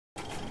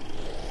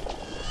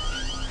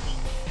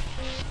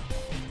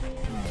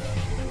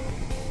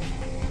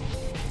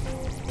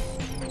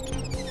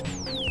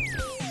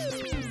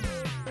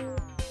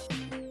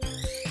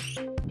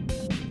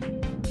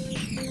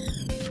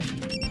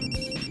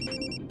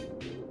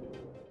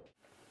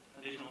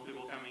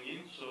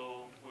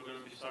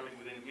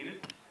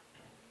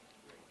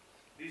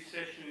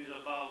session is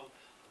about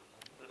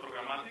the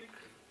programmatic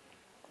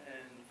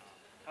and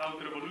how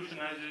it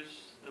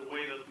revolutionizes the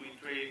way that we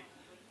trade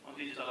on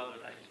digital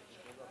advertising.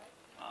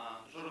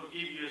 To sort of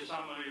give you a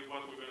summary of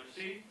what we're going to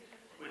see,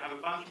 we have a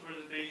bunch of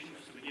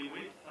presentations to begin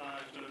with.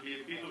 It's going to be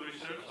a bit of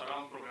research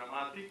around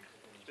programmatic,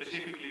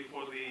 specifically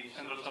for the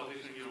Central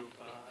Southeastern Europe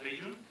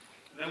region.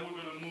 Then we're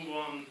going to move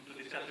on to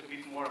discuss a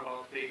bit more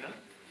about data,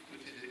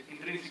 which is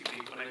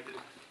intrinsically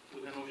connected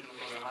with the notion of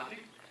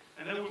programmatic.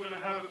 And then we're going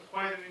to have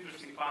quite an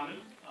interesting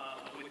panel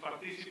with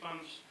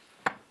participants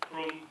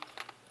from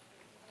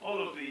all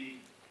of the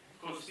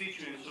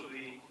constituents of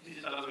the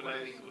digital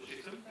advertising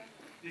ecosystem,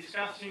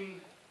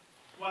 discussing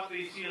what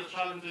they see as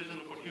challenges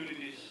and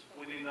opportunities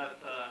within that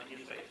new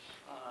space.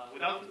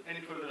 Without any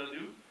further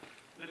ado,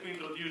 let me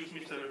introduce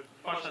Mr.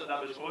 Farshad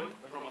Dabeskoy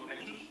from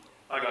Nexus.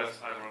 Hi guys,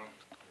 hi everyone.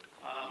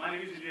 My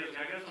name is Elias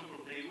Gagas, I'm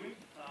from Tailwind.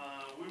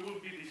 We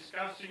will be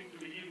discussing, to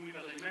begin with,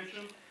 as I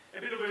mentioned, a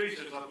bit of a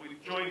research that we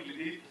jointly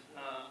did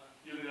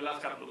during the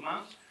last couple of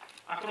months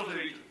across the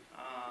region.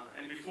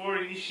 And before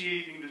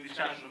initiating the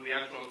discussion of the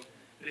actual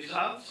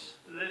results,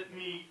 let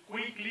me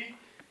quickly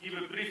give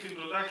a brief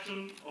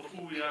introduction of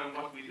who we are and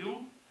what we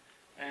do,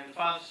 and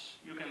Faz,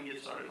 you can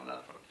get started on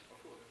that front.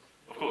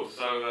 Of course.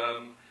 So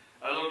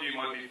a lot of you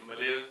might be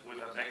familiar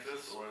with that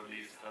Nexus, or at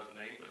least heard the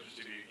name, but just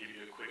to give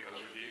you a quick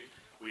overview,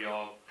 we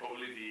are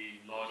probably the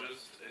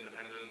largest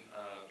independent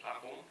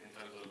platform in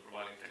terms of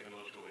providing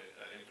technological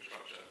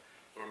infrastructure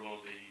for a lot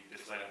of the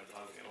display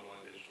advertising and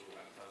online digital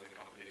advertising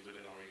companies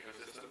within our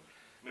ecosystem.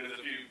 I mean, there's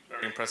a few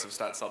very impressive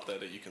stats up there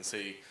that you can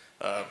see.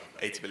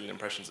 80 billion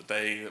impressions a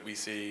day that we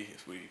see.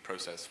 We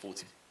process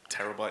 40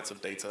 terabytes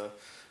of data,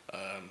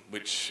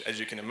 which, as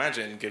you can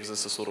imagine, gives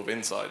us a sort of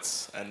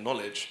insights and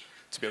knowledge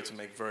to be able to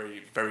make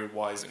very, very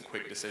wise and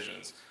quick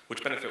decisions,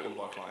 which benefit all of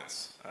our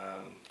clients.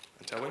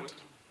 And Tailwind?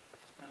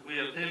 We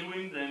are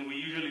Tailwind, and we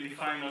usually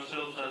define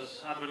ourselves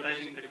as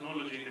advertising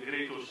technology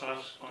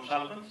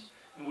integrators/consultants.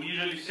 And we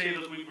usually say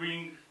that we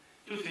bring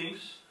two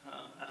things,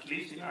 at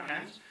least in our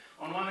hands.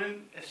 On one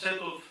end, a set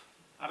of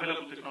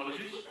available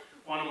technologies.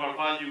 One of our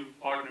value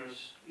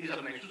partners is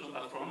at Nexus on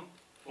that front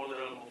for the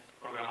realm of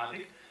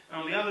programmatic.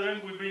 And on the other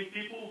end, we bring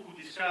people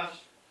who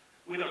discuss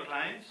with our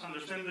clients,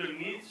 understand their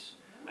needs,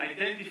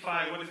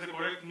 identify what is the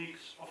correct mix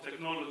of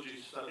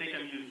technologies that they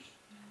can use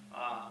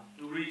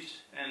to reach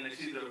and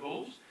exceed their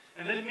goals,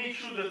 and then make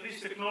sure that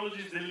these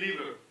technologies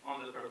deliver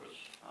on their purpose.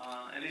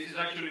 And this is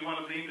actually one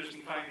of the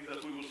interesting findings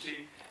that we will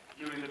see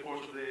during the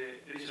course of the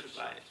research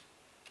slides.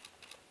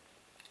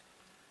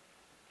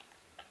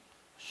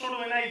 Sort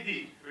of an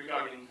idea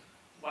regarding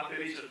what the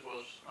research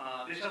was.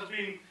 This has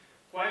been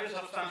quite a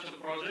substantial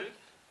project,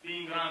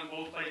 being run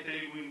both by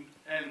Tailwind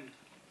and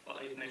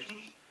by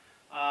Nexus.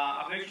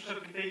 Nexus has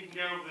been taking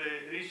care of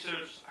the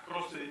research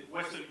across the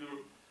Western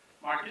Europe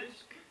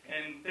markets,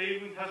 and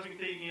Tailwind has been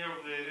taking care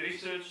of the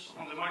research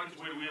on the markets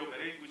where we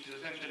operate, which is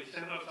essentially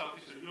Central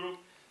Southeastern Europe,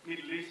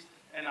 Middle East,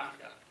 and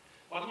Africa.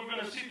 What we're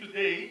going to see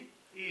today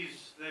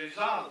is the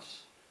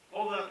results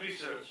of that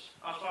research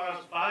as far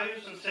as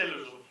buyers and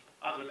sellers of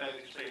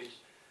advertising space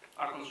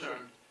are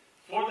concerned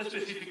for the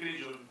specific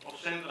region of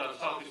Central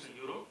Southeastern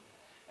Europe.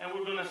 And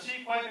we're going to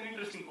see quite an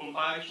interesting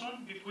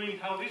comparison between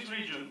how this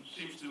region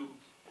seems to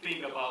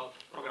think about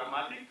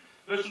programmatic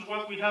versus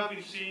what we have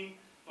been seeing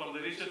from the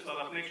research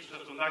that Nexus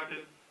has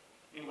conducted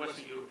in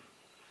Western Europe.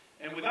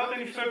 And without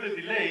any further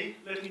delay,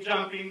 let me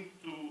jump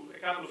into a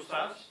couple of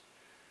stats.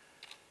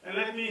 And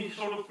let me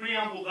sort of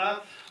preamble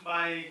that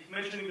by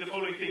mentioning the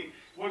following thing.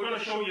 We're going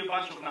to show you a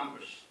bunch of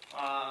numbers.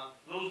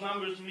 Those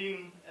numbers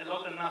mean a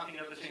lot and nothing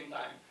at the same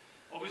time.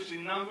 Obviously,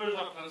 numbers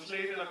are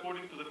translated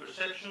according to the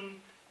perception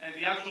and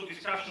the actual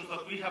discussions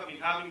that we have been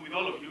having with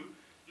all of you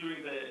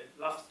during the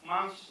last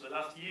months, the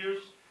last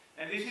years.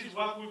 And this is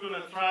what we're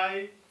going to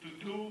try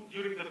to do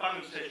during the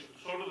panel session,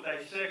 to sort of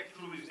dissect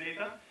through this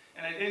data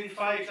and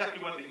identify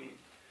exactly what they mean.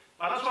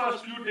 But as far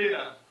as pure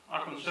data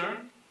are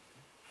concerned,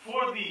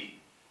 for the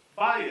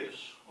buyers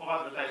of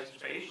advertising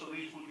space, so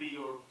this would be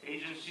your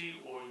agency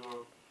or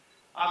your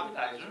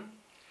advertiser,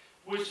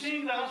 we're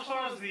seeing that as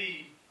far as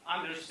the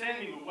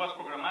understanding of what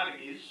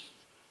programmatic is,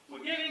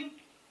 we're getting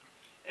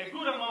a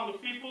good amount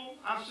of people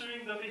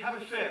answering that they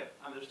have a fair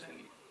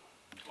understanding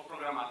of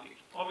programmatic.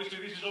 Obviously,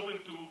 this is open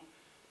to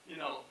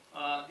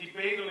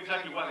debate on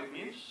exactly what it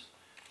means.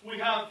 We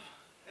have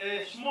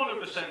a smaller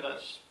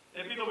percentage,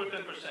 a bit over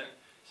 10%,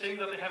 saying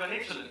that they have an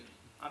excellent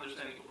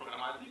understanding of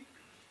programmatic,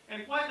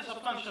 and quite a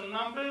substantial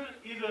number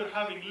either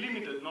having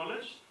limited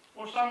knowledge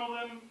or some of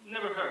them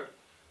never heard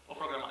of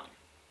programmatic.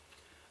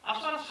 As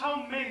far as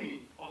how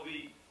many of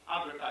the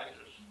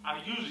advertisers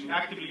are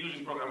actively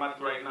using programmatic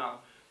right now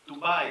to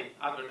buy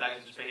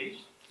advertising space,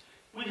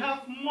 we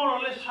have more or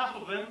less half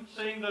of them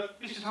saying that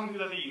this is something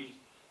that they use.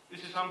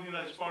 This is something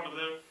that is part of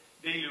their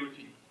daily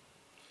routine.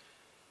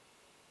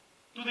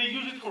 Do they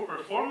use it for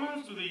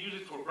performance? Do they use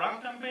it for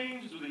brand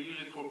campaigns? Do they use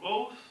it for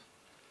both?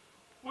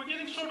 We're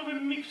getting sort of a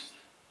mixed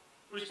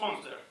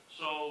response there.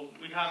 So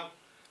we have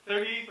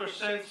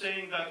 38%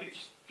 saying that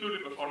it's purely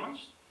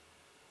performance,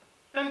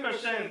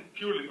 10%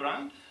 purely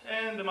brand,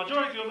 and the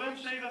majority of them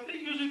say that they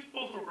use it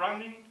both for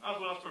branding as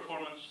well as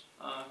performance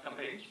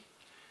campaigns.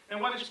 And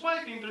what is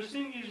quite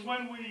interesting is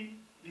when we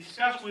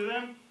discuss with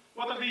them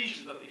what are the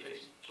issues that they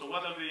face. So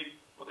what are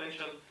the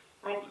potential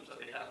problems that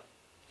they have.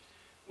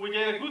 We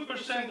get a good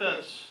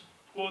percentage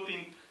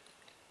quoting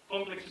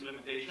complex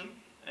implementation,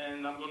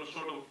 and I'm going to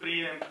sort of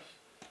preempt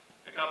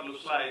a couple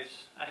of slides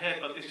ahead,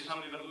 but this is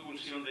something that we will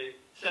see on the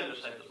seller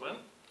side as well.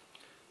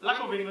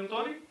 Lack of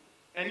inventory,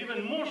 and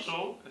even more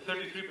so,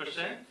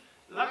 33%,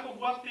 lack of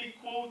what they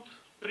quote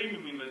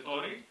premium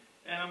inventory,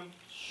 and I'm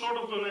sort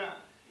of going to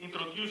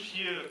introduce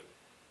here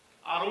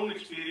our own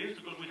experience,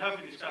 because we have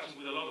been discussing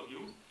with a lot of you.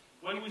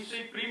 When we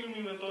say premium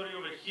inventory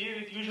over here,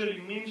 it usually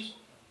means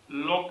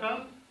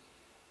local,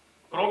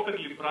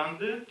 properly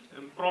branded,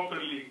 and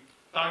properly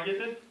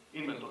targeted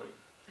inventory.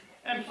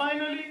 And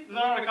finally,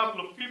 there are a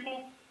couple of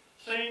people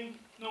saying,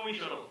 no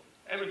issue at all.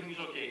 Everything is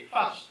okay.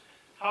 Fast.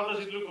 How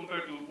does it look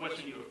compared to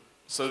Western Europe?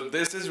 So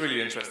this is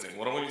really interesting.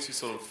 What I want you to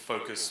sort of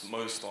focus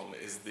most on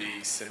is the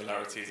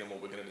similarities in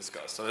what we're going to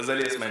discuss. So as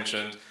Elias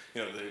mentioned,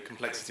 you know, the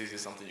complexities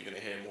is something you're going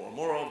to hear more and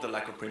more of. The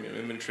lack of premium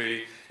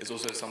inventory is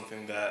also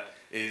something that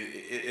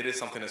it is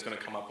something that's going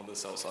to come up on the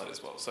sell side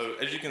as well. So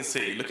as you can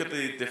see, look at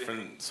the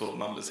different sort of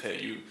numbers here.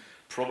 You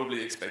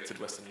probably expected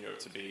Western Europe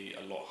to be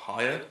a lot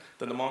higher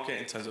than the market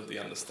in terms of the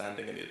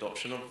understanding and the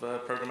adoption of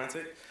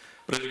programmatic.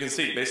 But as you can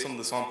see, based on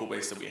the sample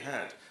base that we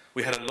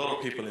had a lot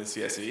of people in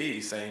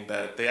CSEE saying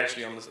that they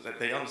actually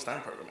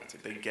understand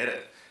programmatic, they get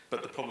it.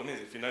 But the problem is,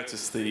 if you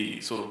notice the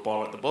sort of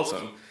bar at the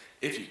bottom,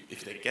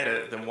 if they get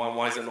it, then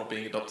why is it not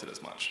being adopted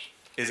as much?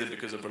 Is it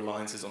because of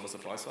reliances on the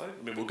supply side?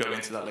 I mean, we'll go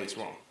into that later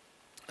on.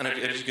 And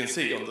as you can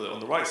see on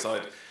the right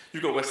side,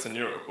 you've got Western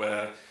Europe,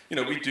 where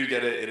we do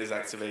get it. It is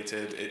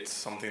activated. It's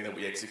something that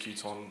we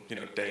execute on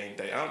day in,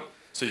 day out.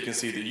 So you can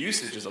see the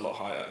usage is a lot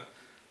higher.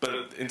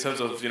 But in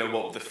terms of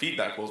what the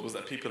feedback was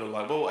that people are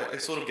like, well, I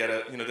sort of get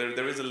it.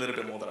 There is a little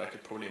bit more that I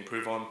could probably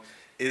improve on.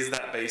 Is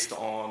that based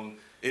on?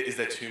 Is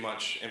there too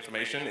much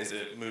information? Is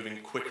it moving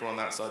quicker on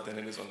that side than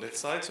it is on this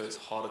side? So it's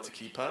harder to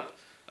keep up.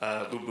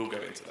 We'll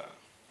go into that.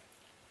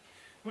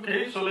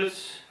 Okay, so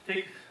let's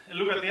take a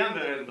look at the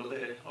other end of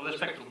the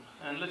spectrum,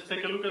 and let's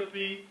take a look at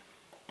the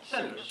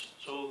sellers,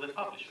 so the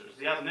publishers,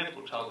 the ad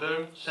networks out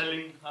there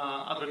selling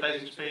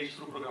advertising space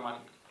through programmatic.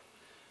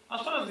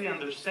 As far as the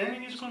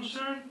understanding is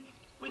concerned,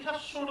 we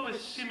have sort of a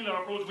similar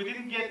approach. We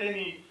didn't get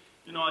any,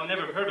 I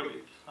never heard of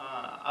it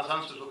as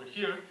answers over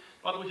here,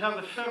 but we have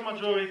the fair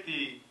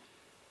majority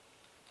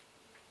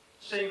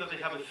saying that they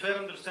have a fair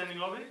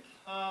understanding of it,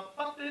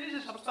 but there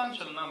is a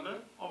substantial number,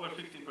 over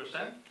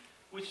 15%,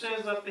 which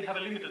says that they have a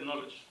limited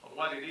knowledge of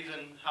what it is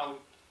and how it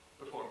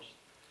performs.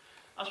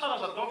 As far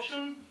as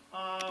adoption,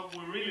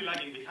 we're really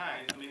lagging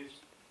behind. I mean, it's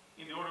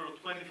in the order of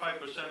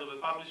 25% of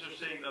the publishers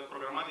saying that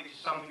programmatic is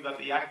something that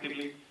they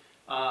actively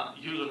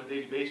use on a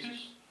daily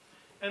basis.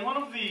 And one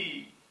of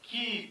the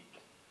key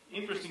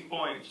interesting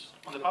points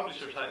on the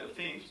publisher side of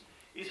things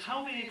is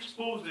how they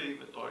expose the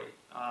inventory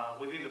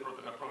within the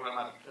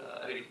programmatic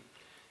realm.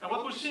 And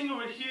what we're seeing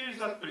over here is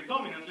that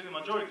predominantly, the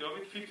majority of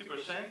it,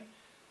 50%,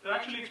 they're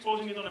actually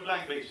exposing it on a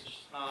blind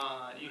basis.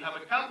 You have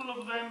a couple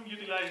of them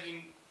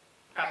utilizing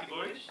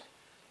categories,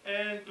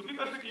 and to be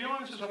perfectly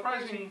honest, a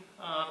surprising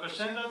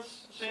percentage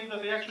saying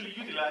that they actually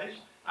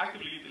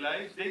actively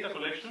utilize data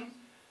collection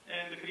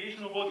and the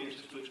creation of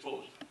audiences to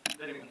expose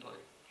their inventory.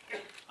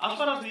 As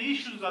far as the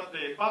issues that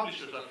the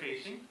publishers are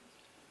facing,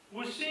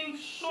 we're seeing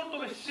sort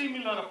of a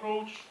similar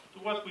approach to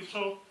what we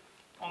saw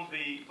on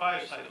the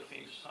buyer side of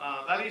things.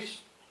 That is,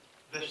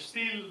 there's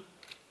still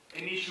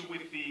an issue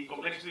with the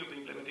complexity of the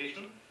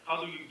implementation.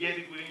 How do you get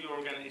it within your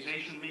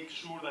organization, make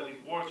sure that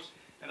it works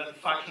and that it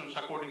functions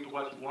according to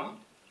what you want?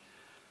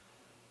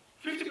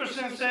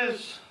 50%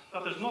 says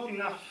that there's not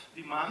enough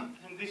demand,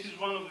 and this is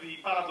one of the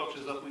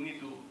paradoxes that we need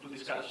to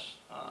discuss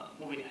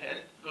moving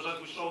ahead, because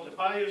as we saw, the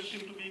buyers seem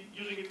to be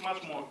using it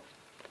much more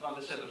than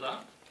the sellers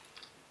are.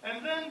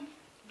 And then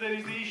there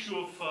is the issue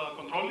of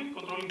controlling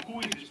who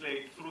is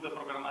displayed through the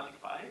programmatic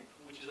pipe,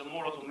 which is a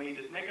more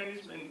automated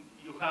mechanism, and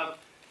you have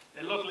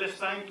a lot less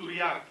time to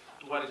react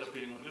to what is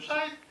appearing on your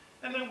site.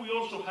 And then we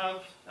also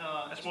have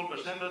a small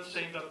percentage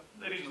saying that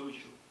there is no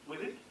issue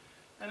with it.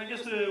 And I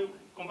guess the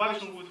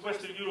comparison with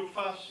Western Europe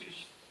fast is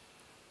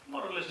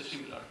more or less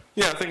similar.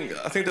 Yeah,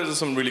 I think those are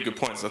some really good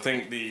points. I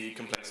think the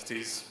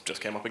complexities just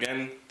came up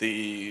again.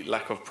 The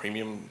lack of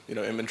premium,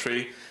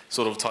 inventory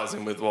sort of ties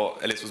in with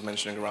what Ellis was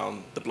mentioning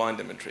around the blind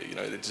inventory.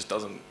 It just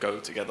doesn't go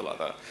together like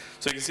that.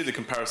 So you can see the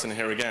comparison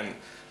here again.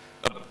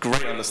 A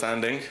great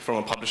understanding from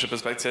a publisher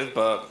perspective,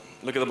 but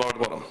look at the bar at the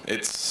bottom.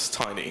 It's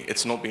tiny.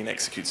 It's not being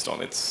executed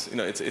on. It's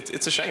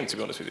a shame, to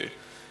be honest with you.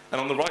 And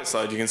on the right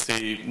side, you can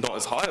see not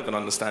as high of an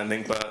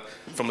understanding, but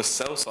from a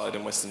sell side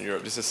in Western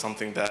Europe, this is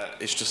something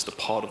that is just a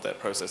part of their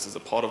process, is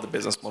a part of the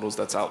business models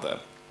that's out there.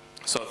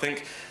 So I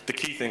think the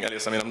key thing,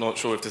 Elias, I'm not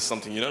sure if this is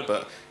something you know,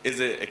 but is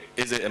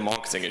it a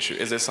marketing issue?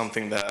 Is there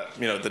something that,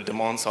 the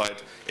demand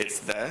side, it's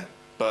there,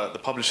 but the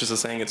publishers are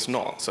saying it's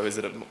not? So is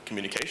it a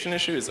communication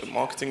issue? Is it a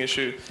marketing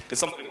issue? It's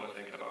something we're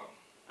thinking about.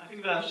 I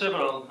think there are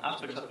several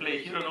aspects at play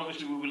here, and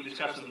obviously we will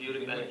discuss them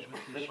during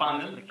the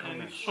panel.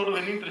 And it's sort of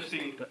an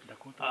interesting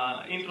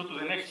intro to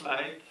the next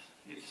slide.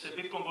 It's a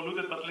bit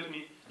convoluted, but let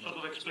me sort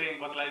of explain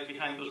what lies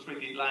behind those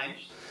pretty lines.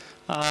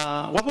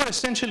 What we're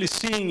essentially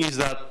seeing is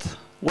that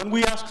when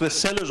we ask the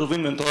sellers of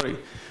inventory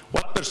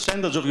what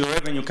percentage of your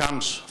revenue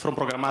comes from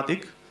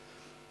programmatic,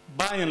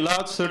 by and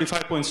large,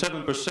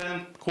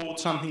 35.7% quote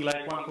something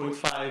like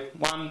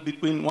 1.5,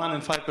 between 1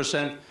 and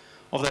 5%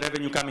 of the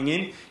revenue coming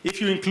in.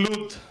 If you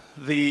include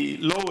the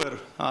lower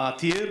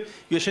tier,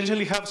 you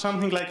essentially have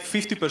something like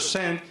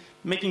 50%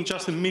 making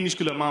just a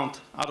minuscule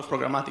amount out of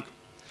programmatic.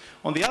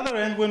 On the other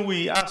end, when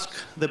we ask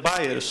the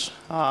buyers,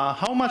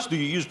 how much do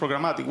you use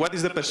programmatic? What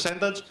is the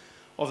percentage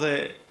of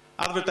the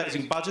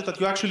advertising budget that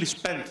you actually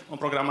spend on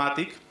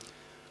programmatic?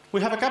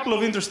 We have a couple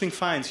of interesting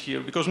finds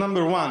here, because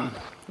number one,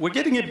 we're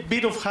getting a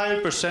bit of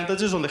higher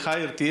percentages on the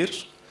higher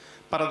tiers,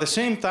 but at the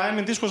same time,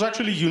 and this was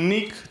actually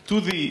unique to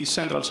the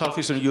Central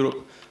Southeastern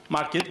Europe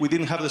market, we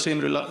didn't have the same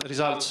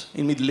results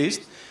in Middle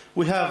East.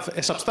 We have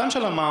a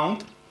substantial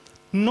amount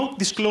not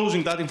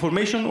disclosing that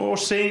information or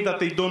saying that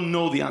they don't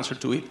know the answer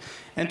to it.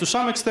 And to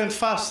some extent,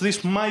 fast,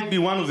 this might be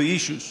one of the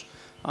issues.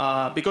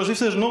 Because if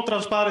there's no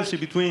transparency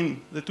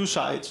between the two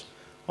sides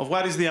of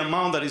what is the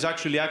amount that is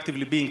actually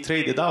actively being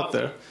traded out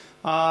there,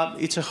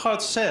 it's a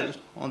hard sell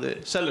on the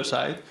seller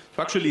side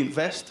to actually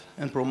invest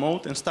and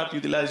promote and start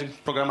utilizing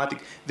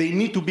programmatic. They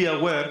need to be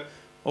aware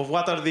of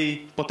what are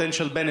the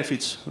potential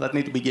benefits that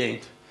need to be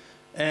gained.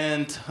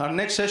 And our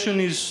next session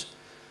is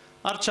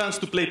our chance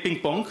to play ping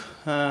pong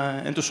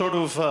and to sort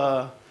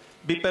of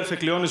be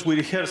perfectly honest. We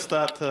rehearsed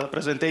that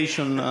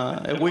presentation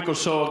a week or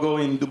so ago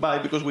in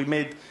Dubai because we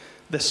made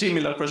the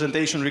similar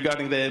presentation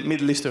regarding the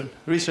Middle Eastern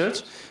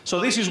research. So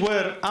this is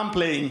where I'm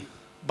playing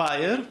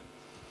buyer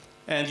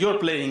and you're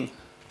playing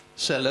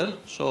seller.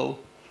 So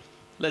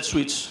let's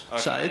switch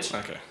sides.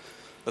 Okay.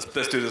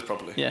 Let's do this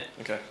properly. Yeah.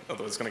 Okay.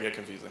 Otherwise it's going to get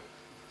confusing.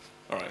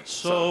 All right.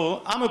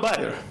 So I'm a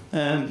buyer,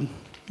 and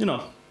you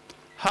know,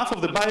 half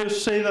of the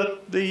buyers say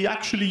that they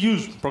actually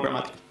use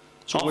programmatic.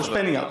 So we're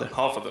spending out there.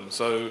 Half of them.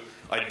 So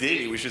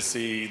ideally, we should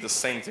see the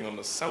same thing on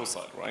the sell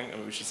side, right? I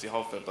mean, we should see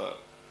half of it,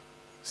 but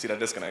see that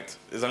disconnect.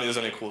 There's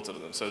only a quarter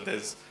of them. So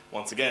there's,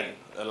 once again,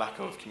 a lack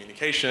of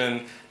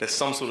communication. There's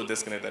some sort of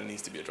disconnect that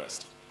needs to be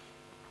addressed.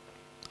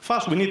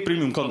 First, we need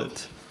premium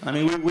content. I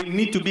mean, we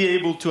need to be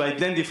able to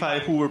identify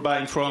who we're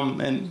buying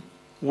from and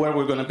where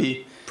we're going to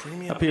be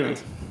appearing.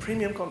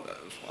 Premium content.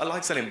 I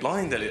like selling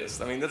blind, Elias.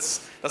 I mean,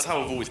 that's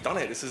how I've always done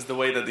it. This is the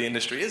way that the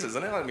industry is,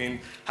 isn't it? I mean,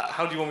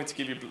 how do you want me to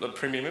give you a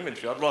premium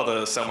inventory? I'd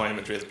rather sell my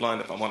inventory as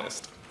blind, if I'm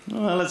honest.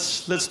 Well,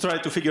 let's try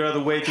to figure out a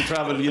way to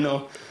travel, you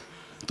know,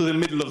 to the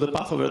middle of the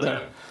path over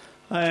there.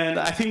 And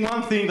I think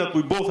one thing that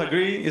we both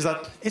agree is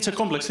that it's a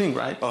complex thing,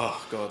 right?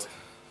 Oh, God.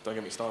 Don't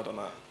get me started on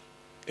that.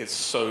 It's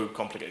so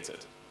complicated.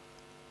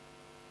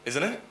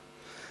 Isn't it?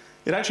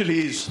 It actually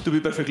is, to be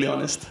perfectly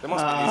honest. There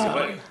must be an easier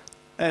way.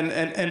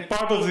 And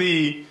part of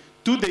the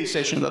two-day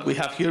session that we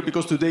have here,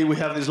 because today we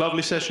have this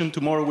lovely session,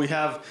 tomorrow we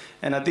have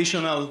an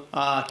additional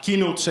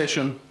keynote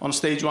session on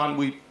stage one,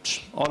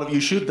 which all of you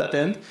should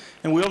attend.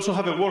 And we also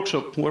have a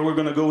workshop where we're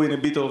going to go in a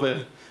bit of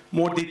a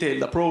more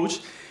detailed approach,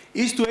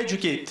 is to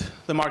educate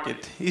the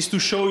market, is to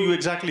show you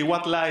exactly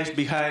what lies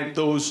behind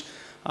those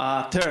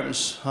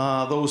terms,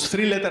 those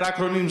three-letter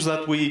acronyms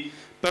that we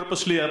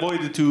purposely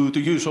avoided to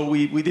use. So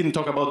we didn't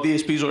talk about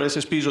DSPs or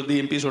SSPs or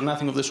DMPs or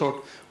nothing of the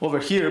sort over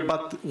here,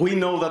 but we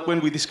know that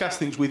when we discuss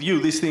things with you,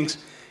 these things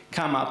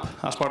come up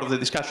as part of the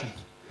discussion.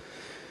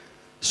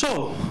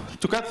 So,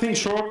 to cut things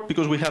short,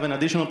 because we have an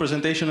additional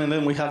presentation and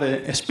then we have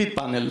a speed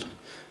panel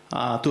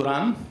to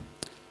run,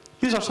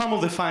 these are some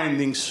of the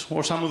findings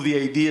or some of the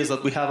ideas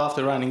that we have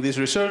after running this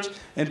research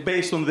and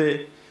based on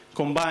the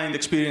combined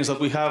experience that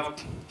we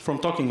have from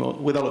talking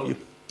with all of you.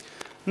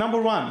 Number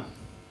one,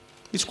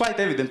 it's quite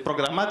evident,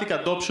 programmatic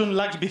adoption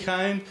lags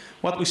behind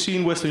what we see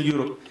in Western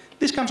Europe.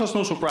 This comes as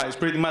no surprise,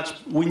 pretty much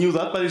we knew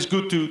that, but it's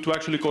good to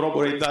actually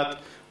corroborate that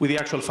with the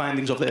actual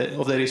findings of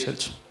the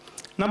research.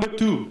 Number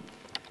two,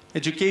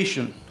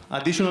 education,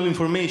 additional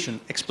information,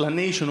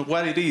 explanation of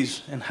what it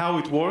is and how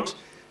it works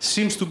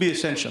seems to be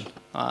essential.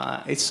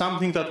 It's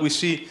something that we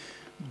see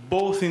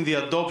both in the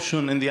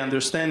adoption and the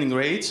understanding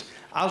rates,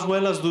 as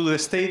well as the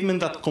statement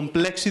that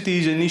complexity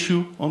is an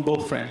issue on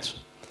both fronts.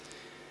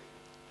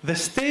 The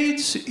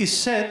stage is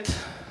set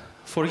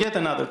for yet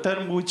another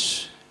term,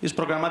 which is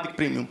programmatic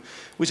premium,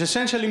 which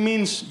essentially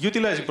means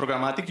utilizing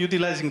programmatic,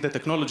 utilizing the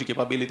technology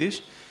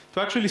capabilities to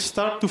actually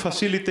start to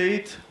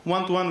facilitate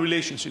one-to-one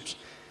relationships.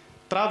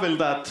 Travel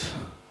that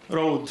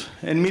road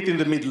and meet in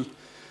the middle.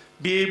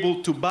 Be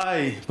able to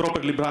buy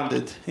properly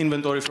branded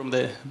inventory from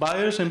the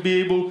buyers and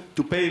be able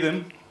to pay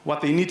them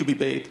what they need to be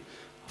paid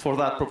for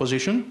that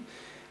proposition.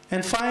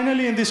 And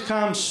finally, and this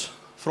comes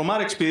from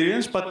our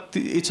experience, but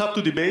it's up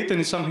to debate,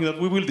 and it's something that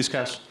we will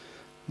discuss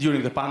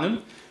during the panel.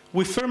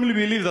 We firmly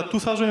believe that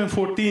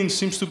 2014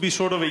 seems to be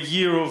sort of a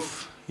year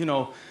of, you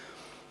know,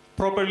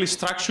 properly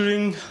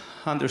structuring,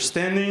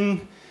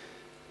 understanding,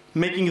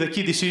 making the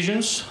key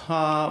decisions.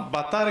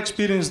 But our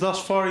experience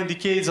thus far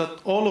indicates that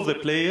all of the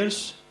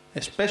players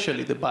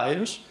especially the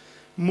buyers,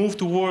 move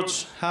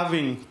towards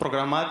having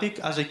programmatic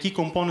as a key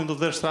component of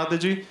their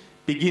strategy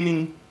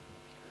beginning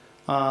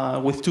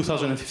with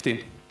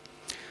 2015.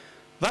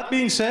 That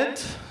being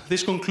said,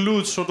 this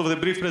concludes sort of the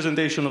brief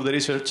presentation of the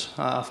research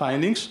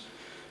findings.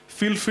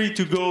 Feel free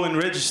to go and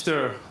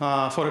register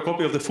for a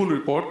copy of the full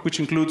report, which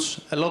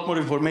includes a lot more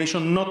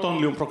information, not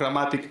only on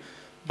programmatic,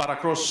 but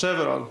across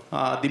several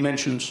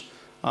dimensions,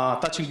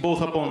 touching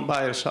both upon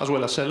buyers as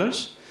well as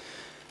sellers.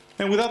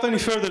 And without any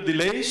further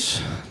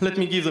delays, let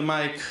me give the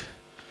mic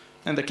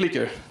and the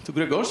clicker to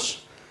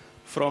Gregos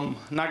from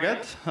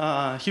Nugget.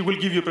 He will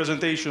give you a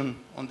presentation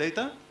on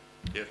data.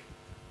 Yeah.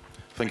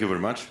 Thank you very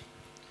much.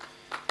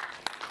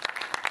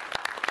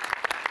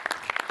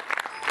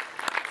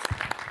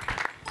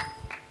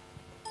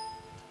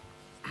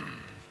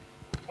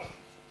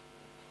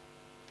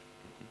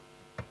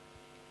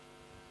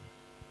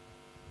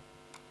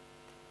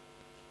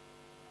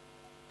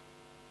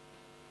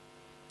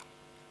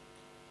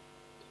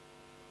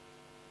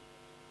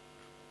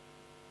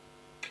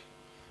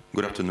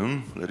 Good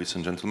afternoon, ladies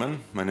and gentlemen.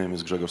 My name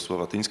is Grzegorz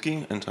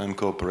Sławatyński, and I'm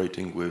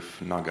cooperating with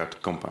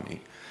Nugget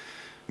company.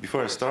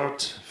 Before I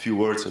start, a few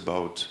words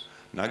about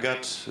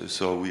Nugget.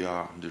 So we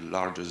are the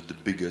largest, the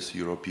biggest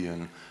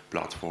European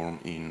platform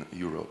in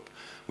Europe.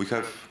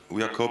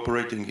 We are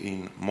cooperating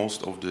in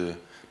most of the,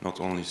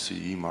 not only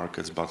CE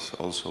markets, but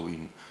also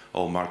in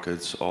all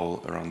markets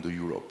all around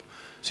Europe.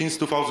 Since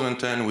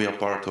 2010, we are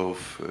part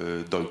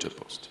of Deutsche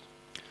Post.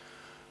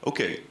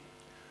 Okay.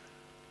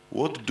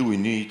 What do we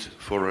need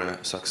for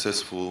a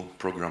successful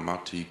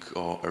programmatic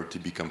or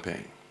RTB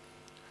campaign?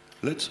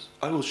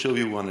 I will show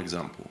you one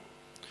example.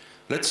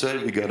 Let's say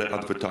we got an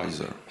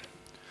advertiser.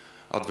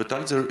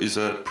 Advertiser is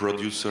a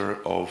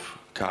producer of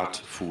cat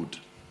food.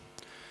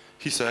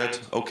 He said,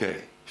 okay,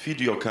 feed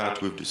your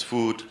cat with this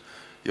food,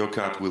 your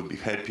cat will be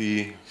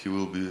happy, he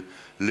will be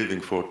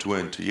living for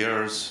 20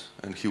 years,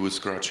 and he will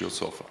scratch your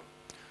sofa.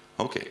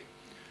 Okay,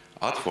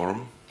 ad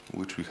form,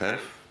 which we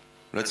have,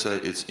 let's say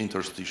it's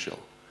interstitial,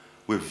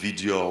 with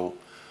video,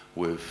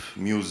 with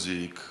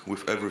music,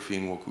 with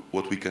everything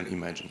what we can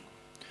imagine.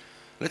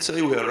 Let's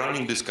say we are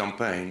running this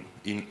campaign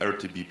in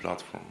RTB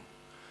platform.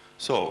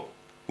 So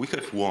we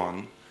have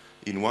won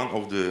in one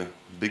of the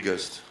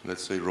biggest,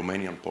 let's say,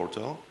 Romanian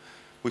portal,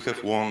 we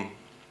have won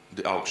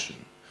the auction.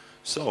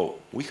 So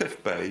we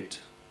have paid,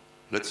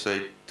 let's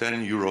say,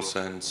 10 euro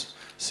cents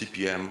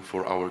CPM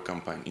for our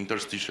campaign,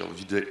 interstitial,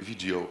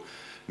 video,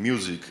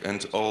 music,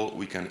 and all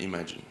we can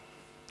imagine.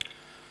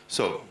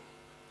 So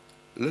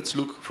let's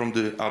look from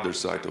the other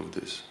side of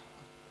this.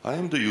 I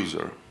am the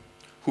user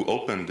who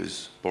opened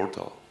this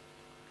portal,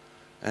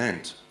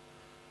 and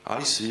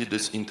I see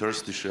this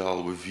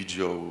interstitial with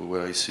video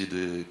where I see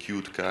the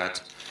cute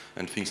cat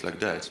and things like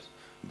that,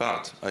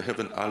 but I have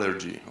an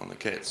allergy on the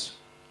cats.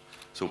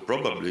 So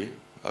probably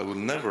I will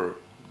never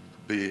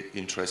be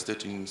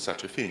interested in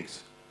such a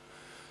things.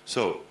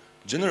 So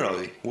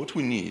generally what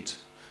we need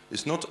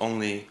is not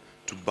only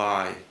to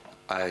buy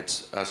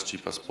ads as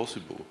cheap as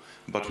possible,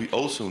 but we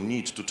also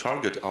need to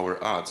target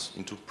our ads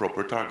into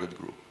proper target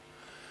group.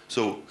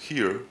 So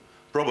here,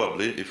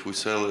 probably if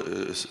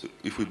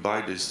we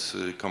buy this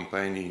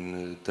campaign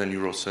in 10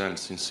 euro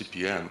cents in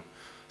CPM,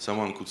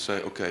 someone could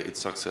say, okay, it's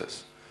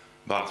success.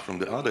 But from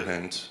the other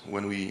hand,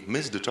 when we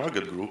miss the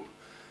target group,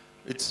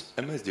 it's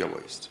a media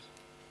waste.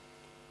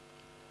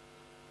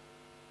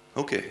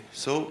 Okay,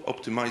 so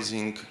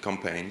optimizing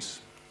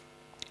campaigns.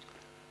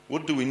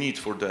 What do we need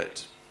for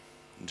that?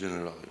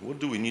 Generally, what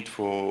do we need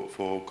for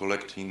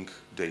collecting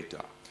data?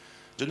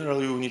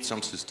 Generally, we need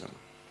some system.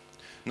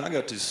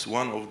 Nugget is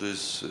one of these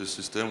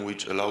systems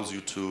which allows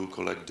you to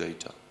collect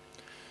data.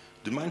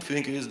 The main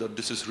thing is that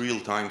this is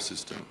real-time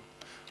system.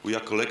 We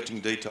are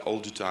collecting data all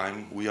the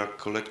time. We are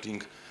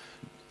collecting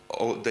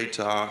all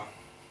data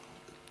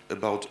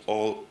about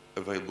all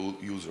available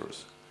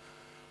users.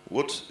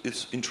 What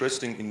is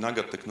interesting in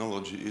Nugget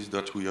technology is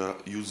that we are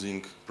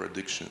using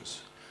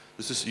predictions.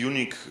 This is a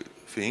unique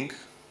thing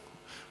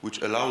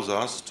which allows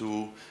us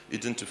to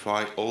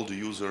identify all the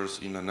users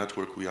in a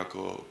network we are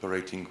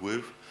cooperating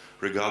with,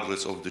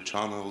 regardless of the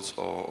channels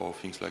or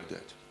things like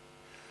that.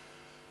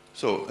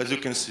 So, as you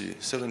can see,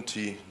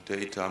 70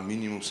 data,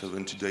 minimum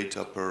 70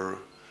 data per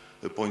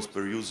points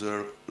per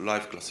user,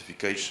 live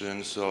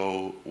classification.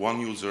 So, one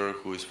user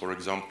who is, for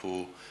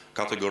example,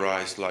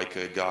 categorized like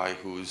a guy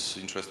who is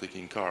interested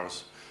in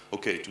cars.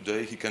 Okay,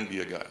 today he can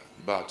be a guy,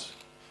 but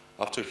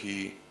after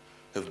he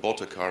have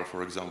bought a car,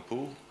 for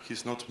example,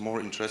 he's not more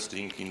interested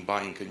in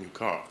buying a new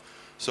car.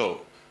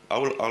 So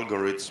our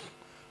algorithms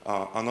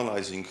are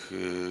analyzing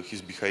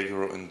his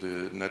behavior on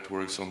the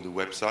networks, on the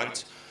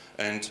websites,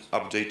 and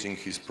updating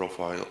his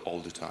profile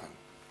all the time.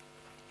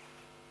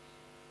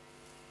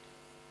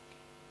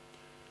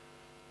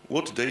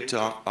 What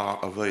data are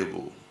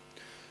available?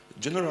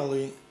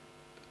 Generally,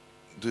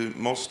 the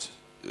most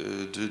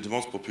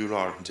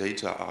popular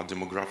data are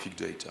demographic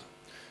data.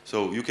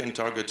 So you can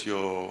target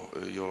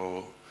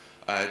your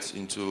ads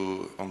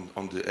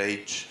on the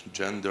age,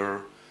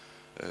 gender,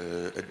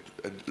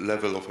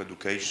 level of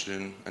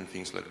education, and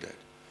things like that.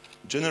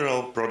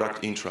 general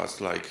product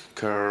interests like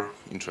care,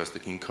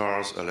 interested in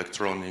cars,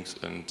 electronics,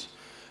 and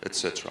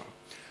etc.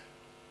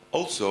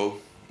 Also,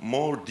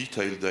 more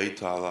detailed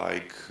data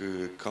like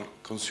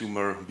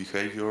consumer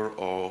behavior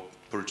or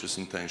purchase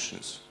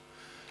intentions.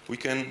 We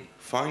can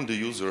find the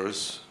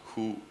users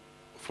who,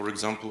 for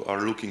example,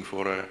 are looking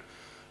for a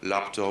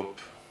laptop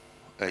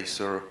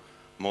Acer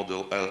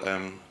model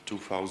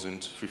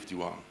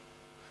LM2051.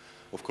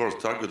 Of course,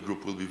 target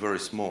group will be very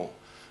small,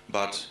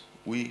 but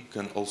we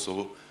can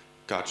also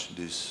catch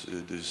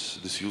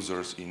these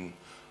users in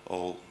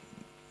all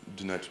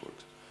the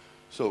networks.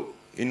 So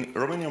in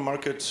Romanian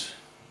market,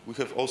 we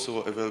have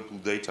also available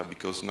data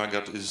because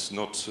Nagat is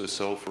not a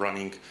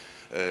self-running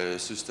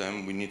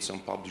system. We need some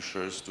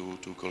publishers to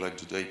collect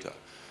the data.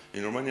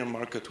 In Romanian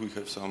market, we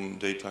have some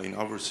data. In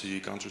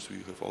overseas countries, we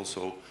have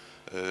also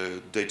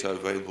data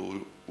available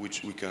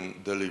which we can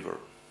deliver.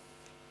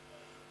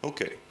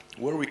 Okay,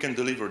 where we can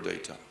deliver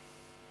data?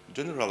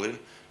 Generally,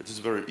 it is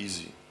very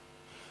easy.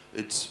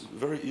 It's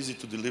very easy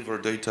to deliver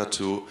data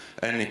to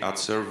any ad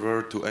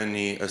server, to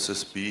any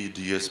SSP,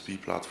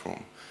 DSP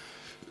platform.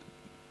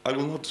 I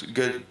will not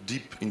get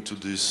deep into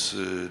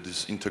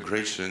these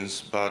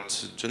integrations,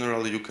 but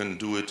generally you can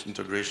do it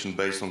integration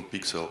based on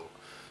pixel.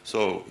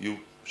 So you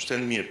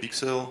send me a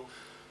pixel,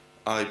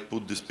 I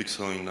put this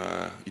pixel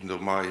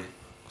in my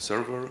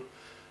server,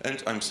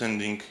 and I'm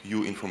sending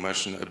you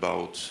information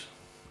about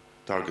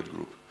target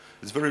group.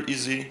 It's very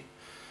easy,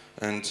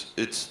 and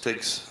it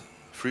takes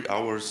 3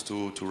 hours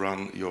to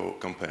run your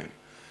campaign.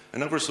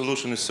 Another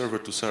solution is server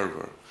to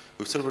server.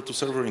 With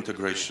server-to-server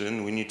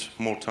integration, we need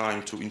more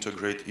time to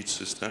integrate each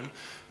system,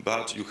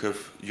 but you have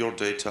your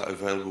data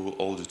available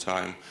all the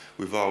time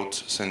without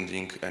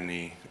sending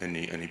any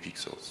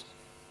pixels.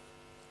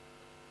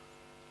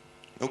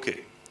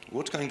 Okay,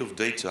 what kind of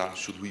data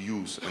should we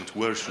use and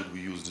where should we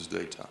use this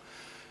data?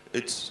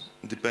 It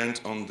depends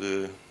on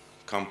the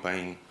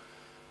campaign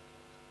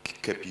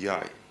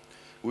KPI.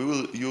 We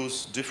will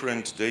use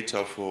different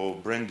data for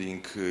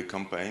branding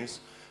campaigns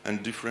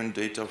and different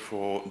data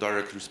for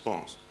direct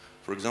response.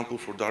 For example,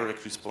 for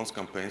direct response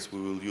campaigns,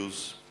 we will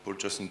use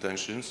purchase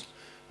intentions.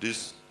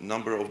 This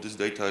number of this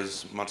data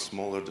is much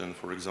smaller than,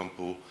 for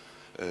example,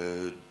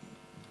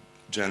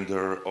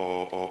 gender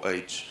or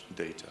age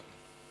data.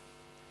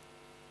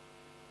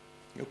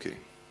 Okay.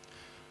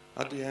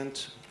 At the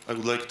end, I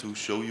would like to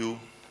show you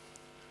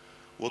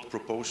what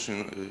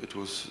proportion it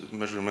was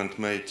measurement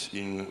made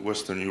in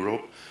Western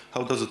Europe.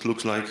 How does it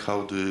look like?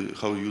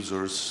 How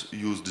users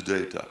use the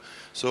data?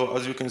 So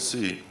as you can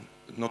see,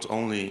 not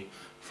only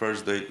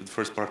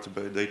first-party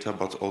data,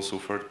 but also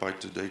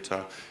third-party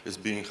data is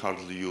being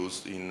hardly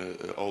used in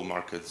all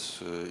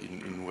markets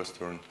in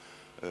Western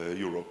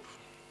Europe.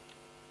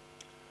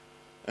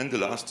 And the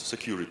last,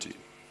 security.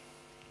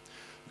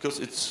 Because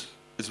it's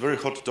a very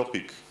hot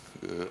topic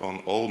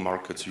on all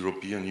markets,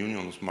 European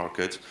Union's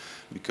markets,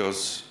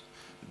 because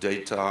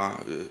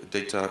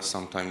data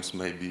sometimes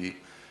may be.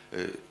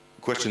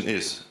 Question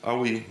is, are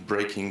we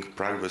breaking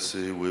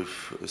privacy with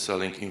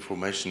selling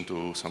information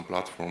to some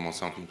platform or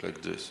something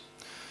like this?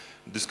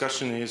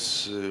 Discussion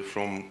is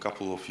from a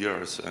couple of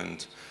years,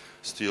 and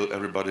still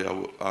everybody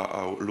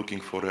are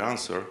looking for the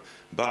answer.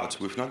 But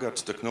with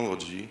Nagat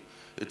technology,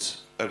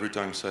 it's every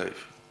time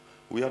safe.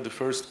 We are the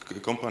first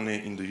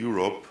company in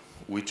Europe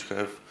which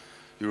have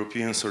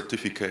European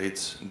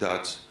certificates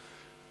that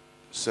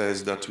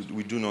says that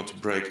we do not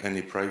break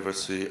any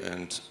privacy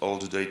and all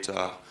the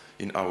data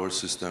in our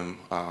system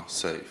are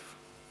safe.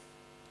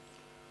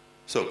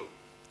 So,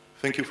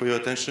 thank you for your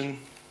attention.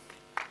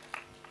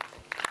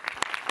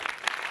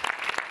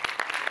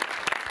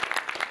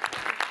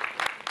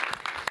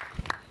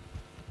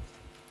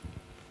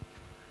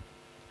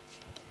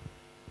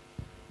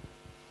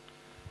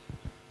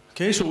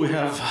 Okay, so we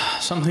have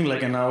something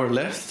like an hour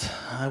left.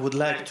 I would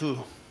like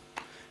to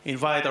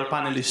invite our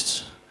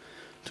panelists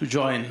to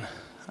join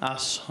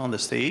us on the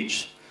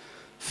stage.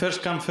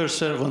 First come, first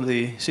serve on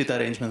the seat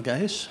arrangement,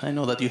 guys. I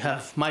know that you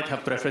might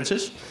have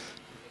preferences.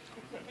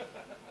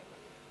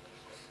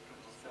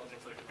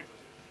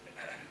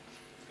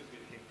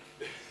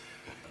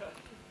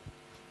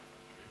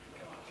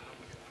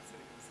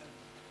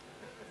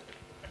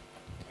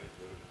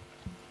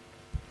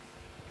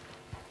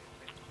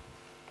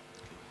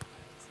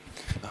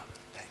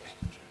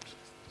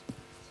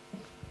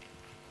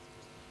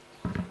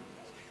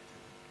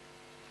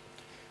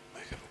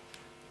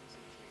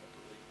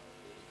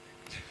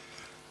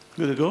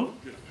 Good to go?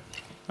 Good.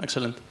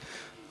 Excellent.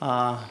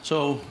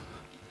 So,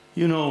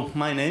 you know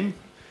my name,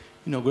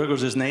 you know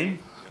Gregor's name,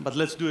 but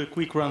let's do a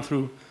quick run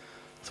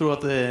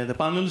throughout the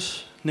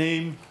panels.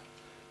 Name,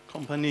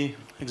 company,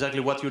 exactly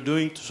what you're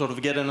doing to sort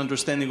of get an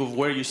understanding of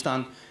where you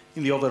stand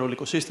in the overall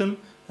ecosystem,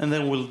 and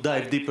then we'll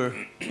dive deeper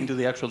into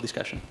the actual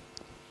discussion.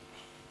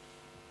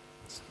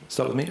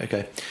 Start with me?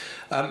 Okay.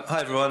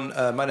 Hi, everyone.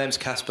 My name's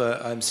Casper.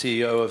 I'm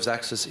CEO of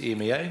Xaxis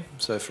EMEA.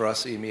 So for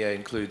us, EMEA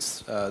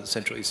includes the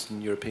Central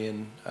Eastern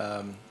European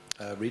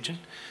region.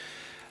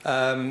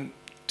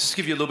 Just to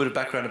give you a little bit of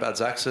background about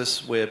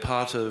Xaxis, we're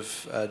part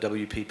of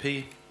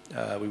WPP.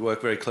 We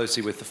work very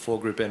closely with the 4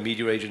 Group M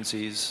media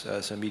agencies,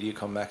 so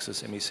Mediacom,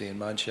 Maxis, MEC, and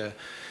Mindshare.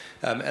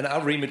 And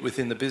our remit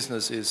within the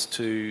business is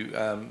to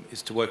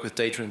work with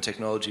data and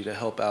technology to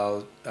help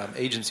our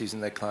agencies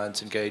and their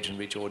clients engage and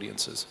reach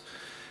audiences.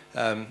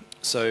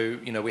 So,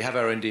 you know, we have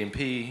our own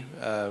DMP,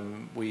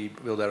 we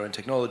build our own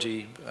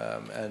technology,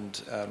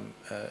 and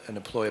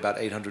employ about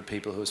 800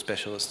 people who are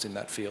specialists in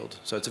that field.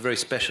 So it's a very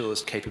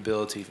specialist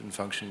capability and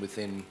function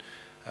within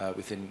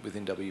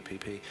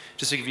WPP.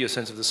 Just to give you a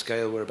sense of the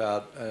scale, we're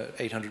about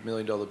 $800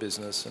 million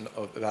business, and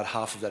about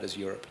half of that is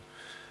Europe.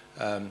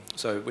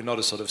 So we're not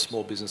a sort of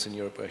small business in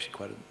Europe, we're actually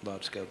quite a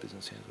large-scale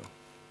business here as well.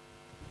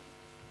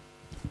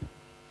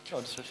 Oh,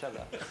 just shout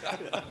that.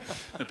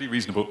 That'd be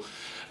reasonable.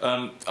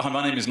 Hi,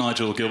 my name is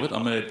Nigel Gilbert.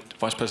 I'm a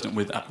Vice President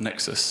with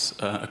AppNexus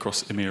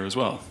across EMEA as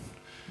well.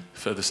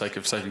 For the sake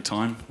of saving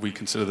time, we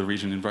consider the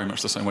region in very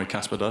much the same way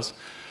Casper does.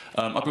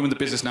 I've been with the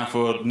business now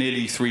for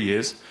nearly 3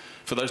 years.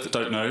 For those that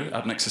don't know,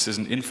 AppNexus is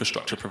an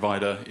infrastructure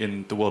provider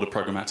in the world of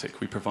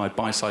programmatic. We provide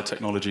buy-side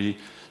technology,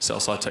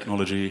 sell-side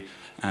technology,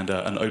 and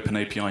an open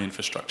API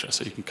infrastructure,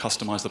 so you can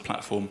customize the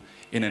platform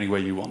in any way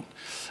you want.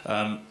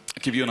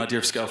 I'll give you an idea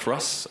of scale for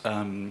us.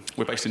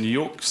 We're based in New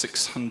York,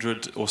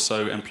 600 or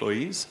so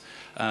employees.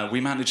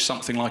 We manage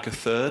something like a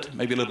third,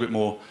 maybe a little bit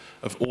more,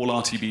 of all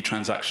RTB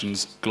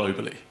transactions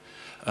globally.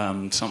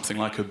 Something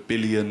like 1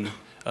 billion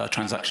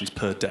transactions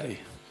per day.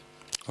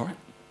 All right.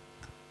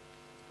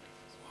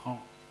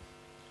 Wow.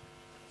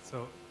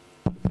 So,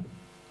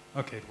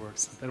 okay, it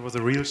works. That was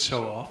a real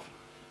show off.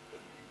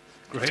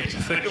 Great.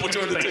 Thank you. What do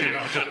you want to do?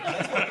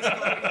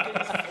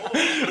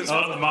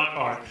 That was my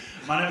part.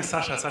 My name is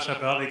Sascha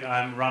Berlig.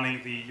 I'm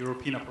running the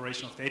European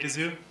operation of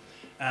DataZoo,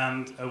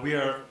 and we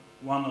are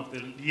one of the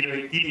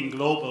leading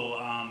global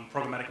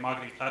programmatic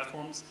marketing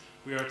platforms.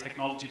 We are a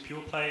technology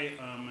pure play,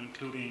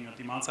 including a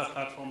demand-side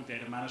platform,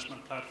 data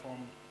management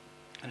platform,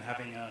 and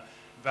having a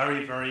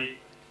very, very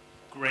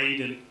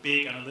great and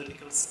big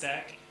analytical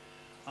stack.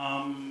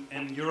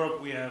 In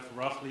Europe, we have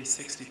roughly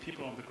 60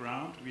 people on the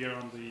ground. We are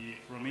on the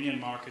Romanian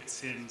market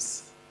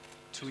since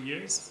 2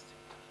 years.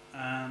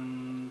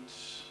 And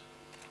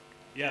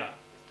yeah,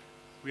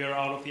 we are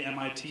out of the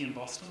MIT in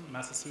Boston,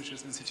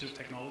 Massachusetts Institute of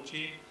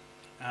Technology.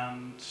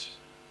 And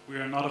we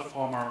are not a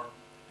former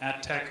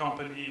ad tech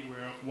company.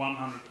 We're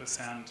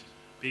 100%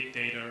 big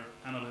data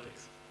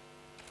analytics.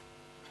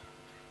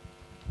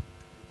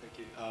 Thank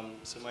you.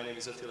 So my name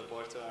is Attila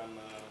Barta.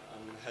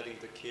 I'm heading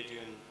the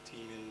Kérjön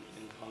team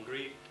in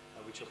Hungary,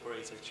 which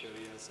operates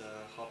actually as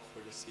a hub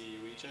for the CE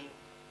region.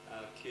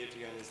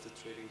 Kérjön is the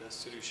trading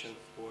desk solution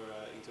for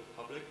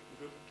Interpublic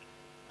Group.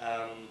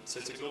 So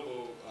it's a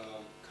global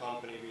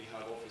company. We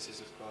have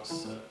offices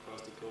across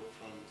the globe,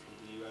 from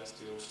the US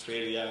to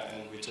Australia,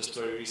 and we just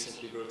very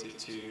recently brought it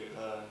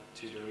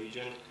to the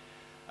region.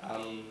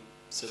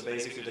 So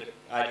basically the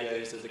idea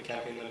is that the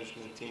campaign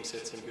management team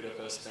sits in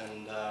Budapest,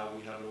 and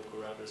we have local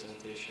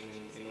representation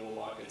in all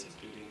markets,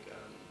 including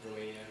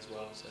Romania as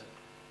well. So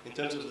in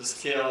terms of the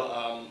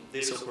scale,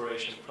 this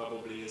operation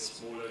probably is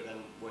smaller than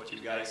what you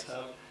guys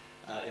have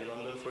in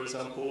London, for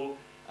example.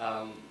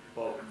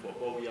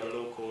 But we are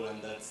local,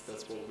 and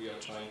that's what we are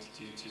trying to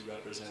do, to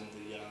represent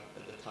the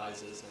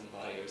advertisers and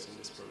buyers in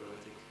this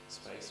programmatic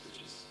space,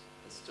 which is,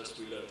 as just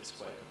we learned, is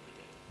quite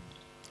complicated.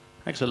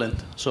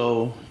 Excellent.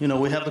 So, you know,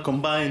 we have the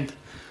combined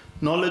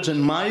knowledge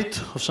and might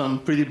of some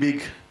pretty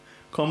big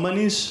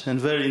companies and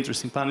very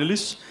interesting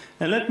panelists.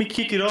 And let me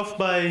kick it off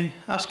by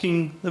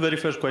asking the very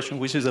first question,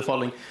 which is the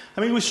following.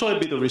 I mean, we saw a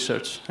bit of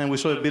research, and we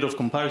saw a bit of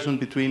comparison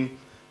between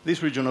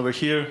this region over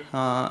here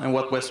and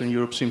what Western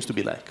Europe seems to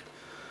be like.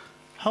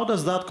 How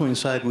does that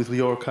coincide with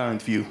your current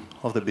view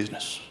of the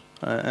business?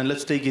 And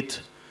let's take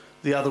it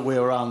the other way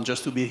around,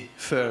 just to be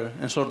fair,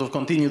 and sort of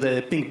continue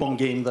the ping-pong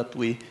game that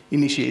we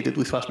initiated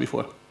with Fast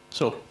before.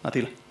 So,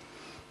 Attila.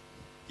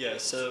 Yeah,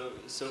 so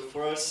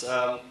for us,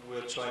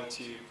 we're trying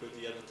to put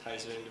the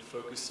advertiser in the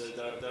focus. So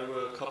there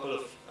were a couple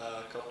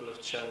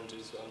of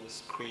challenges on the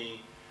screen.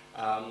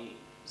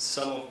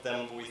 Some of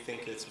them we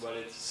think it's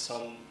valid,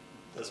 some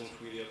doesn't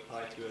really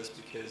apply to us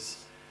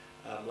because,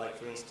 like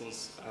for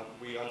instance,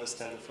 we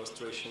understand the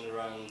frustration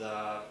around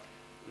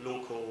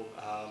local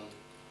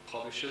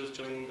publishers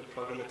joining the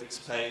programmatic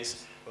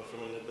space, but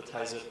from an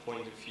advertiser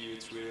point of view,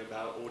 it's really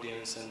about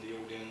audience, and the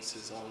audience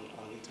is on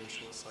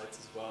international sites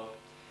as well.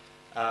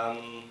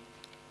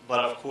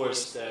 But of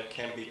course, there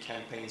can be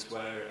campaigns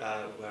where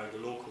the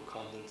local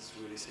content is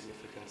really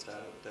significant. So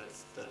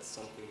that's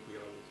something we are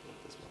looking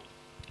at as well.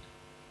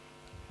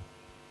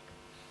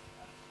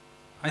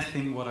 I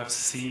think what I've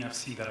seen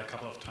that a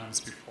couple of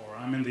times before.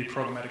 I'm in the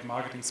programmatic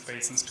marketing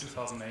space since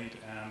 2008,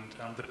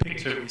 and the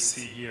picture we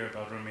see here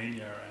about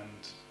Romania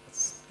and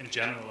in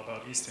general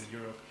about Eastern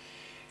Europe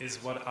is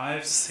what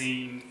I've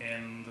seen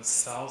in the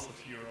south of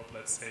Europe,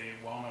 let's say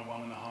 1 or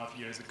 1.5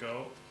 years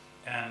ago,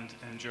 and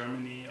in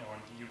Germany or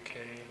in the UK,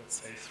 let's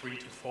say 3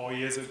 to 4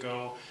 years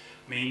ago,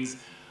 means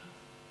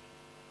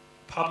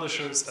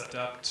publishers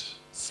adapt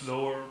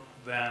slower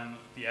than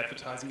the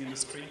advertising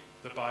industry,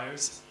 the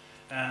buyers.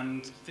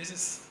 And this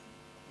is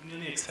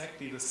nearly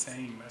exactly the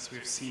same as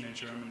we've seen in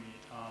Germany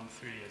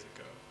 3 years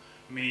ago.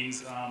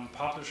 means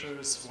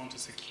publishers want to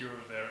secure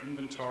their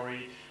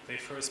inventory. They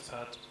first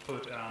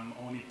put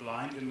only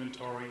blind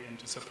inventory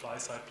into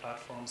supply-side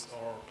platforms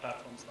or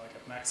platforms like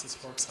AppNexus,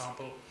 for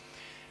example.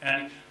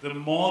 And the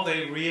more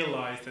they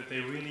realize that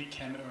they really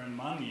can earn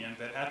money and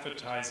that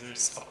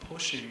advertisers are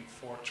pushing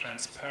for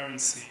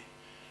transparency,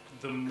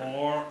 the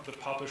more the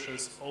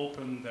publishers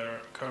open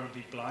their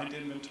currently blind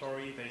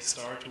inventory, they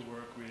start to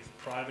work with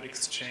private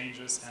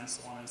exchanges and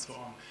so on and so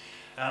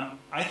on.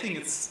 I think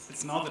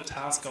it's now the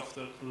task of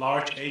the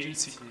large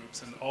agency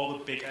groups and all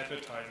the big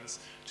advertisers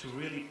to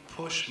really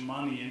push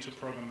money into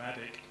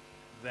programmatic,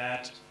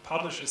 that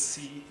publishers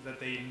see that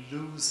they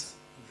lose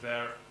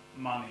their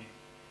money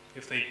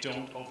if they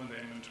don't open their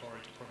inventory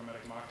to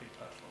programmatic marketing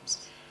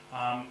platforms.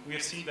 We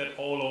have seen that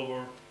all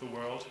over the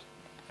world,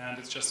 and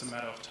it's just a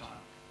matter of time.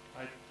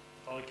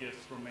 I'll give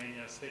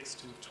Romania 6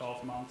 to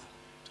 12 months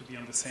to be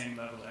on the same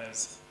level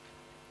as,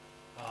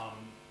 I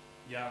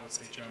would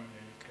say Germany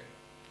or UK.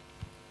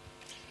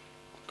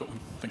 Got one.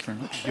 Thank you very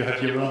much. You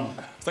have your own.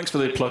 Thanks for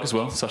the plug as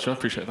well, Sasha. I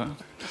appreciate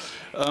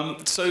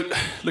that. So,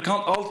 look,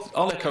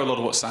 I'll echo a lot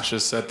of what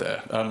Sasha's said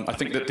there. I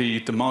think that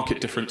the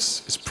market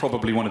difference is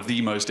probably one of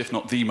the most, if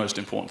not the most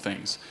important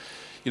things.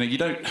 You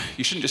know,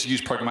 you shouldn't just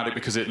use programmatic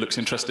because it looks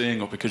interesting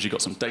or because you've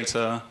got some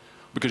data,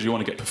 because you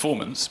want to get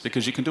performance,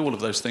 because you can do all of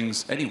those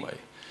things anyway.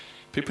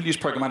 People use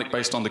programmatic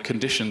based on the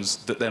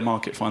conditions that their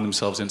market find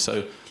themselves in.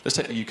 So let's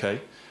take the UK.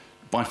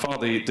 By far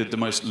the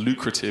most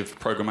lucrative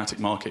programmatic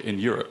market in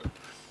Europe.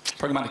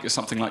 Programmatic is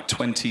something like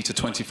 20 to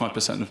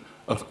 25%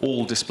 of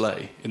all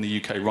display in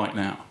the UK right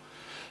now.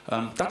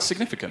 That's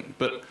significant,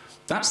 but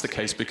that's the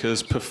case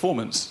because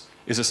performance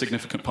is a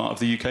significant part of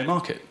the UK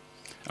market.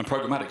 And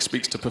programmatic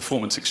speaks to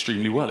performance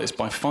extremely well. It's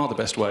by far the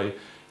best way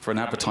for an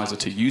advertiser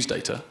to use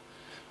data.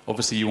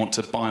 Obviously, you want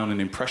to buy on an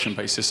impression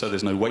basis so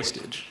there's no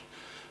wastage.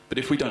 But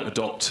if we don't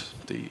adopt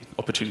the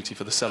opportunity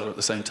for the seller at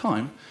the same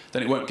time,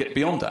 then it won't get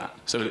beyond that.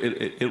 So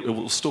it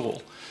will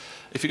stall.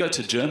 If you go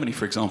to Germany,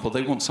 for example,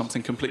 they want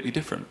something completely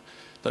different.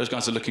 Those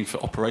guys are looking for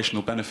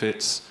operational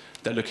benefits.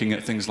 They're looking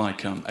at things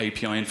like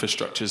API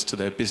infrastructures to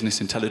their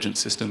business intelligence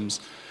systems,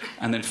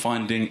 and then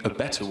finding a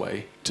better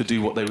way to do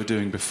what they were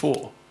doing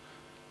before,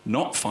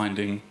 not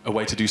finding a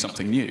way to do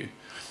something new.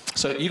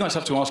 So you guys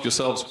have to ask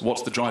yourselves,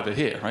 what's the driver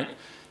here, right?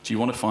 Do you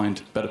want to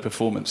find better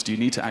performance? Do you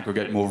need to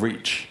aggregate more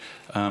reach?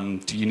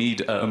 Do you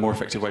need a more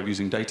effective way of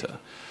using data?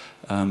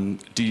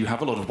 Do you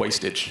have a lot of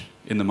wastage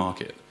in the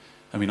market?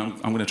 I mean, I'm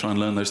going to try and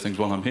learn those things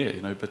while I'm here,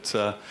 you know.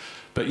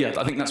 But yeah,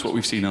 I think that's what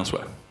we've seen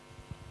elsewhere.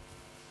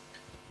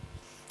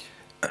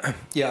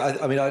 Yeah,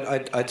 I mean,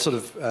 I'd sort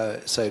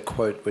of say a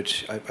quote,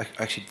 which I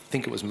actually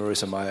think it was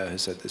Marissa Mayer who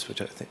said this,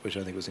 which I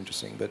think was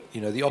interesting. But you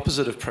know, the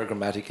opposite of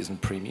programmatic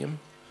isn't premium.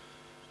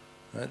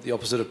 Right? The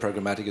opposite of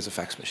programmatic is a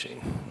fax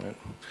machine. Right?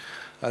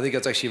 I think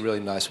that's actually a really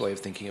nice way of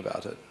thinking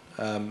about it.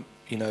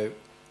 You know,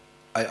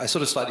 I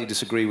sort of slightly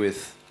disagree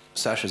with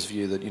Sasha's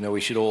view that, you know,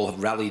 we should all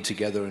rally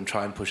together and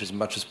try and push as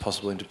much as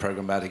possible into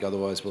programmatic,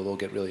 otherwise we'll all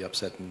get really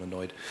upset and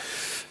annoyed.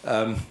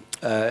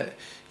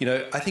 You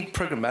know, I think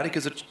programmatic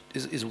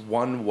is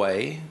one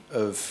way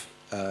of,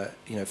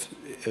 you know,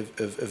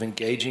 of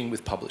engaging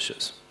with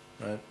publishers,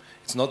 right?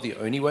 It's not the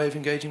only way of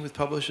engaging with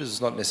publishers.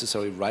 It's not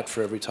necessarily right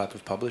for every type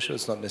of publisher.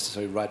 It's not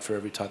necessarily right for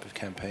every type of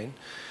campaign.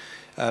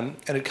 And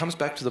it comes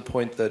back to the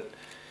point that,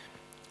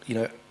 you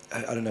know,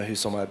 I don't know who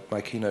saw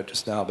my keynote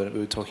just now, but we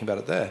were talking about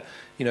it there.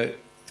 You know,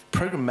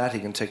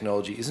 programmatic and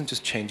technology isn't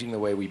just changing the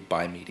way we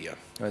buy media.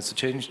 Right? It's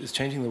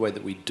changing the way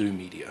that we do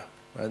media.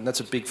 Right? And that's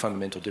a big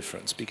fundamental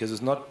difference, because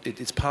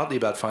it's partly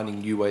about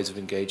finding new ways of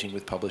engaging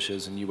with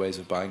publishers and new ways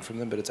of buying from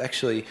them, but it's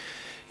actually,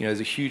 you know,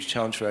 there's a huge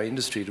challenge for our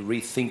industry to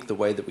rethink the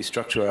way that we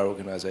structure our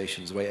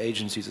organizations, the way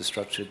agencies are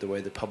structured, the way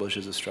the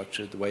publishers are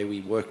structured, the way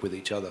we work with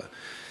each other.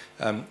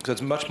 So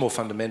it's much more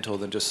fundamental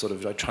than just sort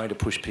of like trying to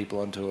push people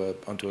onto a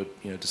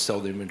you know, to sell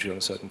the inventory on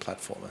a certain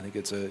platform. I think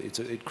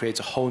it creates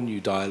a whole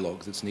new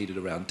dialogue that's needed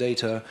around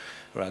data,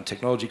 around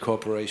technology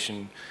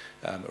cooperation,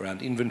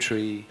 around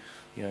inventory,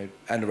 you know,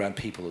 and around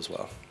people as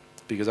well.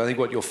 Because I think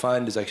what you'll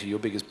find is actually your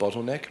biggest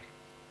bottleneck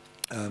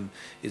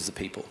is the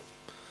people.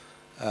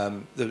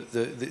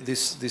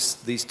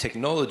 These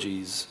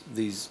technologies,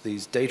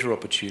 these data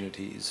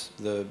opportunities,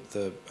 you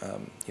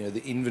know,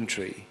 the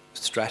inventory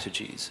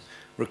strategies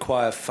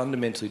require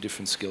fundamentally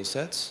different skill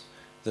sets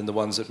than the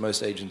ones that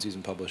most agencies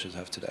and publishers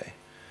have today.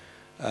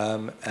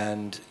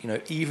 And you know,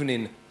 even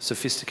in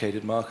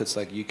sophisticated markets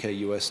like UK,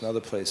 US, and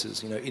other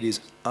places, you know, it is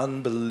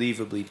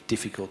unbelievably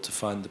difficult to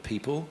find the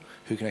people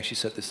who can actually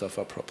set this stuff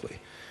up properly.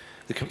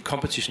 The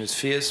competition is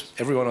fierce.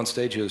 Everyone on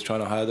stage here is trying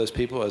to hire those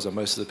people, as are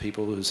most of the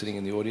people who are sitting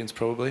in the audience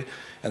probably.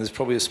 And there's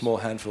probably a small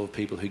handful of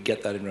people who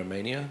get that in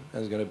Romania,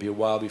 and it's going to be a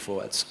while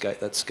before that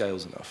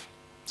scales enough.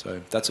 So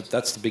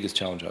that's the biggest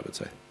challenge, I would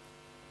say.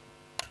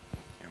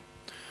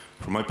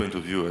 From my point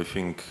of view, I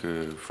think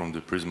from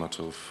the prism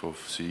of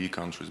CE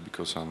countries,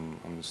 because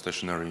I'm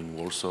stationary in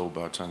Warsaw,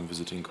 but I'm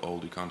visiting all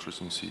the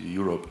countries in CE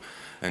Europe.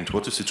 And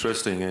what is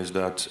interesting is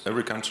that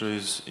every country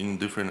is in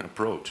different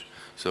approach.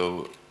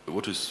 So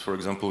what is, for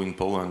example, in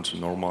Poland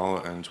normal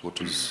and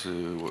what is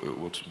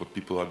what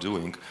people are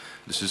doing.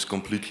 This is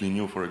completely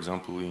new, for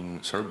example,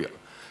 in Serbia.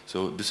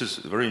 So this is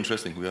very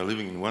interesting. We are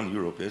living in one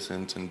Europe, yes,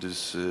 and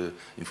this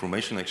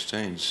information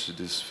exchange,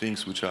 these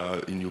things which are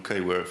in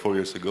UK were 4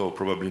 years ago,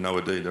 probably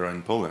nowadays they are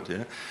in Poland,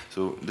 yeah.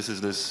 So this is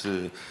this.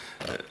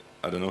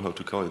 I don't know how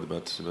to call it,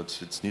 but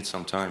it needs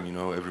some time. You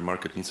know, every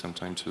market needs some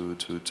time to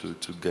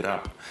get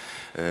up.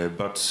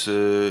 But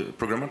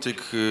programmatic,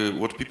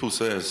 what people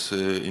says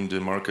in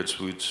the markets,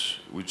 which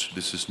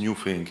this is new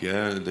thing,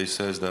 yeah, they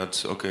says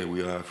that okay,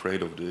 we are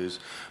afraid of this.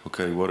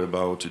 Okay, what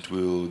about it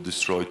will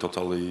destroy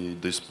totally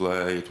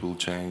display? It will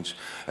change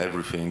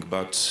everything.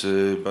 But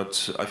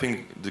I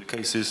think the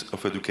case is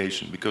of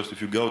education, because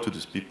if you go to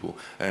these people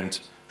and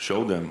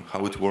show them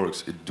how it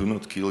works, it do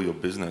not kill your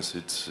business,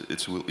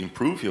 it will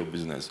improve your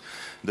business,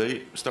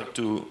 they start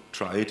to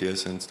try it,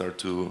 yes, and start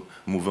to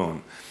move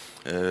on.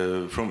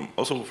 From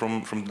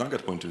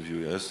Nagat point of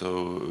view, yes,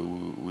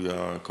 so we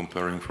are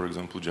comparing, for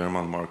example,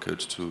 German market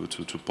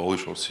to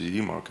Polish or CE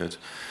market.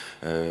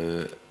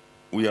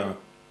 We are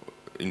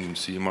in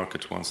CE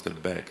market one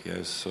step back,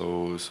 yes.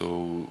 So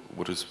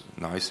what is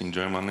nice in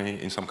Germany,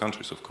 in some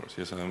countries, of course,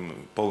 yes.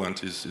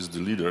 Poland is the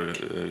leader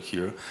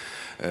here,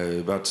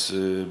 but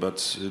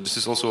this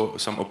is also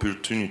some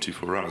opportunity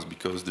for us,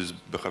 because this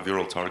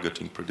behavioral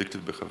targeting,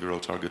 predictive behavioral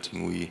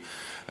targeting,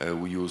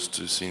 we used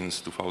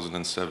since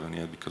 2007,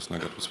 yeah, because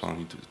Nagat was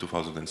founded in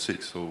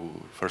 2006. So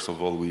first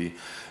of all, we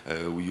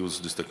use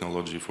this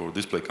technology for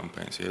display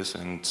campaigns, yes,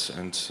 and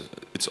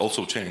it's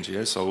also changed,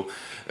 yes. So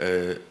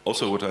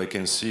also what I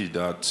can see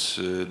that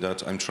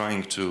I'm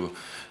trying to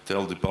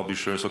tell the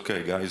publishers,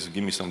 okay, guys,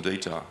 give me some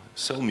data,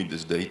 sell me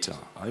this data,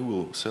 I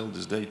will sell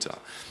this data,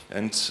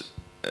 and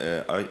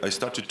I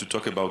started to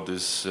talk about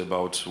this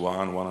about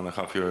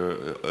 1.5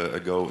 years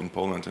ago in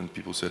Poland, and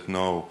people said,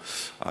 no,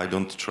 I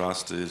don't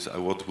trust this,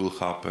 what will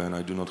happen,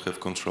 I do not have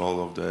control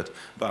of that.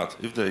 But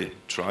if they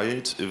try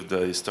it, if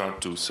they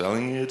start to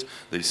selling it,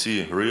 they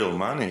see real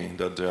money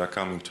that they are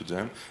coming to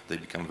them, they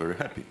become very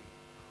happy.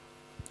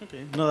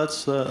 Okay, no,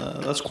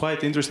 that's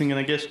quite interesting, and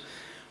I guess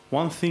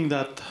one thing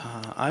that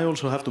I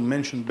also have to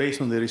mention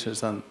based on the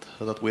research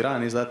that we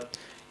ran is that,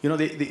 you know,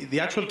 the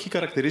actual key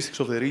characteristics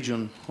of the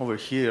region over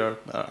here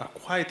are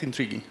quite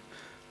intriguing.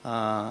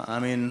 I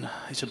mean,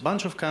 it's a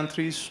bunch of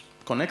countries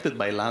connected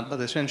by land,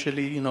 but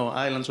essentially, you know,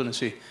 islands on a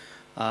sea.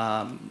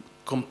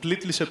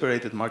 Completely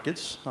separated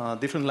markets,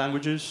 different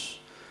languages,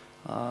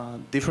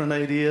 different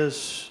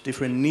ideas,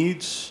 different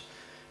needs,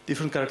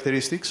 different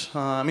characteristics.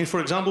 I mean, for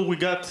example, we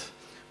got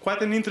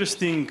quite an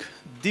interesting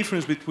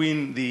difference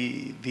between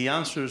the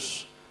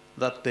answers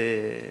that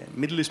the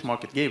Middle East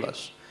market gave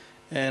us.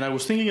 And I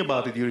was thinking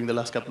about it during the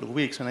last couple of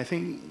weeks, and I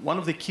think one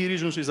of the key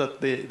reasons is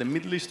that the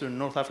Middle Eastern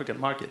North African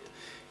market,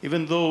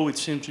 even though it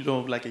seems, you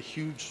know, like a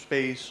huge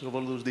space of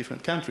all those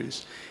different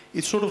countries,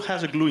 it sort of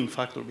has a gluing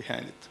factor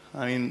behind it.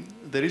 I mean,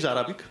 there is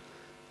Arabic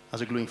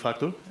as a gluing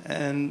factor,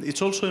 and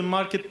it's also a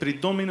market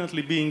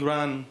predominantly being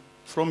run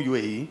from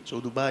UAE, so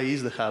Dubai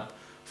is the hub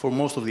for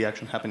most of the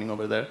action happening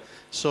over there.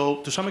 So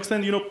to some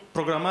extent, you know,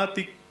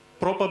 programmatic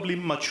probably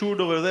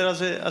matured over there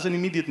as an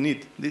immediate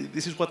need.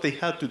 This is what they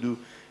had to do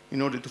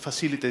in order to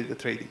facilitate the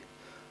trading.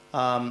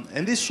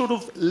 And this sort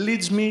of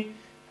leads me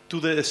to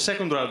the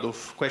second round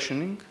of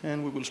questioning,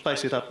 and we will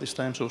spice it up this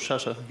time. So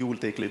Sasha, you will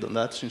take lead on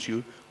that since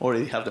you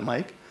already have the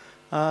mic,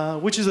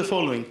 which is the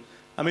following.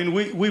 I mean,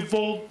 we've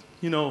all,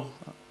 you know,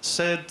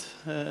 said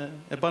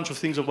a bunch of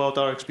things about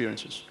our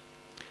experiences.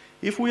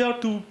 If we are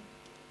to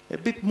a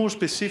bit more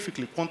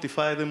specifically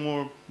quantify them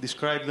or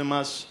describe them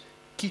as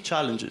key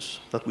challenges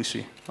that we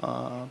see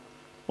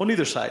on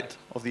either side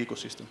of the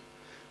ecosystem,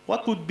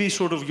 what would be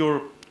sort of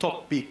your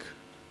top pick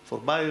for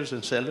buyers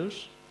and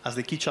sellers as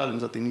the key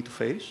challenge that they need to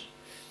face?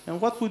 And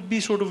what would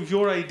be sort of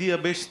your idea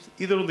based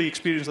either on the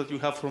experience that you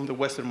have from the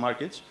Western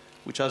markets,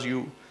 which as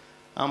you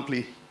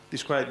amply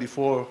described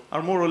before,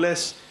 are more or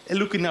less a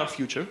look in our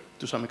future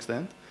to some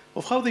extent,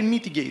 of how they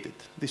mitigated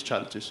these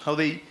challenges, how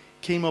they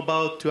came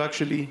about to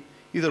actually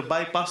either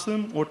bypass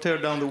them or tear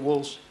down the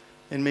walls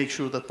and make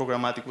sure that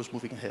programmatic was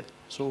moving ahead.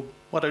 So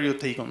what are your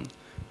take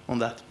on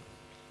that?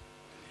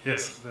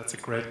 Yes, that's a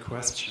great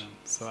question.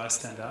 So I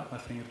stand up. I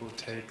think it will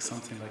take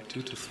something like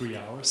 2 to 3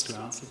 hours to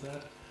answer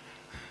that.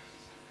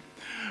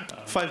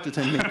 5 to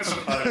 10 minutes.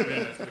 5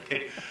 minutes,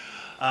 okay.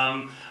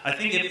 I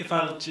think if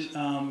I'll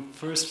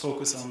first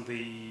focus on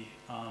the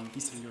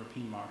Eastern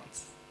European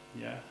markets,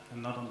 yeah,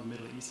 and not on the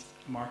Middle East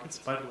markets.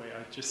 By the way,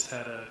 I just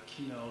had a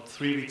keynote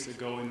 3 weeks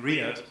ago in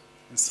Riyadh,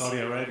 in Saudi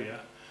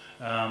Arabia,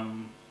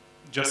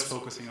 just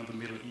focusing on the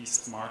Middle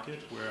East market,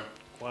 where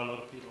quite a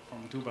lot of people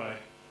from Dubai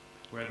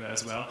were there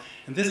as well.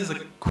 And this is a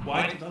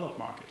quite developed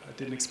market. I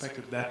didn't expect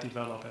it that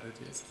developed as it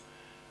is.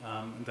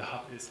 And the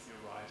hub is,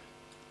 you're right,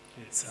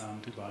 it's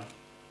Dubai.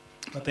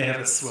 But they have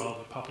as well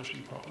the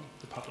publishing problem,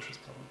 the publishers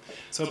problem.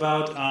 So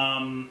about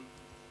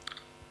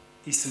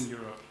Eastern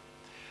Europe.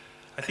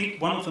 I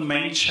think one of the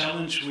main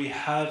challenges we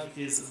have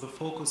is the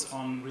focus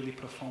on really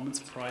performance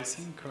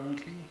pricing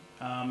currently.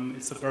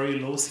 It's a very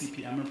low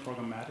CPM in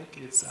programmatic.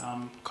 It's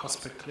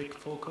cost per click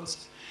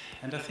focused.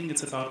 And I think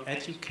it's about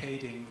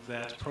educating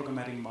that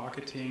programmatic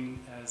marketing,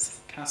 as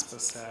Casper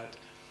said,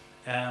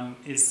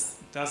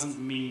 doesn't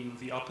mean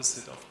the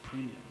opposite of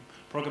premium.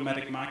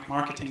 Programmatic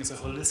marketing is a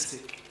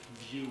holistic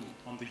view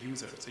on the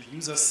user. It's a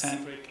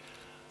user-centric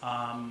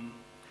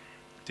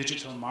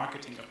digital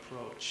marketing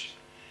approach.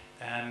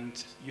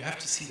 And you have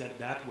to see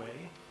that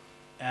way.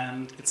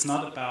 And it's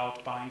not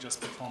about buying just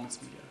performance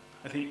media.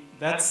 I think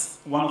that's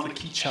one of the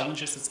key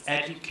challenges. It's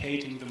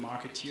educating the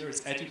marketeer,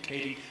 it's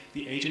educating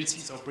the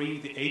agencies, or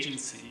bringing the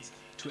agencies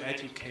to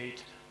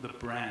educate the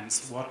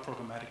brands what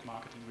programmatic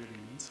marketing really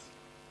means.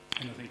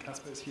 And I think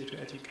Casper is here to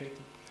educate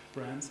the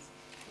brands,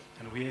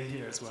 and we are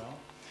here as well.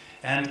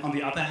 And on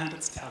the other hand,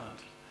 it's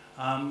talent.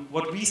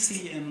 What we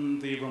see in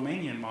the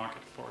Romanian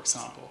market, for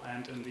example,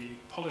 and in the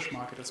Polish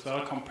market as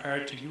well,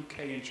 compared to UK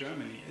and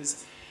Germany,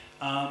 is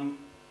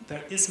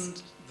there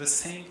isn't the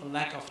same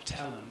lack of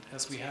talent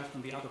as we have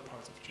in the other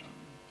parts of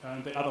Germany,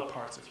 in the other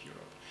parts of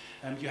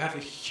Europe. You have a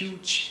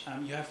huge,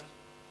 you have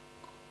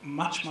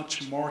much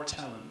more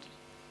talent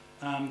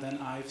than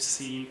I've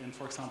seen in,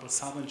 for example,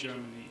 southern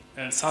Germany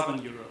and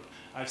southern Europe.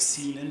 I've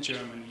seen in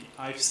Germany,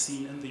 I've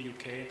seen in the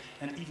UK,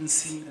 and even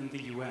seen in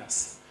the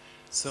US.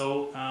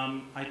 So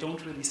I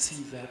don't really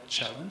see that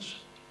challenge,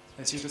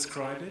 as you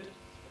described it.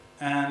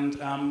 And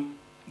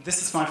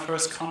this is my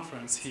first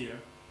conference here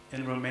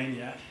in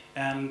Romania.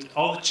 And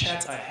all the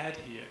chats I had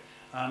here,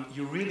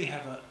 you really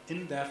have an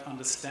in-depth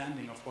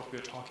understanding of what we're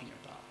talking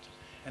about.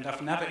 And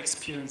I've never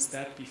experienced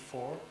that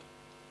before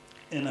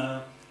in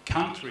a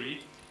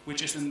country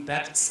which is in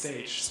that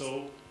stage.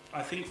 So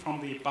I think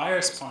from the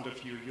buyer's point of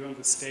view, you're on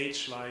the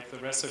stage like the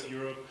rest of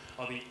Europe,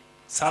 or the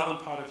southern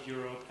part of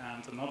Europe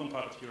and the northern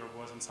part of Europe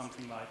was in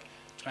something like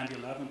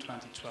 2011,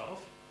 2012.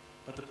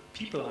 But the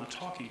people I'm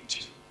talking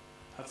to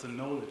have the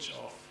knowledge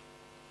of,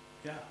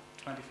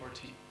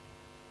 2014.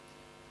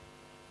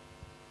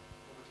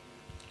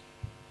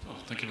 Oh,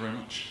 thank you very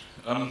much.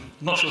 I'm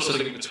not sure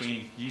sitting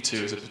between you two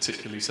is a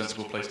particularly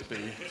sensible place to be.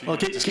 Well,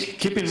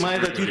 keep in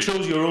mind that you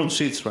chose your own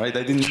seats, right?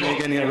 I didn't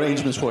make any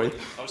arrangements for it.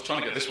 I was trying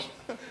to get this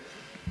one.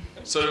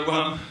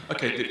 So,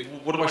 okay,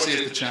 what do I see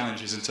as the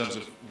challenges in terms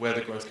of where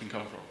the growth can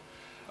come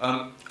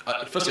from?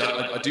 Firstly,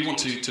 I do want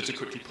to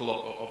quickly pull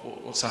up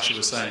what Sasha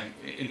was saying.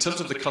 In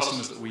terms of the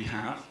customers that we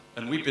have,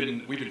 and we've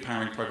been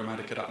powering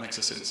programmatic at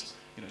AppNexus since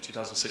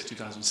 2006,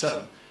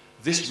 2007.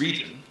 This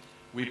region,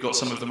 we've got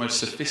some of the most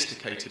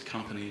sophisticated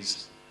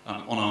companies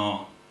on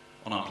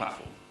our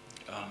platform.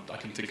 I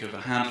can think of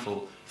a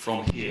handful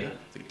from here.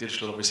 I think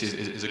digital obviously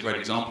is a great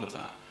example of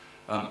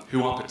that,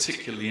 who are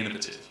particularly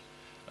innovative.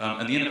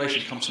 And the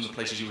innovation comes from the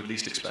places you would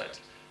least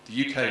expect.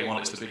 The UK, while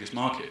it's the biggest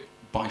market,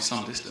 by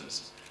some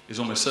distance, is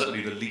almost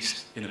certainly the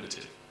least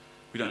innovative.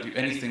 We don't do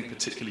anything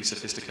particularly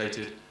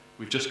sophisticated.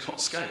 We've just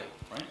got scale,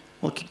 right?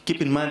 Well, keep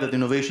in mind that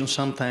innovation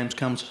sometimes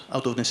comes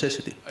out of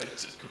necessity.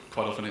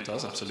 Quite often it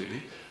does,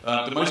 absolutely.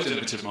 The most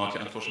innovative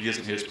market, unfortunately,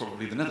 isn't here. It's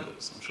probably the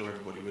Netherlands. I'm sure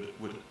everybody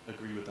would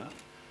agree with that.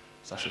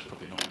 Sasha's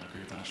probably not going to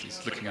agree with that.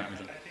 She's looking at me.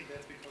 I think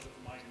that's because of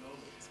my knowledge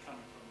is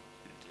coming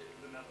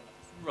from the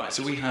Netherlands. Right,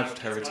 so we have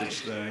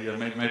heritage there. Yeah,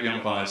 maybe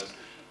I'm biased.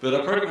 But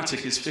our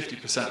programmatic is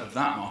 50% of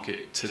that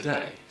market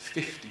today.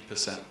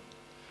 50%.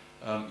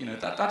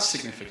 That's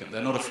significant.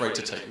 They're not afraid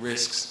to take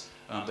risks.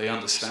 They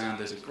understand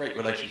there's a great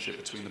relationship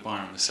between the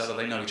buyer and the seller.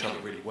 They know each other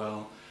really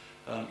well.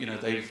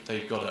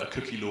 They've got a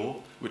cookie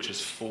law which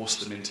has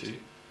forced them into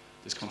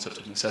this concept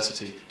of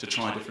necessity to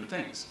try different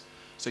things.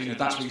 So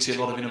that's where you see a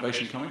lot of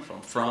innovation coming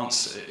from.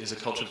 France is a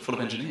culture full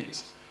of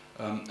engineers.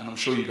 And I'm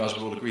sure you guys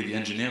will all agree the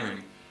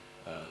engineering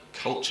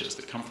cultures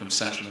that come from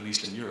Central and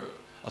Eastern Europe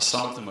are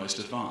some of the most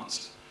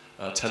advanced.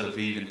 Tel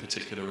Aviv in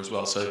particular as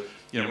well. So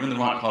we're in the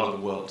right part of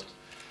the world.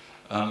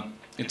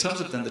 In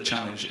terms of then the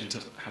challenge into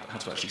how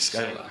to actually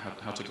scale that,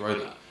 how to grow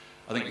that,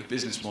 I think the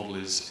business model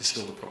is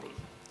still the problem.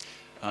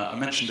 I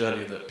mentioned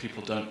earlier that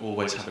people don't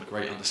always have a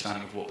great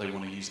understanding of what they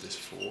want to use this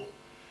for.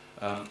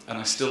 And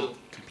I still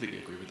completely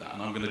agree with that.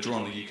 And I'm going to draw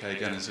on the UK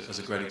again as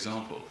a great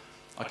example.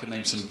 I can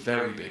name some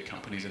very big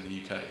companies in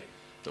the UK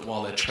that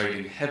while they're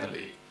trading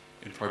heavily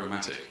in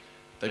programmatic,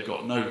 they've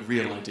got no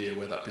real idea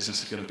where that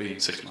business is going to be in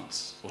 6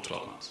 months or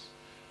 12 months.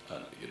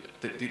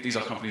 These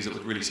are companies that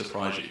would really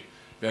surprise you.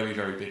 Very,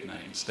 very big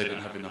names. They don't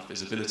have enough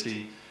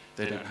visibility.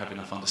 They don't have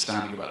enough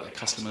understanding about their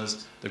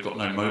customers. They've got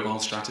no mobile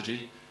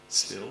strategy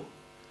still.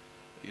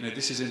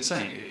 This is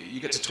insane. You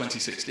get to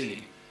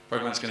 2016,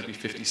 programmatic's going to be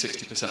 50,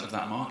 60% of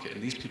that market,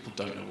 and these people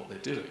don't know what they're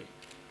doing.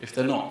 If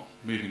they're not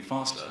moving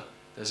faster,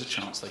 there's a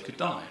chance they could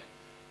die.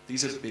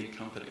 These are big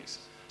companies.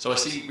 So I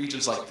see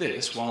regions like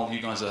this, while you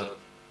guys are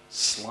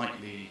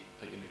slightly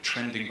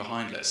trending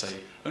behind, let's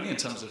say, only in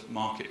terms of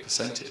market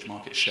percentage,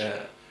 market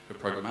share of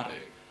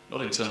programmatic,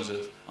 not in terms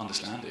of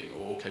understanding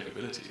or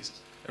capabilities.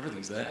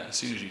 Everything's there as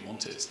soon as you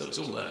want it, so it's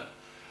all there.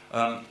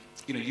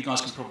 You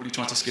guys can probably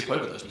try to skip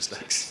over those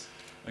mistakes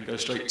and go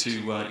straight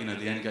to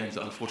the end games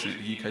that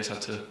unfortunately the UK's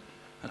had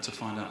to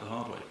find out the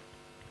hard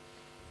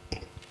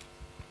way.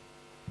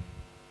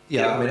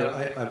 Yeah, I mean,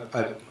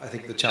 I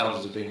think the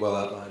challenges have been well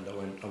outlined.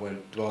 I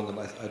won't dwell on them.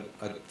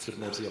 I'd flip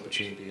more to the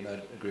opportunity, and I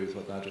agree with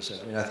what Nigel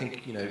said. I mean, I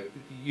think, you know,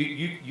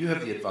 you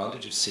have the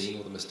advantage of seeing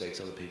all the mistakes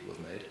other people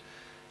have made.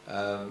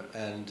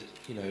 And,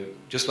 you know,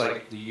 just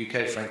like the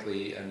UK,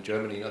 frankly, and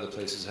Germany and other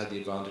places had the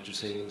advantage of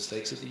seeing the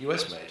mistakes that the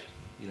US made,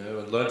 you know,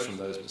 and learned from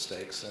those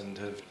mistakes, and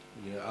have,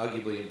 you know,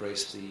 arguably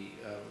embraced the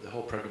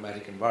whole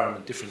programmatic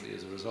environment differently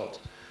as a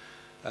result.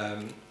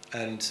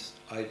 And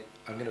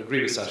I'm going to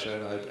agree with Sasha,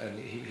 and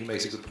he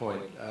makes a good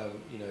point.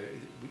 You know,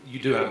 you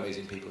do have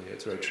amazing people here.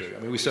 It's very true. I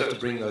mean, we still have to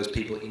bring those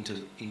people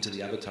into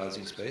the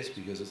advertising space,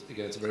 because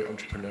again, it's a very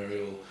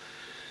entrepreneurial,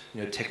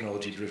 you know,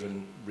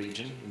 technology-driven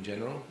region in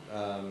general.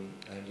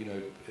 And you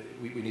know,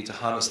 we need to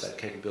harness that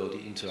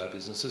capability into our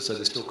businesses. So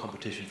there's still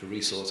competition for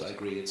resource. I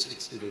agree.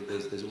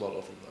 There's a lot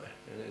of them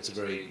though, and it's a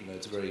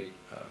very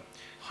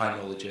high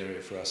knowledge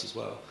area for us as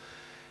well.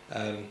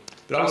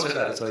 But I would say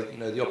that it's like, you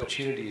know, the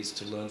opportunity is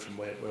to learn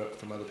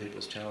from other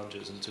people's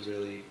challenges, and to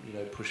really, you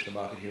know, push the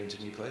market here into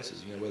new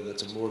places. You know, whether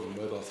that's more of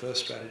a mobile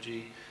first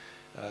strategy,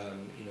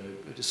 you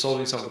know, just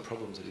solving some of the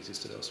problems that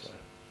existed elsewhere.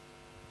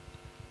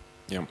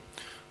 Yeah.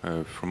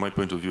 From my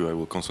point of view, I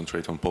will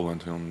concentrate on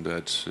Poland on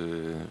that,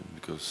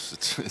 because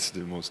it's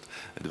the most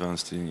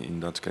advanced in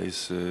that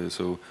case.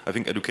 So I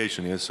think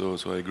education, yes. So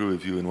I agree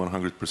with you in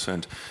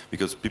 100%,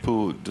 because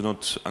people do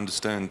not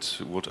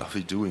understand what are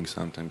they doing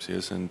sometimes,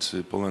 yes.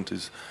 And Poland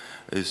is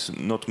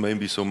not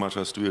maybe so much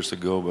as 2 years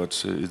ago,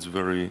 but it's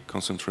very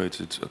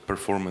concentrated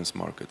performance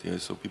market,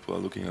 yes. So people are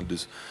looking at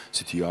these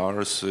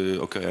CTRs.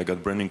 Okay, I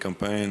got branding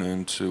campaign,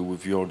 and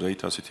with your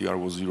data, CTR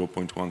was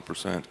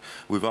 0.1%.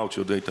 Without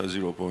your data,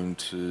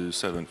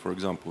 0.7, for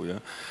example, yeah.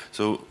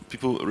 So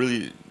people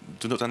really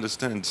do not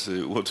understand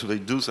what they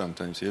do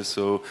sometimes, yes.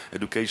 So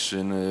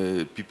education,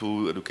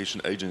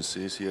 education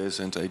agencies, yes,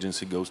 and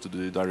agency goes to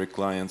the direct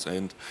clients,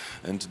 and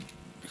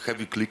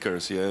heavy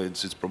clickers, yeah,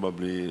 it's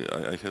probably,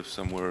 I have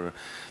somewhere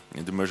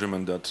in the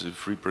measurement that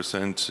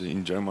 3%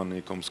 in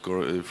Germany,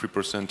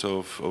 3%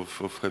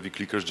 of heavy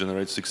clickers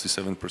generate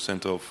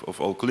 67%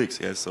 of all clicks,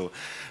 yeah, so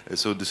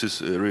this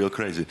is real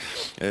crazy.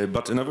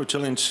 But another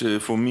challenge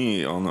for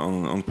me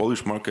on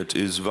Polish market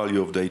is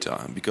value of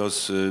data,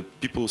 because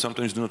people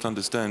sometimes do not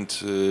understand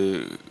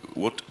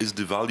what is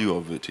the value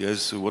of it,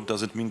 yes, what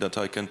does it mean that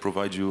I can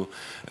provide you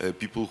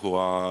people who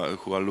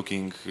are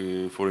looking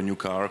for a new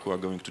car, who are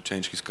going to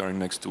change his car in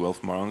next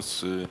 12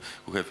 months, who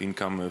have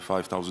income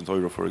 5,000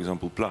 euro, for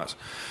example, plus.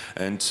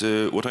 And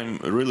what I'm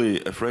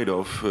really afraid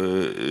of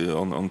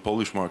on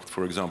Polish market,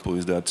 for example,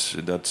 is that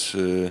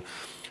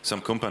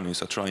some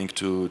companies are trying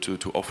to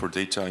offer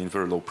data in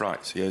very low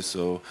price. Yes,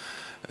 so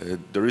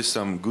there is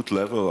some good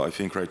level, I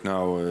think, right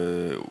now,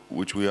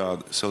 which we are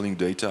selling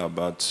data,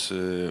 but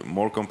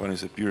more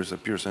companies appears,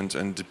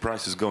 and the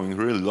price is going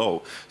really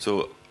low.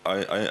 So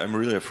I'm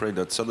really afraid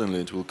that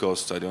suddenly it will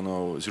cost, I don't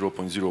know,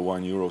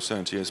 0.01 euro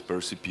cent, yes, per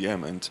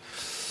CPM,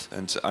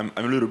 and I'm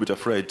a little bit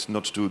afraid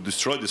not to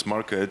destroy this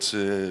market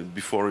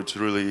before it's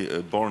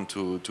really born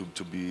to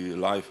be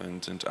live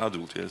and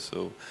adult, yes.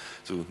 So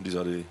these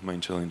are the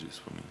main challenges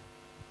for me.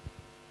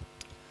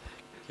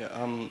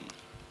 Yeah,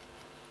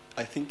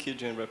 I think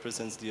KGN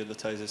represents the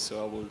advertisers,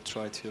 so I will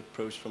try to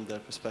approach from their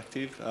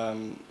perspective,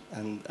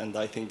 and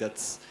I think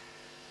that's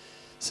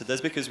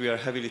because we are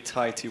heavily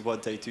tied to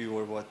what they do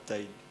or what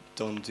they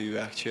don't do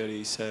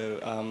actually. So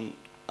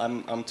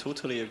I'm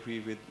totally agree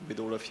with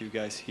all of you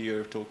guys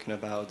here talking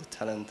about the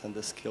talent and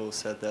the skill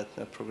set that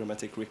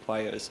programmatic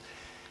requires.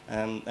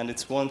 And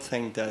it's one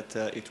thing that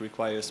it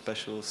requires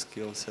special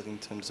skill set in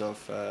terms of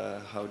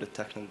how the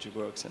technology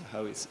works and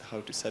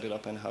how to set it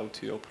up and how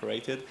to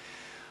operate it.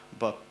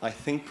 But I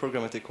think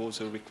programmatic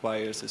also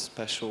requires a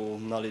special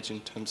knowledge in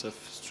terms of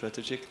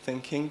strategic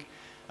thinking,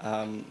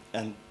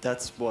 and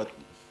that's what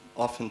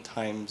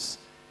oftentimes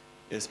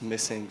is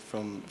missing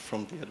from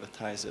the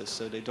advertisers.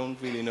 So they don't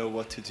really know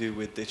what to do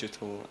with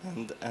digital,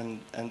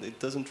 and it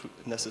doesn't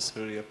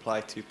necessarily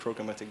apply to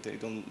programmatic. They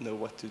don't know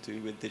what to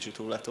do with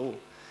digital at all.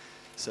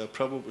 So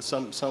probably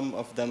some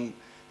of them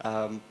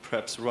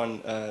perhaps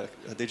run a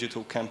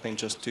digital campaign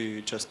just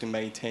to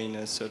maintain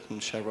a certain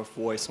share of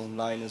voice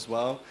online as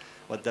well.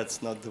 But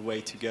that's not the way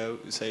to go.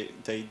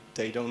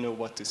 They don't know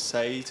what to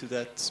say to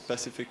that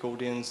specific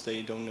audience.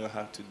 They don't know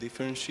how to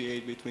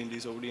differentiate between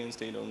these audience.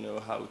 They don't know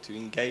how to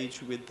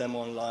engage with them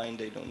online.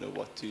 They don't know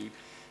what to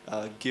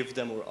give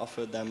them or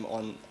offer them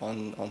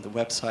on the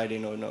website. They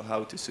don't know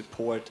how to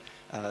support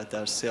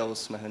their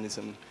sales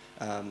mechanism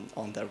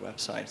on their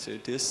website. So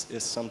this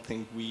is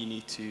something we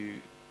need to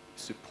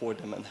support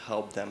them and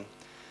help them.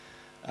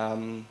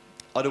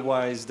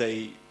 Otherwise,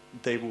 they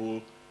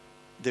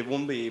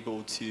won't be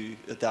able to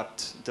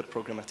adapt the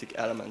programmatic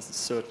elements,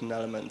 certain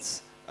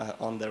elements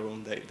on their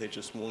own. They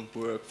just won't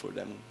work for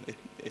them.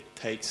 It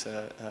takes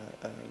a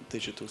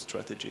digital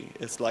strategy.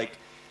 It's like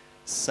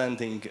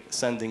sending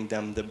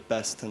them the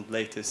best and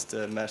latest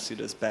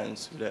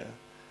Mercedes-Benz to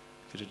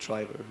the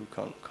driver who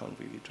can't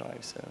really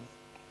drive. So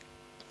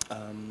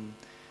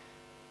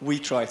we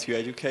try to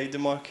educate the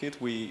market.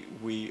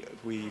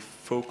 We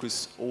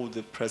focus all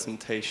the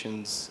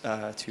presentations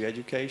to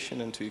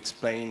education and to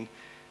explain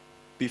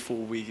before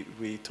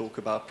we talk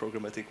about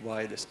programmatic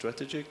why the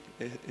strategy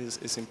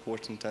is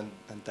important, and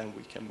then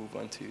we can move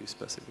on to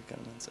specific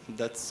elements. And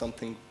that's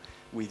something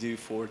we do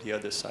for the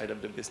other side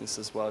of the business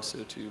as well,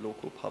 so to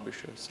local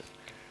publishers.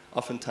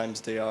 Oftentimes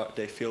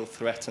they feel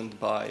threatened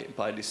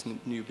by this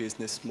new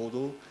business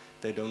model.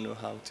 They don't know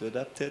how to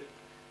adapt it.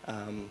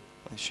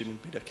 It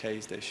shouldn't be the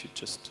case. They should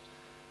just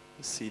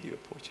see the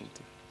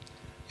opportunity.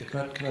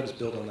 Yeah, can I just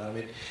build on that? I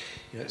mean,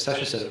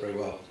 Sasha said it very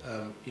well.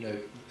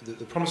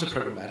 The promise of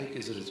programmatic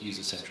is that it's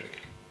user-centric.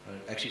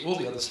 Right? Actually, all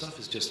the other stuff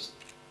is just,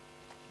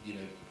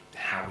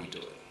 how we do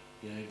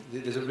it.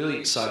 There's a really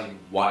exciting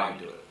why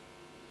we do it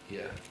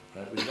here,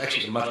 right? Which is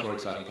actually the much more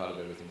exciting part of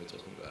everything we're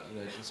talking about.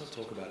 Let's not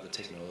talk about the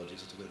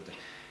technologies.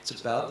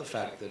 It's about the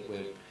fact that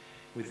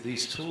with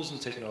these tools and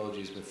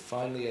technologies, we're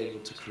finally able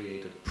to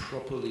create a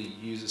properly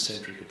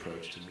user-centric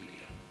approach to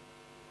media.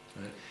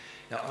 Right?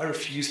 Now, I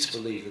refuse to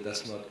believe that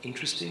that's not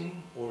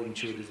interesting or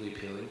intuitively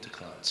appealing to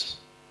clients,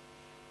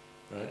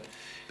 right?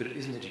 But it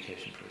is an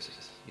education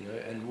process,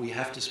 and we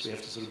have to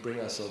sort of bring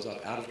ourselves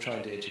up out of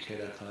trying to educate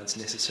our clients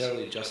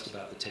necessarily just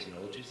about the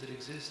technologies that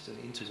exist and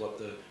into what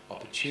the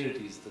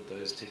opportunities that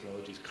those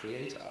technologies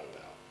create are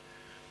about.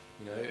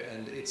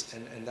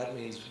 And that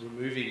means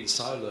removing the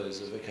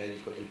silos of, okay,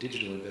 you've got your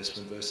digital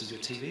investment versus your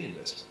TV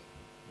investment.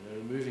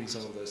 Removing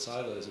some of those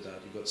silos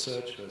about you've got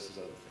search versus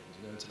other things.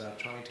 It's about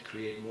trying to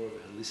create more of a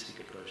holistic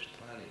approach to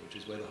planning, which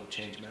is where the whole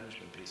change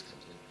management piece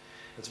comes in.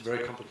 It's very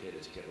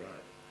complicated to get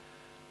right,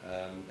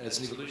 and it's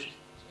an evolution.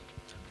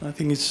 I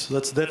think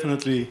that's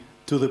definitely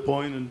to the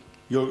point, and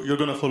you're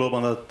going to follow up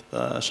on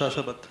that,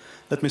 Sasha. But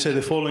let me say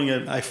the following: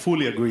 I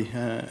fully agree.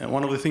 And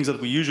one of the things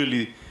that we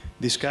usually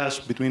discuss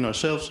between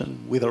ourselves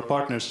and with our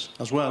partners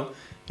as well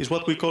is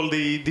what we call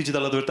the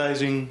digital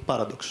advertising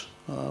paradox,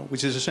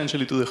 which is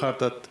essentially to the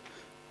heart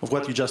of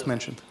what you just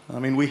mentioned. I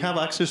mean, we have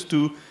access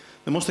to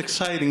the most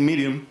exciting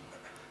medium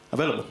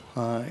available.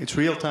 It's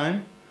real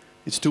time,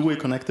 it's two-way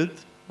connected,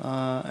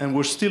 and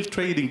we're still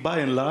trading by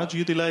and large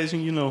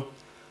utilizing,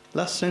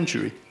 last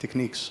century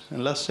techniques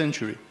and last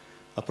century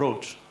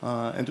approach.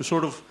 And to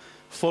sort of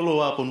follow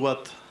up on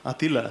what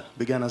Attila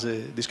began as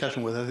a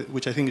discussion with,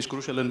 which I think is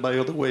crucial, and by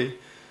the way,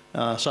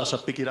 Sasha,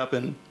 pick it up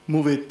and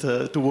move it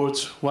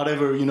towards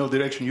whatever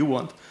direction you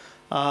want.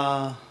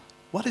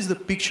 What is the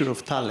picture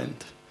of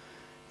talent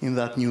in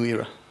that new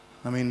era?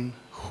 I mean,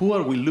 who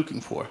are we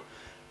looking for?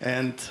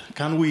 And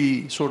can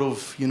we sort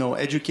of,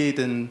 educate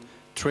and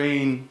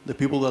train the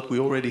people that we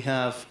already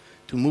have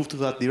to move to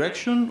that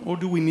direction, or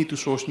do we need to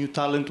source new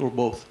talent, or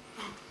both?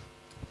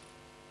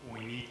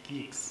 We need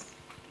geeks.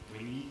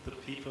 We need the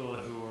people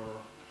who are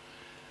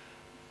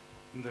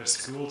in their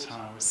school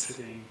time were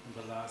sitting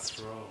in the last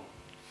row.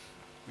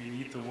 We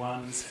need the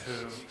ones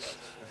who,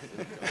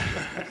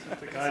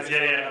 the guys,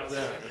 up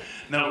there.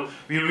 No,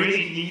 we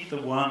really need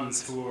the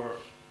ones who are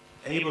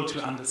able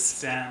to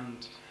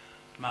understand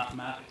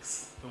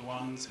mathematics, the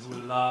ones who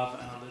love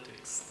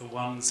analytics, the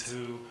ones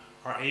who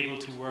are able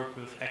to work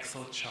with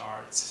Excel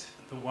charts,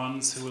 the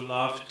ones who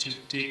love to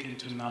dig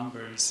into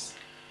numbers,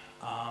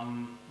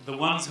 the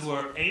ones who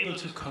are able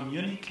to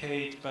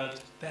communicate,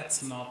 but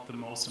that's not the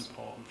most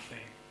important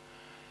thing.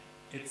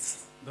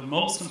 The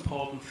most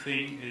important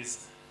thing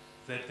is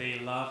that they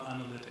love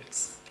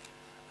analytics.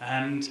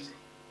 And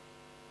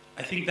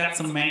I think that's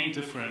the main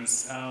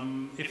difference.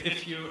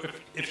 If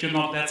you're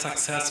not that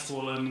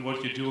successful in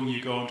what you're doing,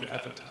 you go into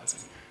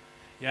advertising.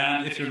 Yeah,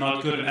 and if you're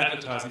not good at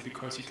advertising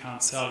because you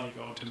can't sell, you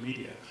go into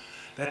media.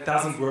 That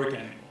doesn't work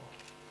anymore.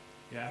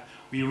 Yeah,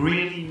 we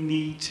really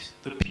need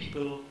the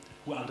people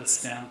who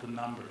understand the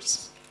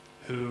numbers,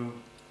 who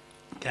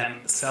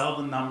can sell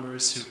the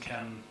numbers, who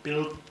can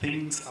build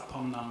things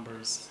upon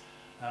numbers.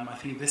 I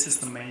think this is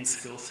the main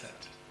skill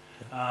set.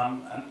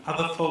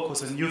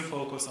 A new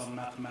focus on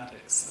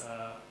mathematics,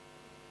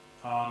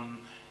 on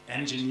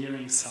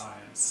engineering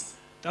science.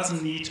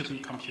 Doesn't need to be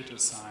computer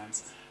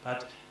science,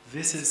 but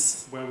this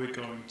is where we're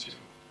going to.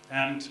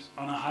 And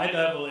on a high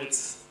level,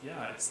 it's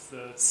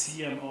the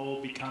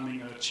CMO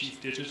becoming a chief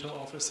digital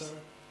officer,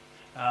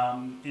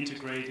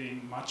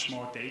 integrating much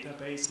more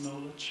database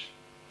knowledge.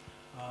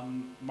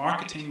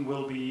 Marketing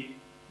will be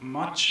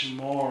much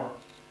more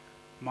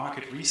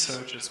market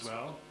research as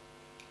well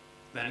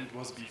than it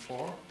was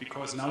before,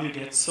 because now you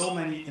get so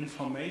many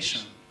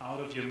information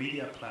out of your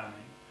media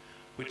planning,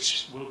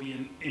 which will be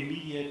an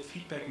immediate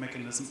feedback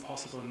mechanism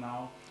possible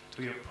now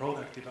to your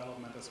product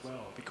development as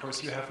well,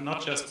 because you have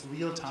not just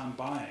real-time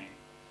buying,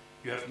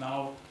 you have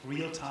now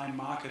real-time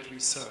market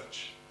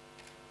research,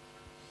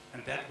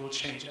 and that will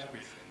change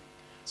everything.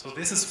 So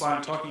this is why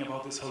I'm talking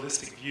about this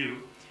holistic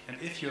view,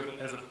 and if you're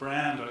as a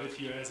brand or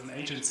if you're as an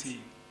agency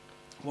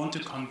want to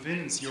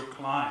convince your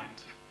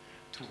client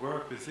to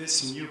work with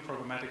this new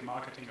programmatic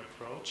marketing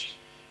approach,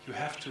 you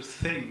have to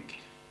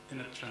think in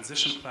a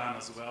transition plan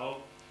as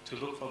well, to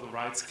look for the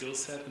right skill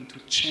set and to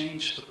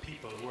change the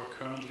people who are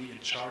currently in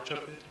charge of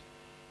it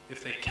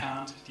if they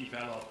can't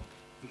develop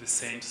in the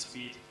same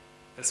speed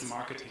as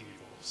marketing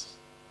evolves.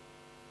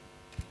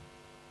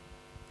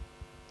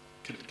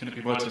 can it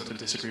be right to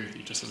disagree with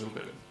you just a little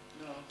bit?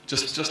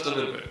 Just a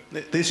little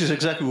bit. This is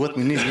exactly what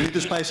we need. We need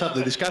to spice up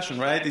the discussion,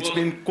 right? It's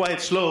been quite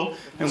slow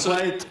and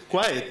quite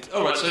quiet.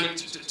 All right. So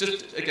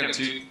just again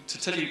to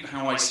tell you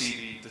how I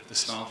see the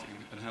staffing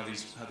and how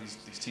these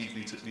teams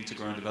need to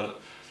grow and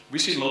develop. We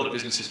see a lot of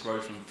businesses grow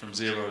from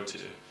zero to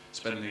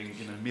spending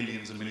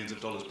millions and millions of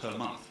dollars per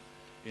month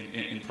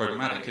in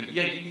programmatic. And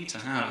yeah, you need to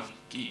have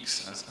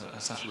geeks, as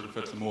Sasha would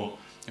refer to them more,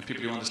 and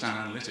people who understand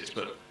analytics.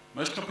 But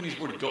most companies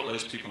have already got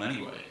those people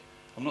anyway.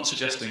 I'm not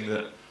suggesting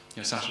that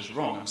Sasha's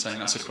wrong. I'm saying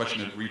that's a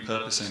question of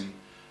repurposing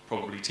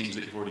probably teams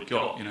that you've already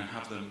got.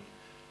 Have them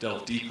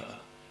delve deeper,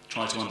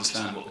 try to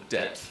understand what the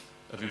depth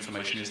of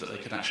information is that they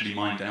could actually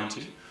mine down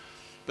to.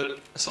 But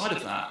aside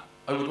of that,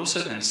 I would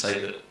also then say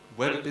that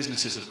where the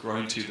businesses have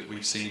grown to that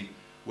we've seen,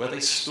 where they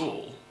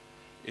stall,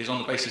 is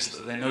on the basis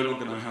that they no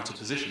longer know how to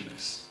position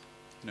this.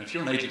 If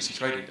you're an agency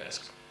trading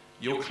desk,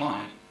 your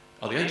client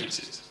are the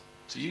agencies.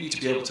 So you need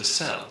to be able to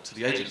sell to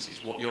the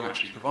agencies what you're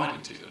actually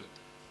providing to them.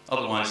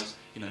 Otherwise,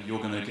 you're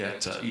going to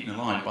get eaten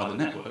alive by the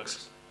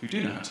networks who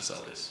do know how to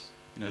sell this.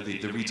 The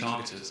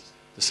retargeters,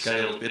 the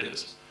scaled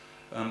bidders.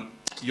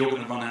 You're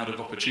going to run out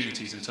of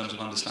opportunities in terms of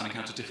understanding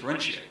how to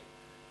differentiate.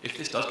 If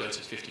this does go to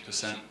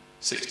 50%,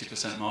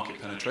 60%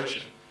 market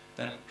penetration,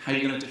 then how are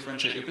you going to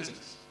differentiate your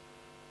business?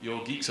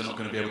 Your geeks are not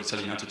going to be able to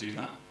tell you how to do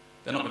that.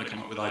 They're not going to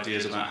come up with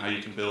ideas about how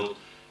you can build,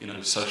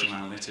 social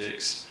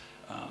analytics,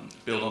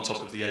 build on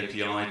top of the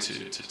API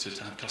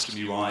to have custom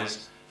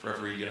UIs for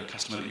every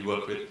customer that you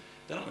work with.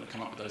 They're not going to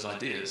come up with those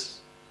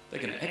ideas.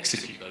 They're going to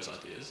execute those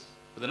ideas,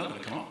 but they're not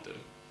going to come up with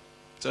them.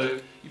 So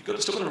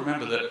you've still got to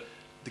remember that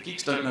the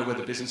geeks don't know where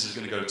the business is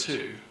going to go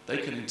to. They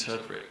can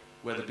interpret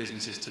where the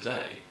business is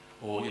today,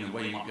 or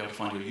where you might be able to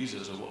find your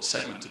users, or what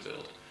segment to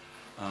build,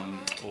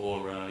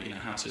 or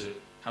how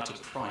to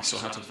price or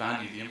how to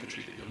value the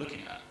inventory that you're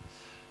looking at.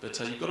 But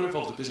you've got to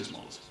evolve the business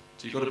models.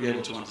 So you've got to be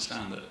able to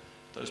understand that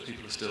those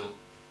people are still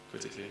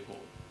critically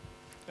important.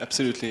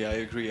 Absolutely, I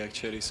agree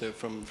actually. So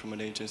from an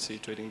agency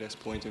trading desk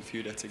point of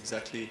view, that's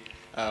exactly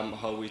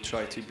how we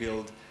try to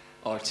build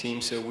our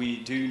team. So we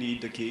do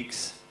need the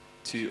geeks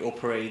to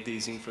operate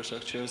these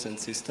infrastructures and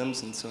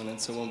systems and so on and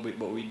so on,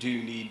 but we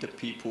do need the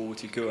people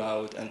to go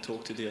out and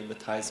talk to the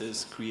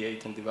advertisers,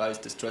 create and devise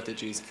the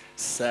strategies,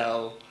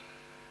 sell,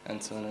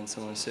 and so on and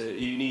so on. So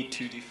you need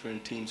two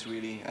different teams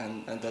really,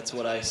 and that's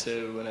what I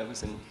saw when I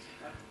was in.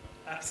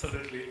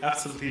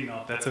 Absolutely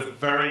not. That's a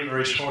very,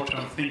 very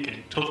short-term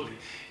thinking, totally.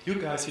 You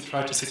guys, you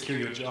try to secure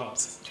your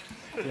jobs.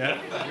 Yeah,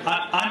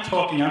 I'm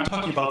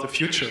talking about the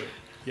future.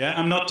 Yeah,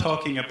 I'm not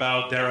talking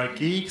about there are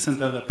geeks and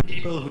there are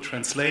people who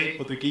translate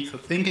what the geeks are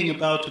thinking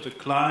about to the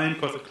client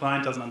because the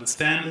client doesn't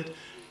understand it.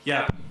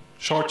 Yeah,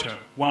 short-term,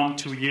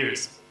 1-2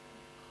 years.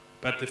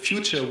 But the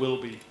future will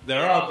be,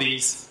 there are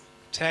these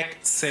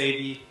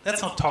tech-savvy,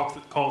 let's not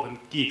call them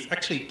geeks.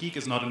 Actually, a geek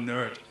is not a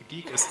nerd. A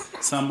geek is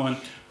someone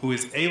who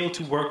is able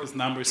to work with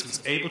numbers,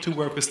 who's able to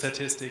work with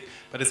statistics,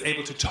 but is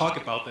able to talk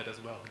about that as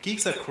well.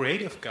 Geeks are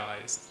creative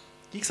guys.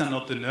 Geeks are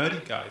not the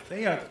nerdy guys.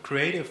 They are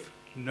creative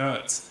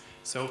nerds.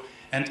 So,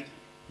 and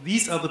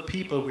these are the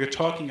people we're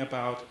talking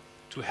about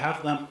to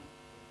have them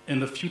in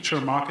the future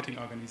marketing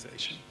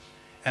organization.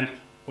 And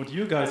what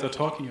you guys are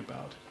talking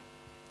about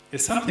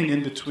is something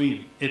in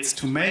between. It's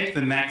to make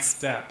the next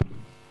step.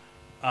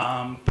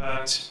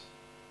 But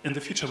in the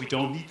future, we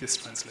don't need these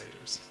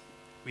translators.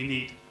 We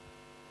need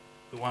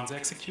the ones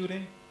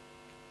executing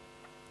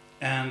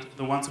and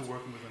the ones who are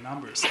working with the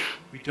numbers.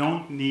 We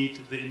don't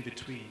need the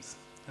in-betweens.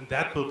 And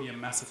that will be a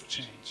massive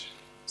change.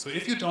 So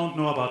if you don't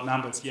know about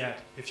numbers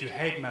yet, if you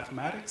hate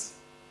mathematics,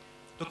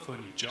 look for a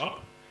new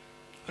job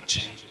or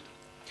change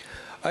it.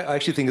 I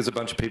actually think there's a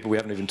bunch of people we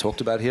haven't even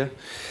talked about here.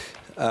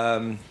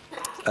 I'm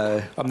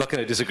not going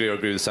to disagree or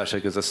agree with Sasha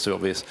because that's too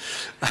obvious.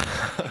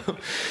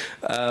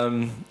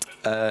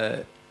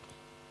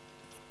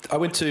 I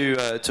went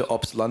to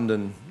Ops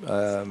London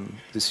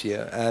this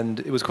year, and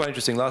it was quite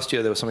interesting. Last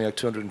year there was something like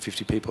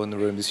 250 people in the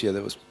room. This year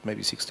there was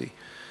maybe 60.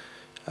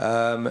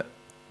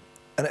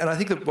 And I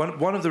think that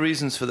one of the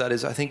reasons for that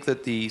is I think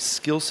that the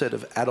skill set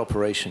of ad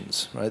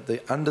operations, right,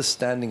 the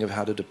understanding of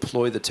how to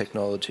deploy the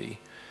technology,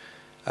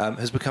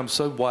 has become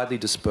so widely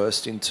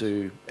dispersed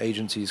into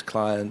agencies,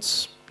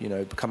 clients,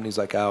 companies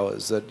like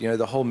ours, that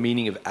the whole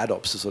meaning of ad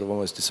ops has sort of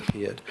almost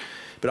disappeared.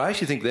 But I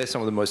actually think they're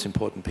some of the most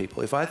important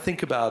people. If I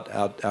think about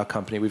our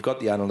company, we've got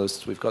the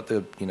analysts, we've got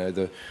the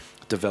the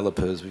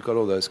developers, we've got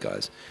all those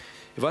guys.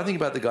 If I think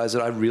about the guys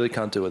that I really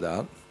can't do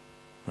without,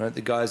 right,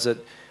 the guys that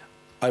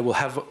I will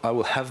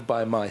have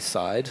by my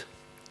side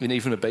in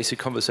even a basic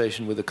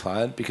conversation with a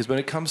client, because when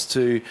it comes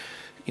to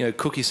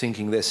cookie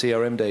syncing their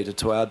CRM data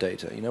to our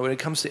data, when it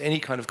comes to any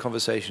kind of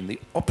conversation,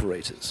 the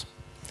operators,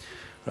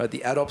 right,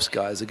 the ad ops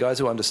guys, the guys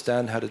who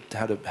understand how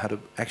to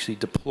actually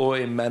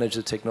deploy and manage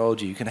the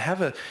technology, you can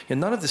have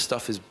none of this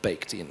stuff is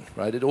baked in,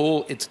 right?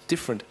 It's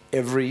different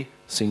every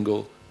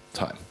single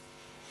time.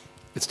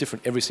 It's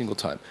different every single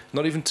time.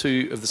 Not even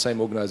two of the same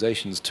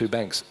organizations, two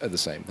banks are the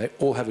same. They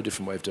all have a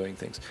different way of doing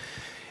things.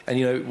 And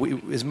you know,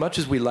 as much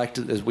as we like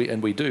to,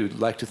 we do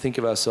like to think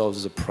of ourselves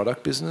as a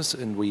product business,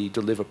 and we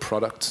deliver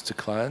products to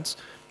clients,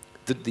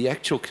 the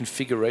actual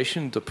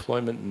configuration,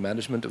 deployment, and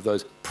management of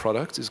those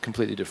products is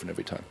completely different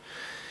every time.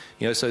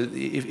 You know, so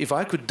if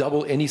I could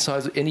double any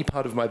size, any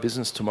part of my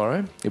business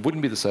tomorrow, it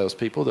wouldn't be the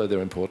salespeople, though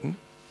they're important.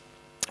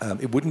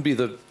 It wouldn't be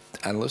the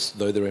analysts,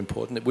 though they're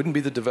important. It wouldn't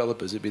be the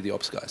developers, it'd be the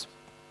ops guys.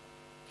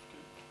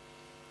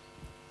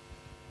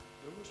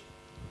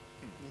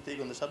 Any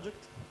take on the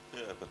subject?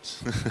 Yeah,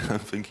 but I'm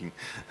thinking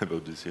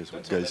about this, yes,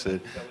 what guys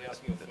said.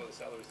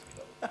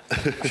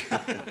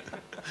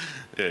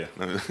 Yeah,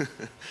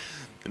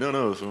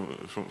 no,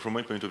 from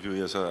my point of view,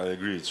 yes, I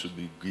agree. It should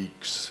be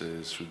geeks,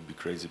 it should be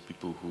crazy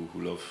people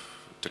who love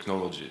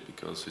technology,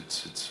 because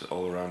it's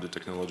all around the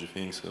technology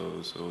thing,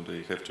 so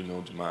they have to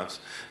know the maths.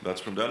 But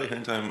from the other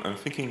hand, I'm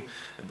thinking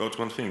about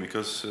one thing,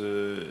 because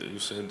you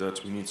said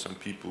that we need some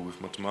people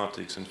with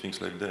mathematics and things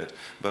like that,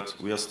 but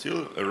we are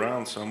still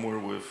around somewhere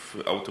with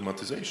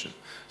automatization.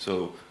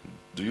 So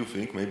do you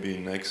think maybe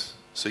in next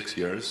 6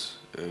 years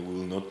we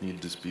will not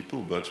need these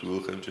people, but we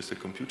will have just the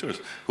computers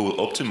who will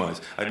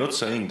optimize? I'm not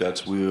saying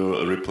that we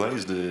will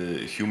replace the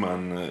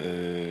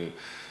human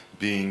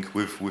being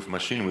with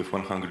machine with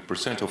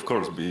 100%, of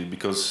course,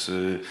 because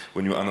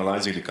when you're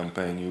analyzing the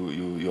campaign,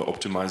 you're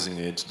optimizing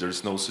it.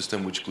 There's no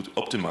system which could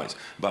optimize.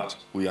 But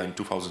we are in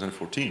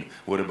 2014.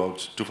 What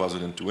about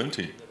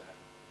 2020?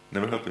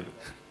 Never happened.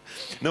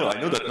 No, I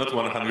know that not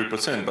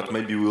 100%, but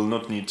maybe we will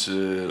not need,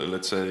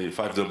 let's say,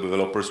 5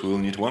 developers. We will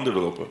need 1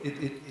 developer.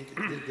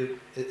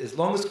 As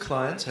long as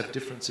clients have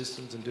different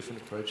systems and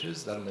different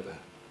approaches, that'll never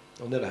happen.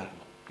 It'll never happen.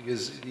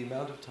 Because the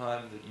amount of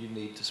time that you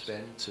need to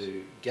spend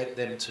to get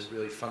them to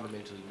really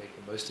fundamentally make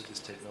the most of this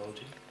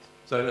technology,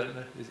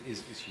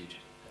 is huge.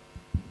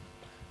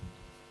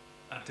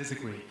 I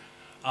disagree.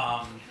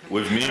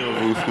 With me or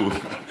with who?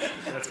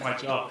 That's my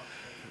job.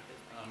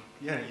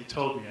 Yeah, you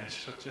told me I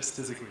should just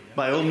disagree. Yeah?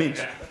 By all means.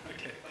 Yeah,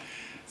 okay.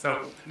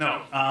 So, no,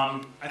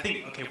 I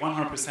think, okay,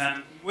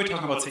 100%, we're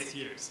talking about 6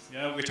 years.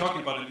 Yeah, we're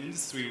talking about an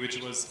industry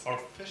which was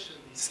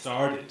officially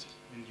started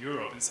in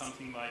Europe in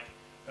something like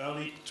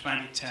early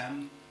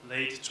 2010,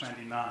 late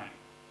 29,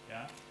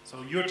 yeah?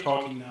 So you're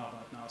talking now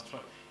about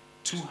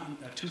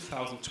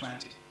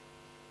 2020.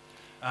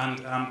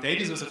 And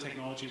data is a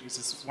technology which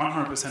is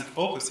 100%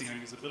 focusing on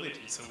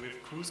usability. So we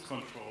have cruise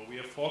control, we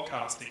have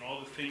forecasting, all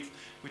the things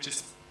which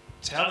is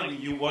telling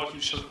you what you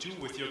should do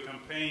with your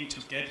campaign to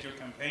get your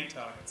campaign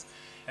targets.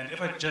 And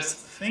if I just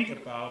think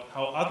about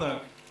how other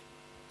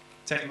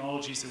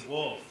technologies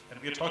evolve, and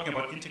we're talking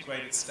about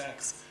integrated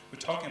stacks, we're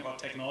talking about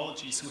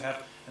technologies who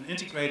have an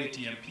integrated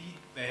DMP,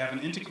 they have an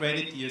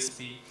integrated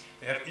DSP,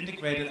 they have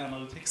integrated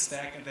analytics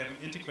stack, and they have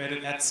an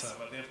integrated ad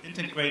server. They have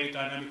integrated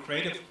dynamic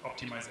creative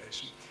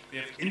optimization. They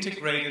have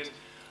integrated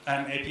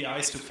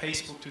APIs to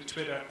Facebook, to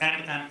Twitter,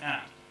 and.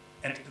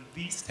 And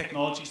these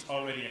technologies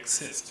already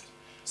exist.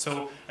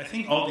 So I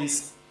think all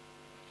these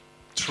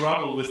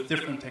trouble with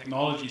different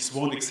technologies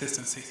won't exist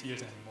in 6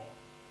 years anymore.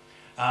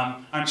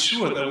 I'm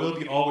sure there will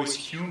be always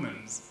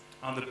humans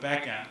on the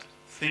back end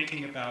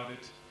thinking about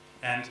it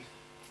and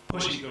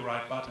pushing the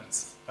right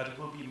buttons, but it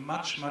will be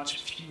much,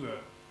 much fewer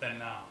than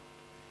now.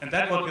 And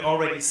that's what we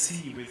already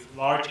see with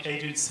large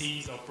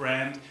agencies or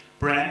brand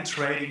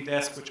trading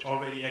desk, which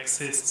already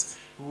exists,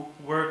 who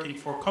working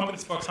for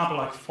companies, for example,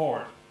 like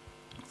Ford.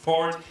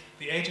 Ford,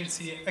 the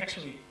agency,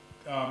 actually,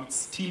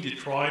 it's Team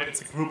Detroit,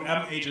 it's a Group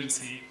M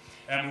agency,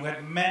 who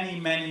had many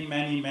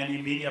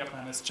media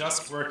planners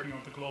just working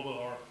on the global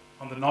or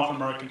on the North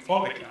American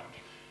Ford account.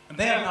 And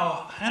they are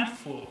now a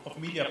handful of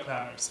media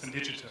planners in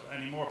digital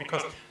anymore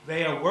because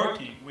they are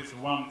working with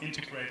one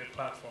integrated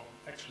platform.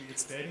 Actually,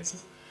 it's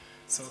Dataset,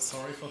 so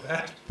sorry for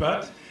that.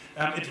 But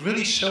it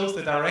really shows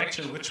the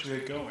direction which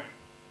we're going.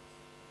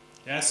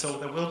 Yeah, so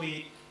there will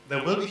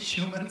be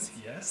humans,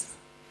 yes,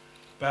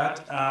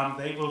 but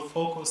they will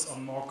focus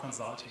on more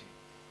consulting.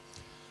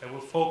 They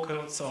will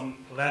focus on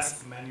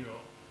less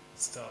manual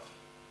stuff.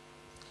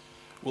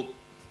 Well,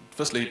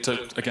 firstly,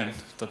 again,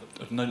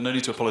 no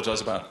need to apologise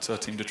about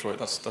Team Detroit.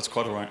 That's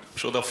quite all right. I'm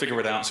sure they'll figure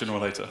it out sooner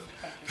or later.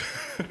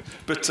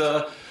 But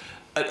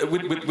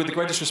with the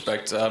greatest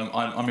respect,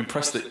 I'm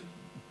impressed that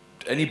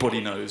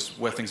anybody knows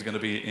where things are going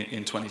to be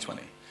in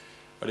 2020.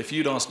 But if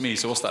you'd asked me,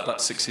 so what's that?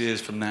 That's 6 years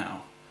from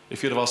now.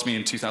 If you'd have asked me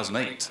in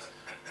 2008,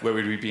 where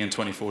would we be in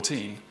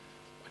 2014?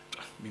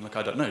 I mean, like,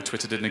 I don't know.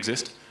 Twitter didn't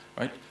exist,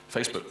 right?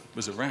 Facebook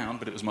was around,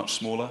 but it was much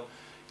smaller.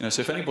 You know,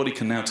 so if anybody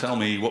can now tell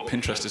me what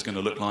Pinterest is going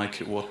to look like,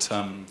 what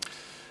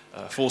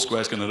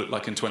Foursquare is going to look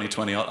like in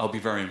 2020, I'll be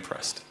very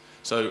impressed.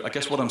 So I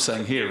guess what I'm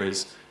saying here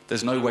is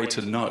there's no way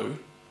to know,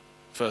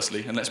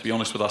 firstly, and let's be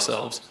honest with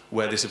ourselves,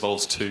 where this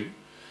evolves to.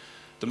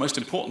 The most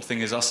important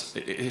thing is us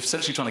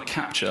essentially trying to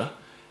capture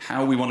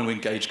how we want to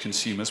engage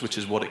consumers, which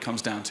is what it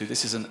comes down to.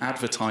 This is an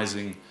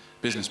advertising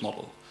business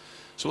model.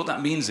 So what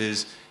that means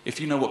is, if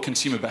you know what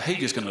consumer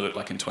behavior is going to look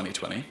like in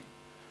 2020,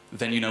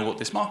 then you know what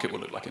this market will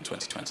look like in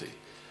 2020.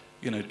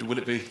 You know, will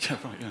it be? Yeah,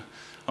 right. Yeah,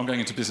 I'm going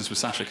into business with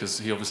Sasha because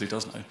he obviously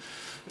does know.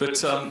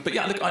 But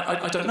yeah, look,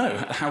 I don't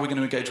know how we're going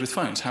to engage with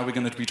phones. How are we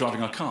going to be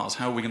driving our cars?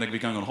 How are we going to be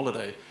going on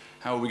holiday?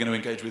 How are we going to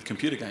engage with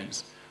computer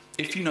games?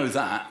 If you know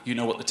that, you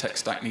know what the tech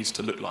stack needs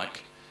to look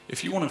like.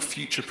 If you want to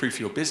future-proof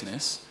your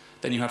business,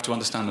 then you have to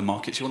understand the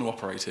markets you want to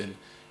operate in.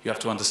 You have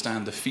to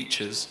understand the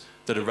features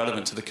that are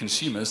relevant to the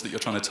consumers that you're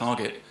trying to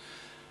target.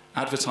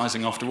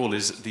 Advertising, after all,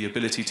 is the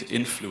ability to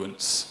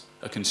influence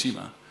a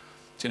consumer.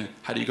 So, you know,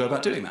 how do you go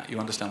about doing that? You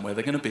understand where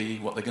they're going to be,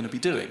 what they're going to be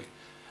doing.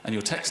 And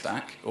your tech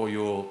stack, or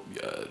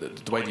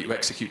the way that you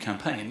execute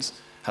campaigns,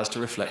 has to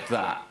reflect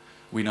that.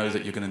 We know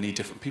that you're going to need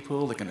different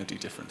people, they're going to do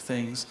different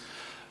things.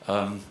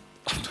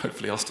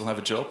 Hopefully I'll still have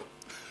a job,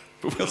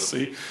 but we'll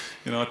see.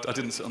 You know, I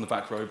didn't sit on the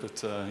back row,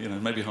 but you know,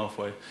 maybe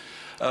halfway.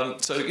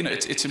 So you know,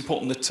 it's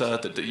important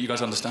that you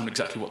guys understand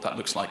exactly what that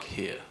looks like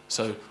here.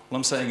 So what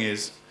I'm saying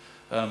is,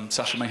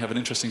 Sasha may have an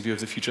interesting view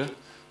of the future,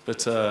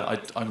 but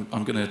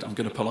I'm going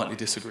to politely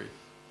disagree.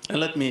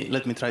 And let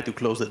me try to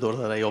close the door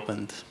that I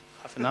opened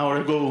half an hour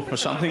ago or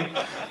something,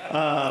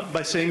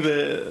 by saying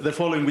the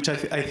following, which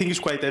I think is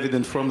quite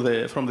evident from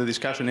the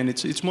discussion, and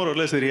it's more or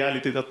less the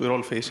reality that we're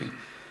all facing.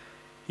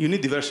 You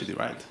need diversity,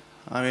 right?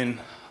 I mean,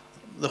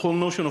 the whole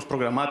notion of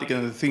programmatic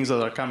and the things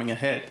that are coming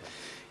ahead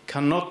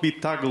cannot be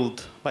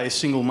tackled by a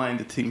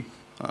single-minded team.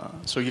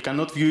 So you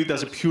cannot view it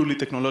as a purely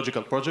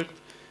technological project.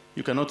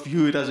 You cannot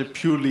view it as a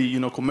purely, you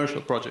know, commercial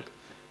project.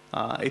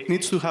 It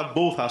needs to have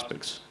both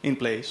aspects in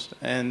place.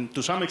 And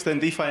to some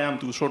extent, if I am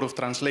to sort of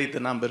translate the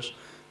numbers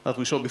that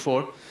we saw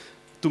before,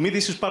 to me,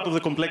 this is part of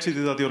the complexity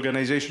that the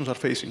organizations are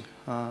facing.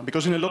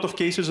 Because in a lot of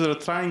cases, they're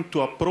trying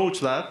to approach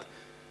that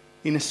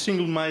in a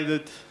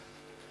single-minded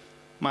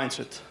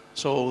mindset.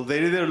 So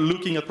they're either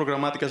looking at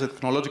programmatic as a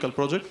technological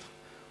project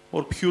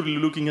or purely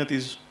looking at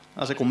it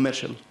as a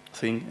commercial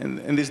thing.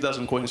 And this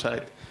doesn't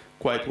coincide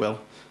quite well.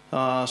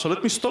 So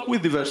let me stop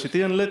with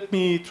diversity and let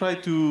me try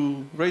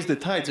to raise the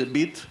tides a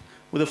bit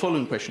with the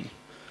following question,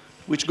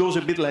 which goes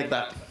a bit like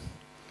that.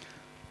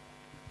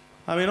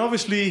 I mean,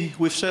 obviously,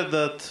 we've said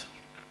that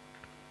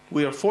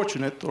we are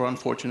fortunate or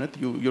unfortunate,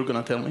 you're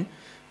going to tell me,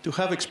 to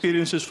have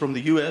experiences from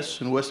the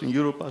US and Western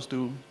Europe as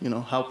to, you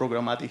know, how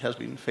programmatic has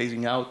been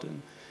phasing out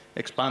and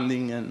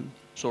expanding and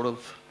sort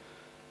of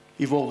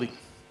evolving.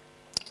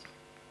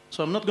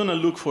 So I'm not going to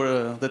look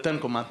for the 10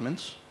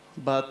 commandments,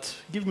 but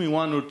give me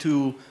one or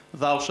two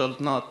thou shalt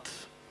not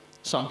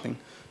something.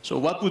 So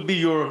what would be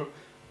your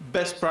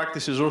best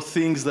practices or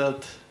things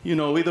that, you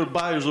know, either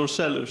buyers or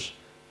sellers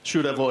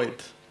should avoid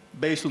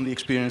based on the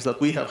experience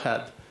that we have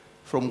had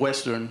from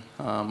Western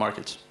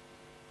markets?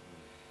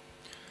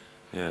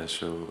 Yeah,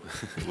 so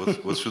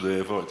what should they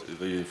avoid?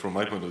 From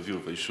my point of view,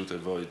 they should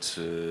avoid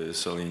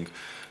selling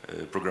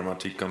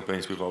programmatic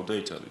campaigns without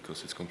data,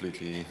 because it's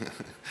completely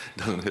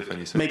doesn't have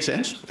any sense. Makes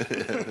sense.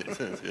 Yeah, makes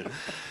sense, yeah.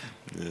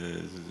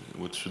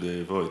 What should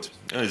they avoid?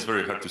 It's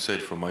very hard to say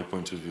from my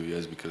point of view,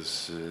 yes,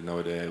 because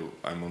nowadays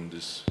I'm on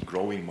this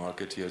growing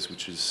market, yes,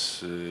 which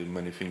is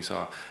many things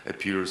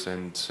appears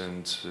and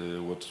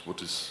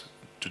what is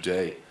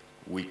today,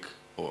 week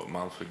or a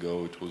month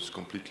ago, it was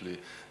completely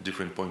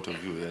different point of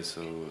view. Yeah,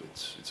 so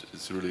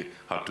it's really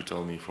hard to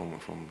tell me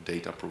from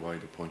data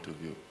provider point of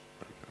view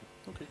right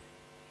now. Okay.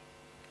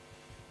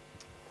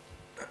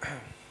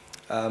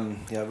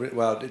 Yeah,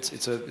 well,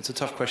 it's a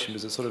tough question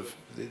because it's sort of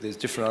there's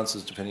different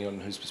answers depending on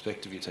whose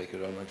perspective you take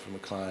it on, like from a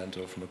client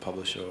or from a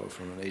publisher or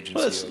from an agency.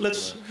 Well,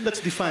 let's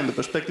define the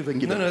perspective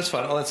and give No, it's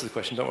fine. I'll answer the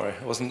question. Don't worry.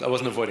 I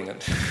wasn't avoiding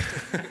it.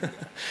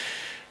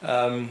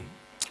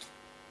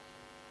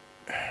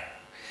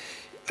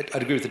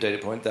 I'd agree with the data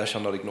point. Thou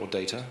shalt not ignore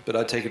data, but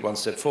I'd take it one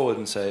step forward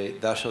and say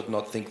thou shalt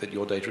not think that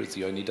your data is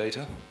the only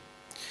data.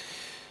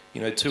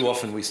 You know, too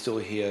often we still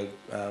hear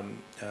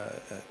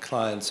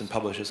clients and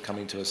publishers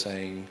coming to us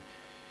saying,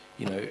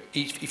 you know,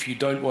 if you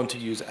don't want to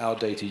use our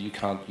data, you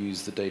can't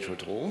use the data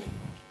at all.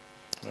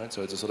 Right?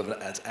 So it's a sort of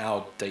it's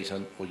our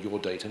data or your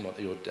data, not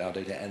our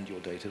data and your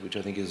data, which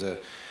I think is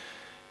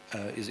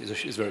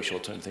very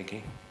short-term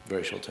thinking.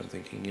 Very short-term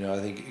thinking. You know,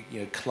 I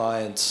think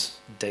clients'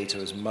 data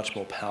is much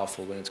more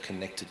powerful when it's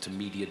connected to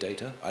media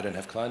data. I don't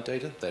have client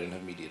data; they don't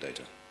have media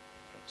data.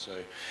 So,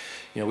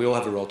 you know, we all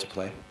have a role to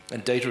play,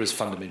 and data is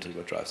fundamentally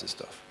what drives this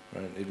stuff.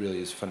 Right? It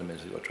really is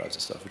fundamentally what drives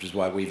this stuff, which is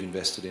why we've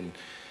invested in,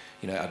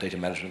 you know, our data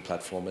management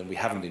platform, and we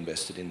haven't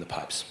invested in the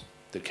pipes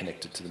that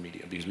connect it to the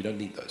media because we don't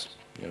need those.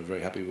 You know,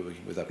 very happy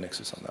working with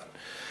AppNexus on that.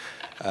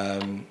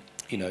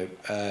 You know,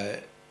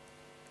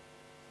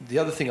 the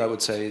other thing I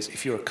would say is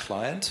if you're a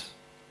client,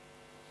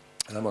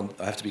 and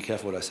I have to be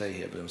careful what I say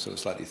here, but I'm sort of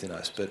slightly thin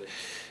ice, but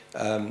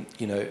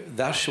you know,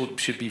 thou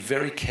should be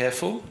very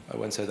careful. I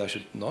won't say thou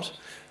should not.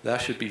 Thou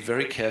should be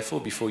very careful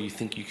before you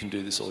think you can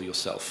do this all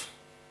yourself.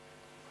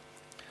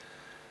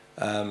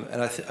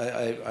 And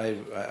I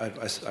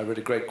read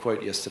a great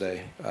quote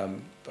yesterday.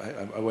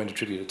 I won't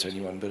attribute it to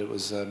anyone, but it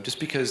was just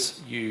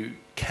because you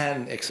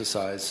can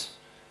exercise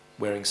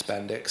wearing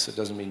spandex, it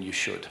doesn't mean you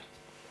should.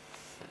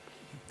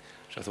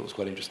 which I thought was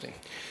quite interesting.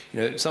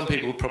 You know, some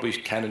people probably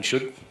can and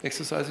should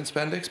exercise in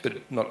spandex,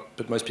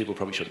 but most people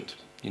probably shouldn't.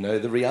 You know,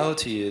 the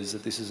reality is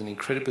that this is an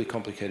incredibly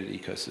complicated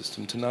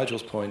ecosystem. To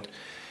Nigel's point,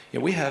 you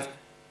know, we have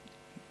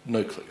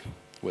no clue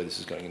where this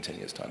is going in 10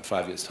 years' time,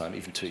 5 years' time,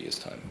 even 2 years'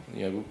 time.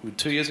 You know,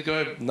 2 years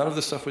ago, none of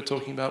the stuff we're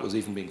talking about was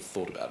even being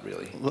thought about,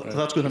 really. Right?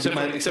 That's going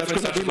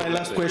to be my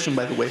last question,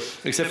 by the way.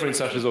 Except for in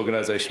Sasha's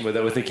organisation, where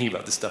they were thinking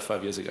about this stuff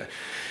 5 years ago.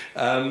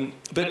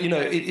 But, you know,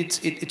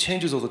 it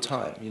changes all the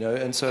time, you know.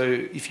 And so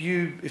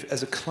if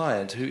as a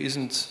client who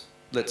isn't,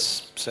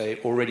 let's say,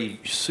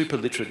 already super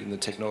literate in the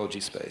technology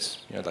space,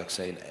 you know, like,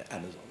 say, in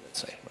Amazon,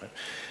 let's say, right?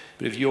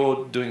 But if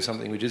you're doing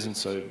something which isn't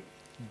so,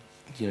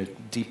 you know,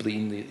 deeply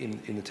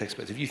in the tech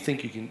space, if you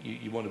think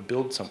you want to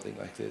build something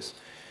like this,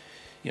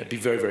 you know, be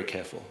very, very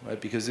careful,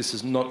 right? Because this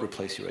does not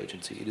replace your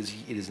agency.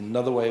 It is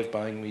another way of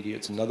buying media.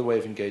 It's another way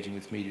of engaging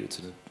with media. It's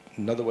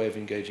another way of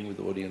engaging with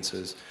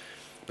audiences,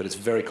 but it's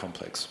very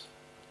complex,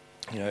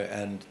 you know.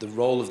 And the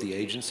role of the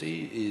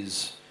agency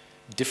is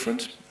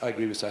different. I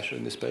agree with Sasha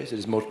in this space. It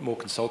is more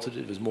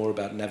consultative. It is more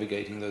about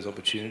navigating those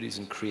opportunities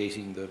and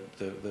creating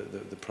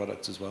the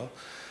products as well.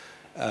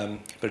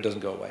 But it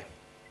doesn't go away.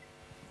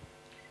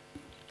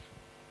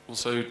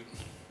 Also,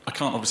 I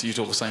can't obviously use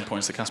all the same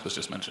points that Casper's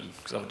just mentioned,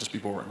 because that would just be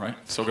boring, right?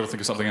 So I've got to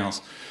think of something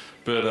else.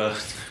 But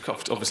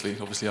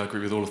obviously I agree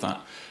with all of that.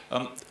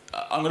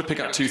 I'm going to pick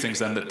out two things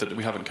then that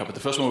we haven't covered.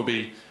 The first one would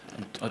be,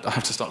 I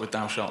have to start with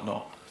thou shalt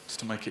not, just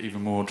to make it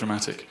even more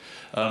dramatic.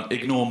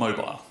 Ignore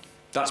mobile.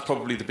 That's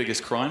probably the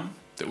biggest crime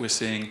that we're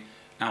seeing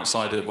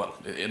outside of, well,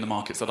 in the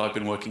markets that I've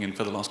been working in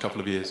for the last couple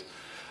of years.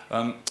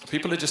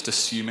 People are just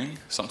assuming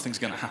something's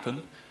going to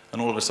happen, and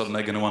all of a sudden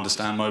they're going to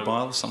understand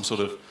mobile, some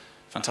sort of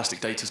fantastic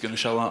data is going to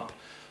show up,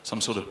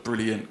 some sort of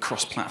brilliant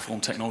cross-platform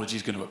technology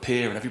is going to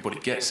appear and everybody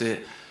gets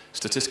it,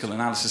 statistical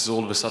analysis is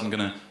all of a sudden going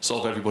to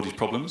solve everybody's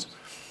problems.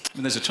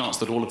 And there's a chance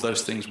that all of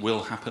those things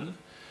will happen,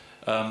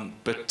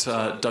 but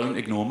don't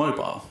ignore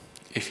mobile.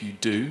 If you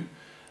do,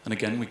 and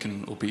again, we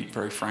can all be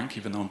very frank,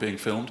 even though I'm being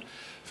filmed,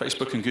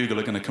 Facebook and Google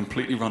are going to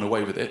completely run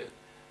away with it,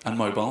 and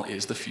mobile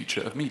is the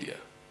future of media.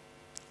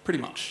 Pretty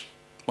much.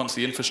 Once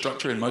the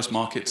infrastructure in most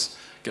markets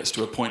gets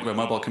to a point where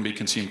mobile can be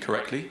consumed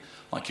correctly,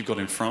 like you've got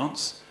in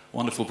France,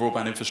 wonderful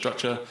broadband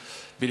infrastructure,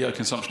 video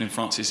consumption in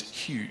France is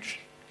huge.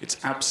 It's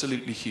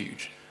absolutely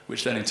huge,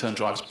 which then in turn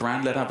drives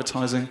brand-led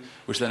advertising,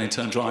 which then in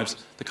turn drives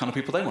the kind of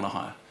people they want to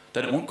hire.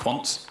 They don't want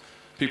quants.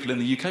 People in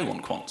the UK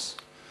want quants.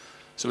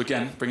 So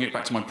again, bringing it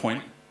back to my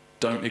point,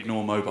 don't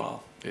ignore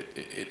mobile.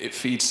 It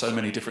feeds so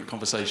many different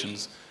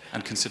conversations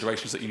and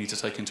considerations that you need to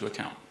take into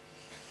account.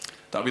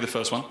 That would be the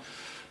first one.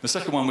 The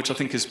second one, which I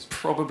think is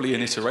probably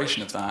an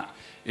iteration of that,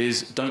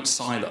 is don't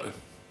silo.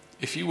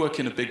 If you work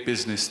in a big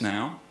business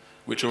now,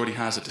 which already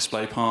has a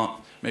display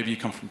part, maybe you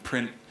come from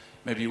print,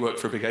 maybe you work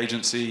for a big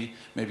agency,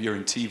 maybe you're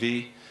in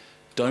TV,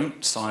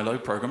 don't silo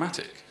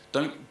programmatic.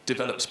 Don't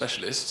develop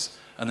specialists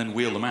and then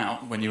wheel them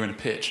out when you're in a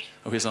pitch.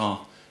 Oh, here's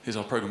our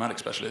programmatic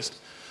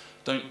specialist.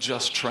 Don't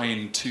just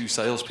train 2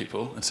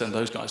 salespeople and send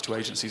those guys to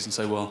agencies and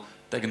say, well,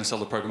 they're going to sell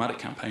the programmatic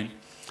campaign,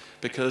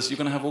 because you're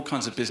going to have all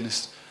kinds of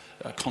business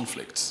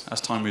conflicts as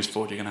time moves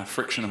forward. You're going to have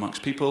friction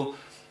amongst people.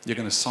 You're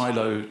going to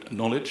silo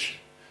knowledge.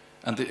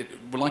 And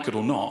like it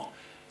or not,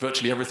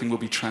 virtually everything will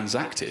be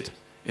transacted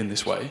in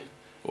this way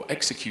or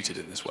executed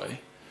in this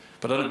way.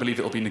 But I don't believe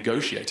it will be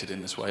negotiated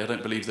in this way. I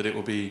don't believe that it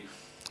will be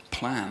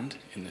planned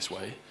in this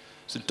way.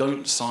 So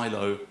don't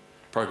silo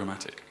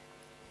programmatic.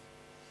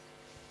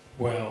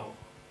 Well,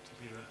 to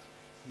be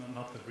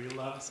not the real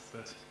last,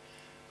 but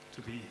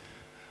to be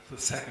the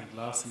second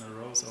last in a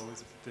row is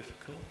always a bit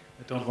difficult.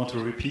 I don't want to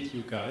repeat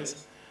you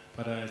guys,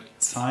 but I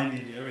sign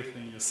nearly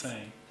everything you're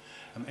saying,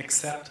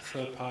 except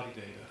third-party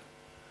data.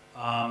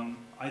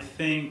 I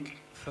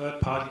think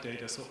third-party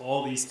data, so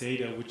all these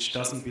data which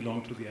doesn't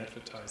belong to the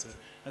advertiser,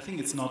 I think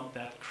it's not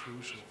that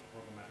crucial for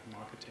programmatic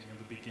marketing in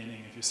the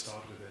beginning if you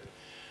start with it.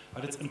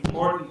 But it's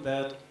important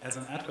that as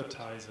an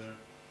advertiser,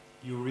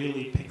 you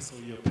really pixel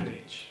your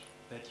page,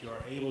 that you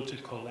are able to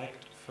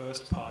collect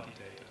first-party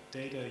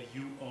data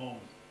you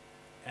own,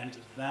 and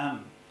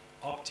then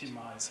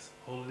optimize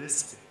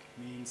holistic,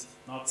 means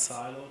not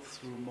siloed,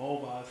 through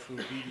mobile, through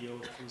video,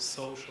 through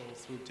social,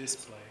 through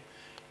display,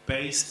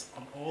 based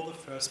on all the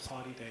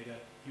first-party data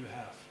you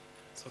have.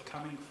 So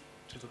coming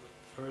to the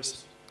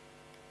first,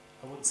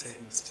 I wouldn't say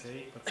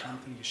mistake, but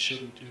something you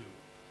shouldn't do.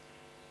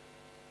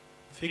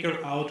 Figure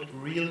out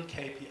real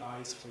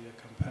KPIs for your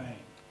campaign,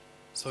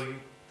 so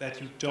that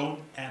you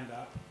don't end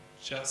up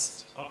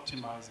just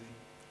optimizing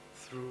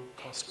through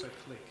cost per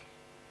click.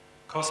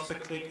 Cost per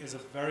click is a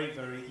very,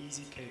 very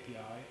easy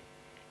KPI.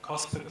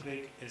 Cost per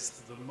click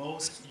is the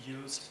most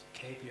used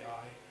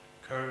KPI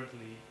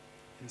currently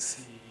in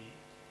CEE.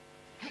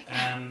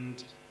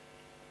 And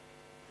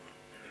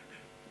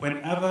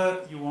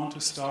whenever you want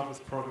to start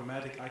with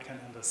programmatic, I can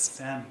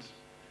understand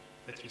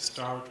that you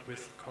start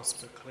with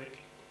cost per click,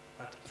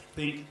 but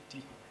think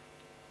deeper.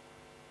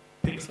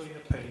 Pixel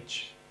your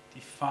page,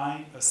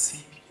 define a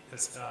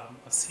CPX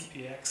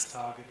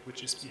target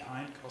which is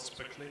behind cost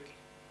per click,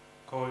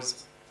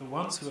 because the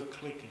ones who are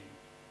clicking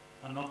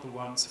are not the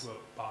ones who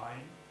are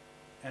buying.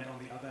 And on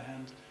the other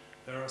hand,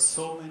 there are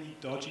so many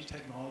dodgy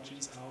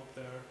technologies out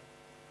there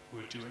who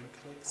are doing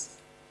clicks,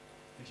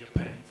 and you're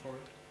paying for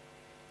it.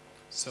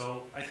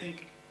 So I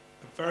think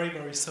a very,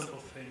 very simple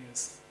thing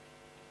is,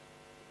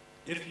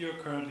 if you're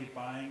currently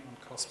buying on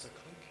cost per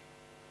click,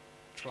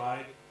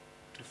 try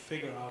to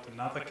figure out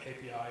another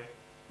KPI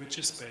which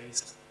is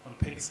based on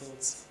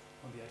pixels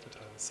on the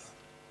advertiser side.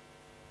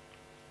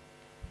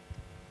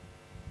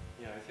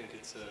 Yeah, I think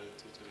it's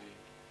totally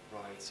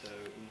right. So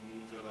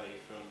move away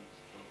from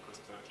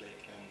cost per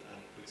click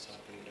and put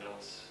something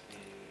else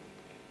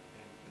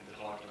in the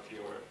heart of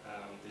your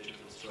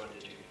digital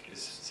strategy,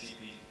 because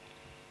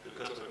the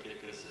cost per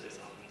click is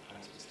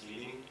oftentimes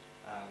misleading,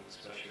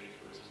 especially,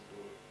 for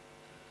example,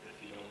 if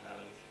you don't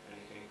have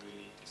anything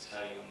really to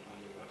say on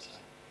your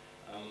website.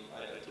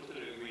 I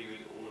totally agree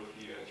with all of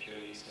you,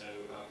 actually. So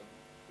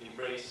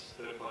embrace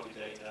third-party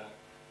data,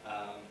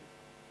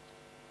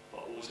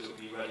 but also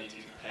be ready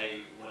to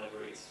pay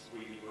whatever it's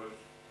really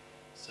worth.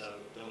 So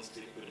don't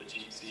stick with a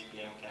cheap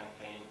CPM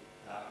campaign.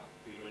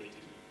 Be ready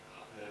to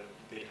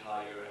bid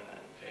higher and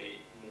pay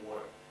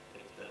more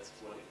if that's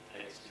what it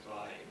takes to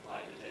buy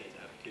the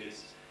data,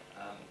 because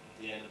at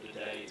the end of the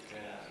day, it's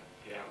going to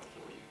pay out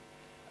for you.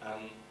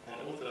 And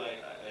also,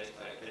 I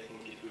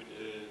think it would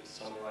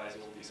summarize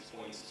all these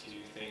points to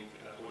think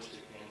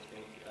holistically and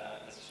think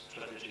as a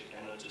strategy,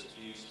 and not just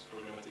use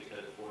programmatic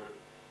for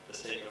the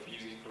sake of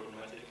using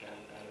programmatic and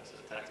as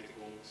a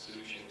tactical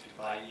solution to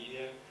buy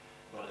media,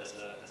 but as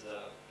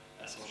a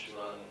essential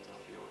element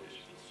of your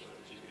digital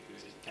strategy,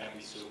 because it can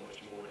be so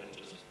much more than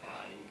just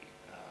buying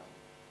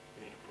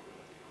in a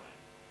programmatic way.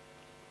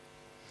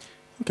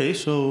 Okay,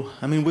 so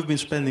I mean, we've been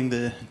spending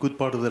the good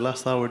part of the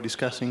last hour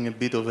discussing a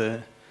bit of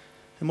a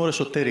more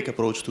esoteric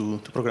approach to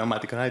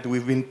programmatic, right?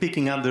 We've been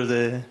peeking under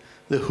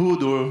the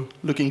hood or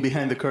looking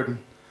behind the curtain.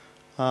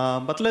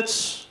 But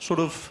let's sort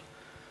of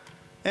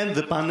end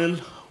the panel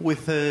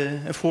with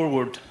a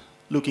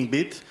forward-looking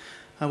bit.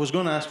 I was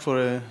going to ask for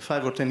a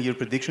 5 or 10 year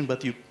prediction,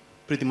 but you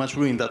pretty much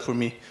ruined that for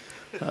me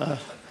a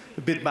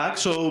bit back.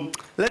 So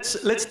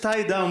let's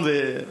tie down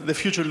the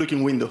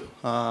future-looking window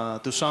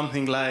to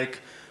something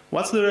like,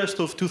 what's the rest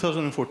of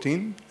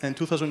 2014 and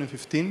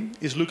 2015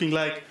 is looking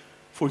like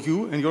for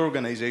you and your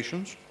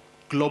organizations,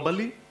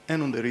 globally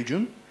and on the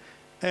region?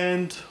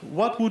 And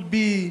what would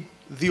be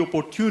the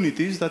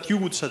opportunities that you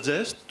would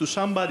suggest to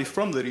somebody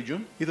from the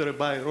region, either a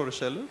buyer or a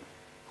seller,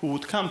 who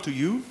would come to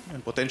you,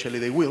 and potentially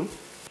they will,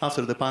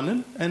 after the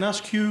panel, and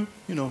ask you,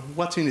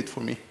 what's in it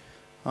for me?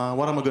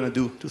 What am I going to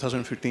do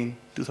 2013,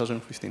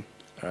 2015?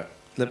 All right,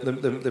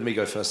 let me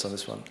go first on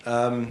this one.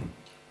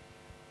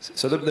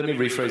 So let me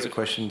rephrase the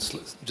question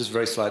just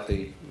very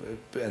slightly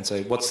and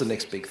say, what's the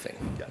next big thing?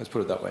 Yeah. Let's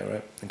put it that way,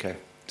 right? Okay.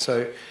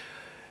 So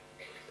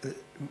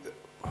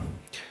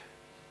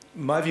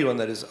my view on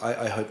that is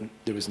I hope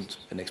there isn't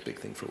a next big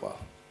thing for a while,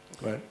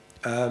 right?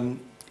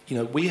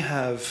 We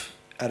have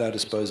at our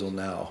disposal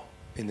now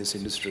in this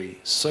industry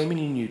so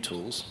many new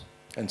tools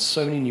and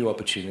so many new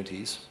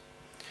opportunities,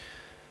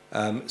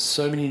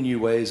 so many new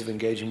ways of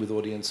engaging with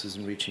audiences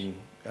and reaching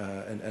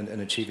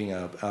and achieving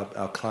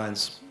our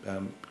clients'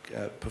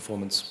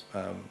 performance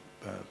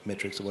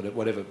metrics, or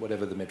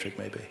whatever the metric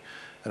may be.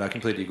 And I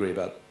completely agree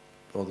about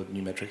all the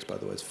new metrics, by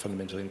the way. It's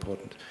fundamentally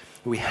important.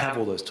 But we have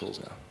all those tools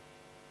now,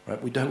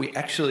 right? We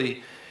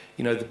actually,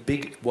 the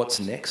big what's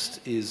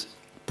next is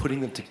putting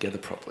them together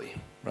properly,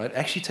 right?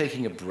 Actually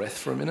taking a breath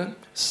for a minute,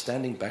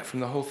 standing back from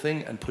the whole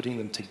thing and putting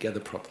them together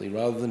properly,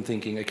 rather than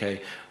thinking,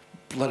 okay,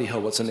 bloody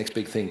hell, what's the next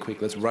big thing?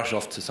 Quick, let's rush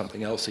off to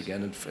something else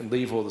again and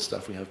leave all the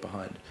stuff we have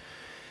behind.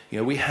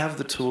 We have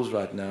the tools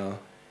right now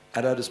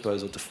at our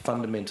disposal to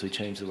fundamentally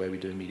change the way we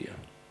do media,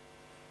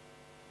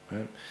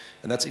 right?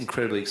 And that's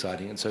incredibly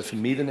exciting. And so for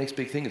me, the next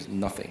big thing is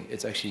nothing.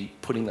 It's actually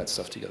putting that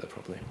stuff together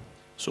properly.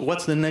 So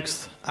what's the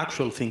next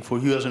actual thing for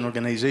you as an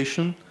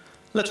organization?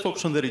 Let's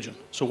focus on the region.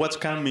 So what's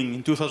coming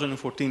in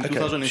 2014, okay,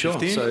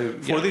 2015 sure. So,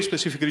 for this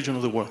specific region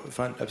of the world?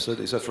 Fine,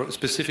 absolutely. So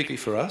specifically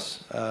for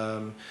us,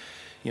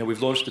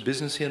 we've launched the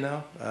business here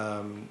now.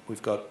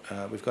 We've got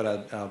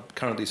our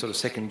currently sort of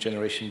second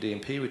generation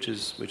DMP, which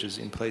is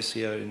in place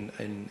here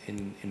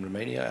in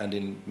Romania and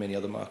in many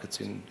other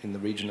markets in the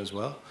region as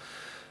well,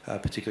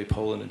 particularly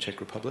Poland and Czech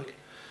Republic.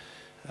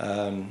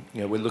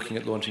 We're looking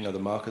at launching other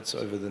markets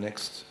over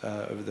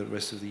the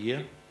rest of the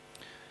year.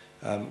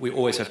 We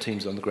always have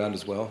teams on the ground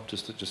as well,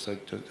 just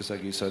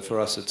like you. So for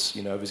us, it's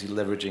obviously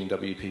leveraging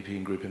WPP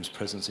and GroupM's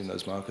presence in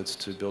those markets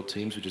to build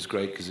teams, which is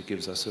great because it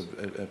gives us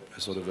a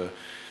sort of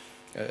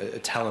a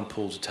talent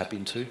pool to tap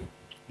into,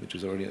 which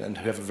is already, and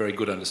who have a very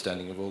good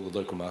understanding of all the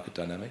local market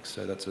dynamics.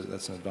 So that's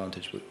an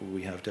advantage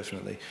we have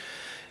definitely.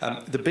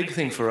 The big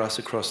thing for us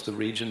across the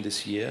region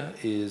this year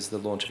is the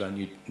launch of our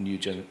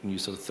new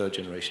sort of third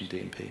generation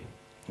DMP.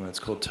 It's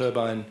called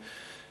Turbine.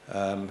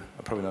 I'm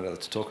probably not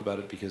allowed to talk about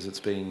it because it's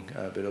being,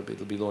 but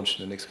it'll be launched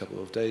in the next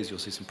couple of days. You'll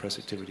see some press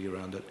activity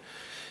around it,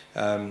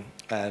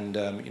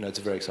 it's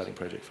a very exciting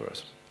project for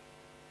us.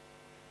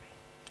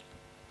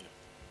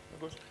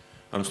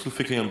 I'm still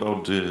thinking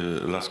about the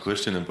last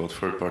question about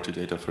third-party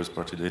data,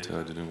 first-party data.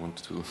 I didn't want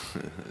to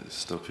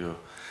stop your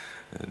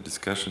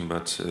discussion,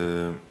 but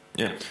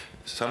yeah,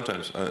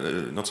 sometimes,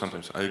 not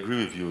sometimes, I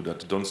agree with you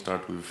that don't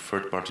start with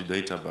third-party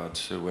data, but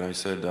when I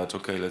said that,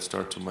 okay, let's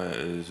start to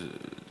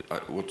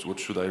what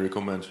should I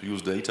recommend?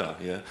 Use data,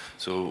 yeah?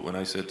 So when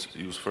I said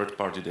use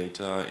third-party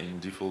data, in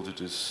default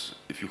it is,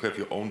 if you have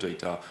your own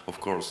data,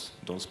 of course,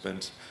 don't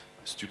spend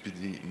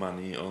stupidly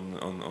money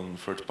on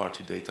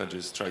third-party data,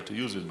 just try to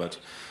use it, but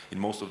in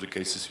most of the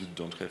cases you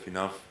don't have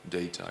enough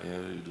data, yeah?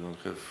 You don't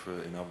have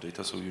enough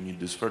data, so you need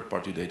this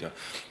third-party data.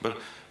 But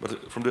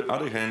from the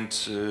other hand,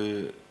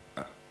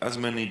 as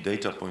many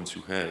data points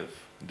you have,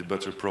 the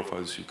better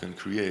profiles you can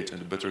create and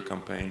the better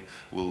campaign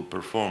will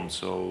perform.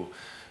 So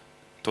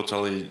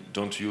totally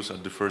don't use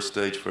at the first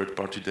stage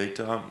third-party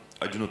data.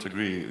 I do not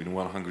agree in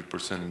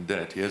 100% in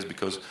that, yes,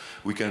 because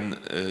we can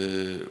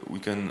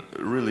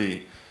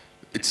really,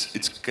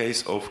 it's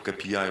case of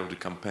KPI of the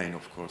campaign,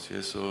 of course,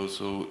 yes.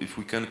 So if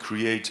we can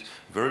create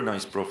very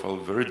nice profile,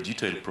 very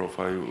detailed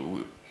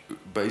profile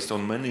based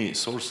on many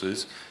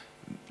sources,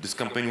 this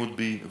campaign would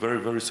be very,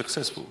 very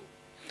successful.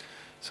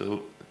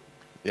 So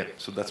yeah,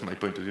 so that's my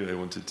point of view. I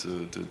wanted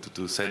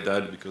to say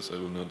that because I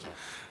will not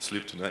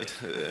sleep tonight.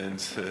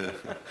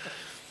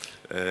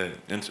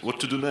 And what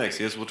to do next?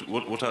 Yes,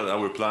 what are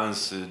our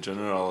plans in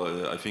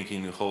general? I think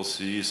in whole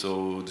CE.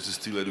 So this is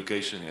still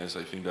education. Yes,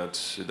 I think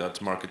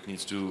that market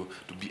needs to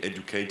be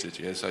educated.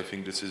 Yes, I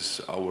think this is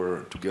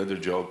our together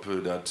job.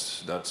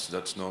 That's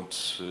not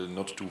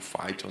to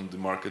fight on the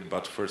market,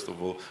 but first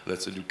of all,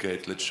 let's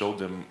educate. Let's show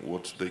them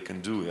what they can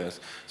do. Yes,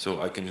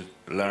 so I can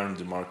learn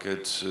the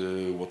market.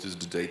 What is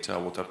the data?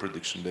 What are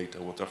prediction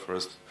data? What are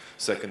first,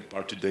 second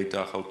party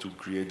data? How to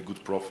create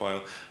good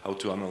profile? How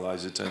to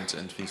analyze it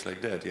and things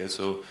like that. Yes.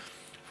 So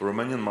for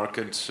Romanian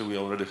market, we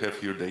already have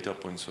here data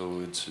points,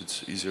 so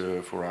it's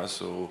easier for us.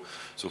 So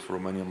for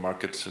Romanian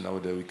market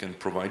nowadays we can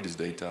provide this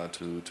data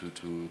to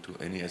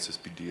any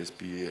SSP,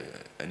 DSP,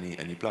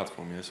 any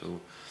platform. Yeah.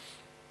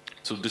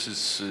 So this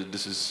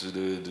is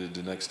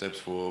the next steps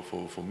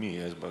for me.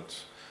 Yes, but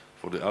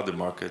for the other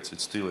markets,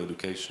 it's still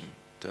education,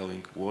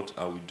 telling what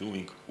are we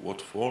doing,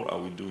 what for are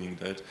we doing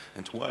that,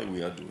 and why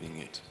we are doing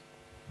it.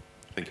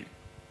 Thank you.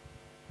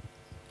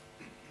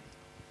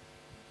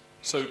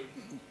 So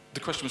the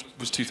question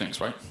was two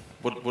things, right?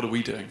 What are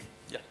we doing?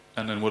 Yeah.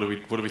 And then what do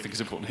we think is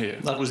important here?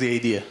 That was the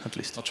idea, at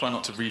least. I'll try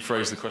not to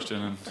rephrase the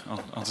question and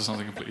I'll answer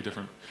something completely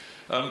different.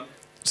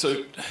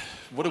 So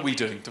what are we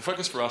doing? The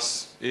focus for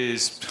us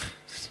is...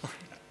 Sorry.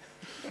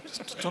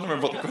 Just trying to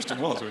remember what the question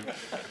was.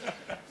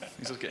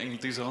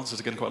 These answers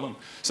are getting quite long.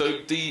 So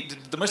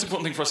the most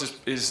important thing for us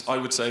is I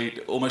would say,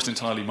 almost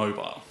entirely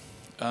mobile.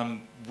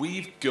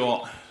 We've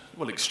got,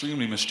 well,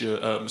 extremely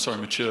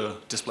mature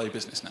display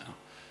business now.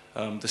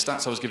 The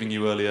stats I was giving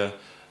you earlier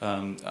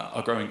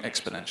are growing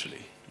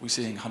exponentially. We're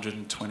seeing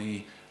 120,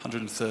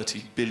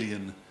 130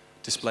 billion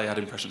display ad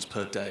impressions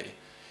per day.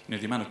 You know,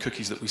 the amount of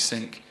cookies that we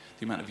sync,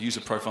 the amount of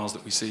user profiles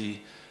that we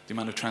see, the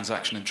amount of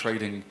transaction and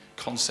trading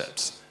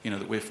concepts, you know,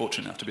 that we're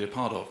fortunate enough to be a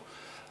part of,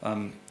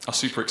 are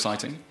super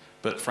exciting.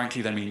 But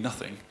frankly, they mean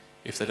nothing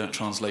if they don't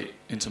translate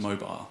into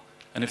mobile,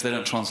 and if they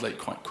don't translate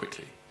quite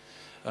quickly.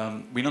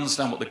 We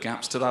understand what the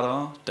gaps to that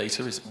are.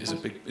 Data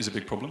is a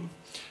big problem.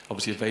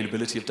 Obviously,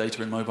 availability of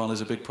data in mobile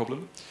is a big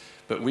problem.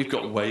 But we've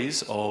got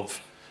ways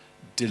of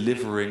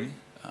delivering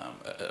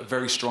a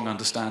very strong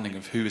understanding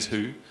of who is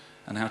who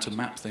and how to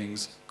map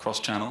things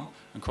cross-channel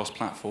and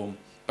cross-platform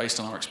based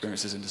on our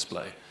experiences in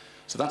display.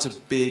 So that's a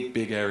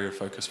big area of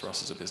focus for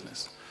us as a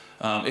business,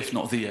 if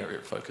not the area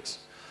of focus.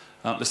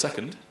 The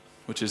second,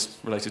 which is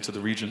related to the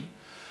region,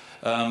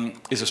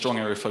 is a strong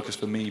area of focus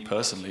for me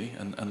personally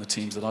and the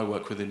teams that I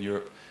work with in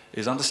Europe,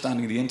 is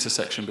understanding the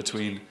intersection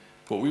between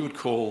what we would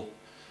call,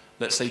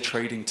 let's say,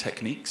 trading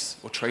techniques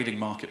or trading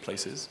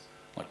marketplaces,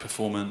 like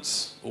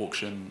performance,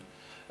 auction,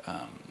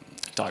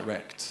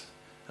 direct,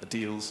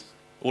 deals,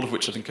 all of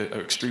which I think are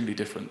extremely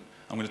different.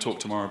 I'm going to talk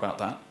tomorrow about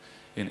that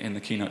in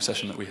the keynote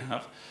session that we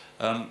have.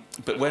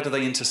 But where do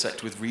they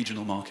intersect with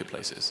regional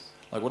marketplaces?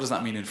 Like, what does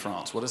that mean in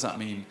France? What does that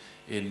mean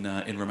in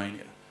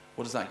Romania?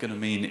 What is that going to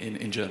mean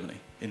in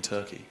Germany, in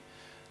Turkey?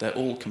 They're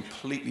all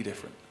completely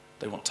different.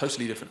 They want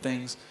totally different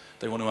things.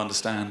 They want to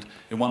understand,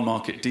 in one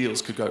market,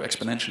 deals could go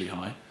exponentially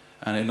high,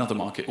 and in another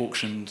market,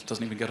 auction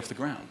doesn't even get off the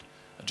ground.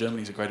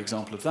 Germany is a great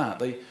example of that.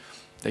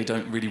 They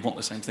don't really want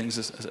the same things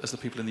as the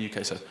people in the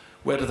UK. So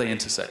where do they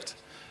intersect?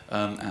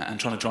 And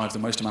trying to drive the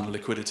most amount of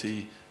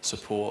liquidity,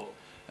 support,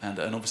 and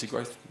obviously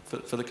growth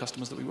for the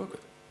customers that we work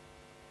with.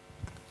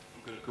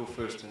 I'm going to go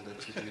first and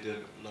let you do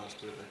the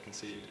last word. I can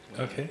see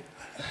you. Okay,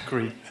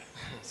 agree.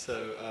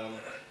 So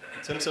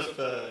in terms of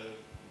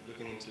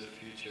looking into the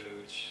future,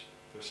 which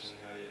personally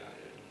I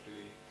don't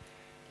really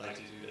like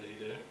to do that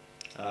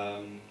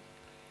either.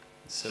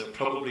 So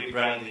probably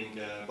branding,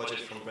 budget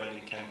from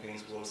branding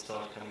campaigns will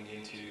start coming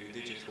into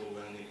digital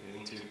and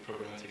into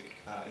programmatic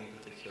in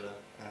particular.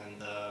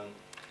 And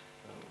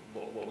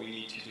what we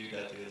need to do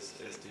that is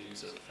the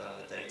use of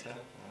data,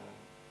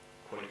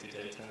 quality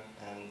data,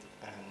 and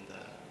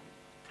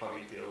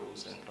private deals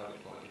and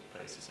private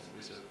marketplaces and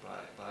reserve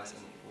buys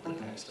and all that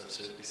kind of stuff.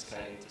 So this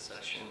kind of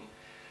intersection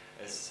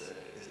is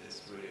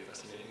really a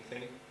fascinating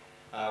thing.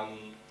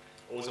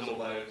 Also,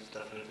 mobile is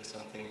definitely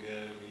something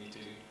we need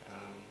to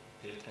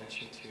pay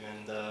attention to.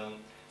 And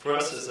for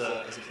us as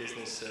a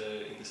business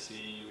in the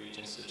CE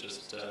region, so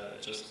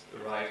just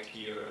arrived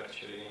here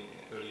actually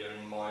earlier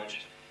in March.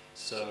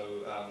 So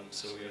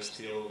we are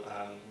still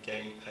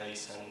gaining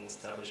pace and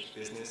established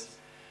business.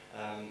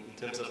 In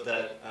terms of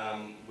that,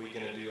 we're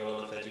going to do a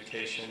lot of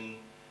education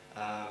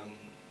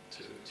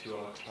to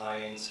our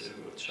clients. So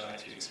we'll try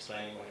to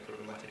explain why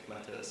programmatic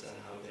matters and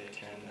how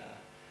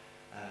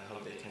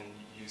they can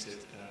use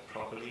it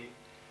properly,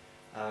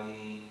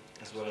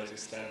 as well as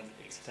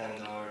extend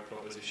our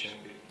proposition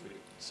with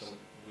some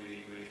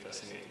really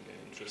fascinating and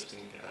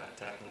interesting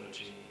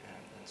technology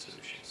and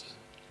solutions. So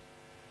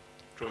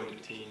growing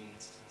the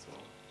teams and so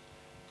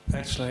on.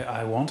 Actually,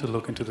 I want to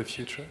look into the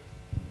future.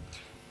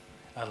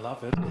 I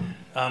love it.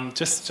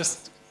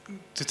 Just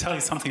to tell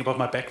you something about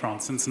my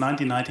background, since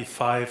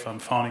 1995 I'm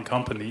founding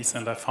companies,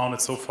 and I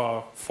founded so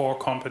far 4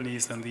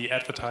 companies in the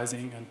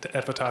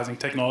advertising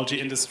technology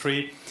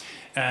industry,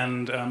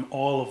 and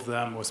all of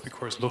them was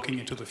because looking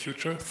into the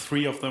future.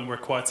 3 of them were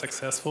quite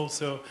successful,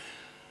 so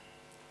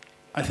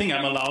I think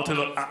I'm allowed to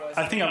look.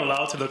 I think I'm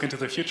allowed to look into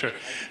the future.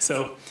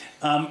 So,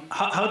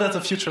 how does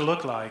the future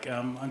look like?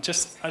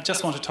 I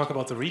just want to talk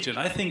about the region.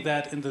 I think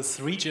that in this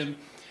region,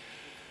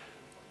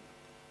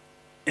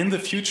 in the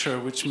future,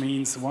 which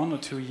means 1 or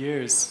 2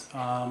 years,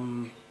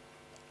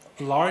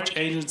 large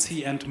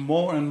agency and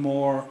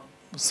more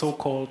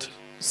so-called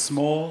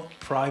small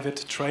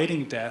private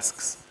trading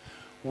desks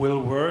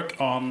will work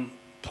on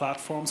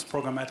platforms,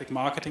 programmatic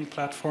marketing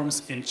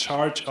platforms, in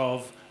charge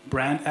of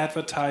brand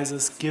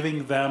advertisers,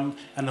 giving them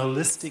an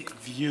holistic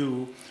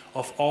view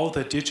of all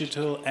the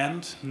digital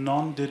and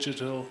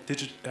non-digital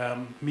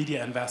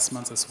media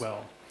investments as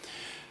well.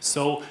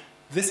 So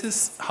this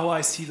is how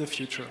I see the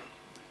future.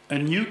 A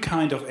new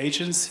kind of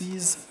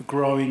agencies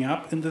growing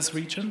up in this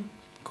region,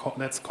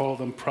 let's call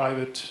them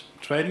private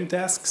trading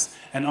desks,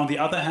 and on the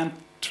other hand,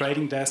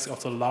 trading desks of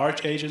the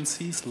large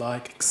agencies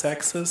like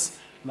Xaxis,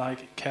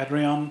 like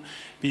Cadreon,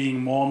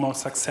 being more and more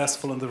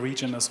successful in the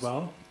region as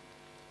well.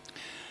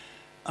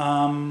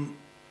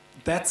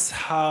 That's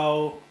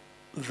how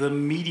the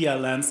media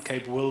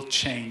landscape will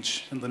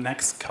change in the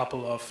next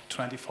couple of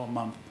 24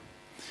 months.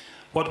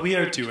 What we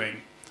are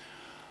doing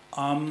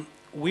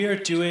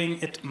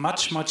it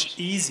much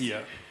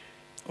easier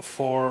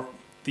for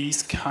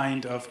these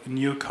kind of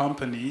new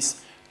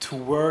companies to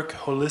work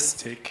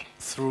holistic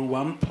through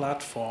one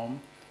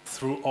platform,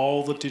 through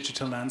all the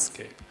digital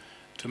landscape.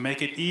 To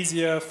make it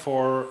easier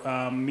for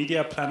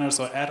media planners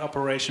or ad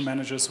operation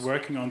managers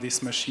working on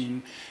this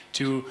machine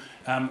to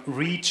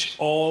reach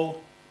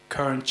all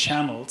current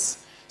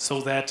channels,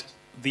 so that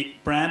the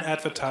brand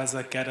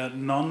advertiser get a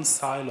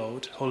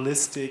non-siloed,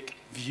 holistic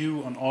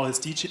view on all his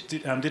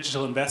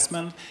digital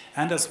investment,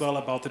 and as well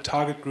about the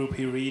target group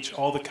he reached,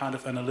 all the kind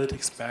of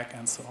analytics back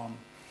and so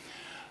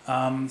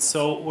on.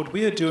 So what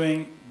we are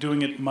doing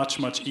it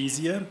much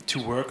easier to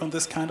work on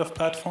this kind of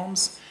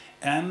platforms,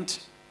 and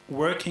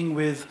working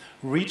with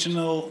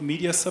regional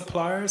media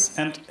suppliers.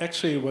 And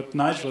actually what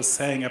Nigel is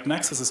saying,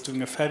 AppNexus is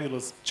doing a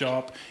fabulous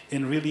job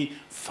in really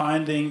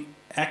finding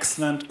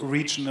excellent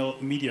regional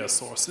media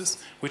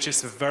sources, which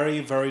is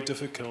very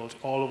difficult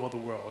all over the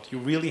world. You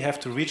really have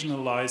to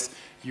regionalize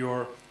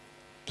your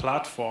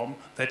platform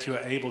that you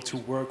are able to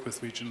work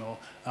with regional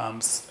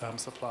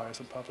suppliers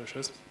and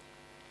publishers.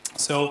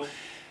 So,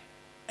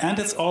 and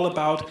it's all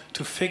about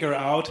to figure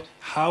out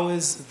how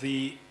is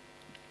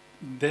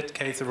in that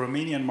case, the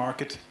Romanian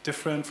market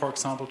different, for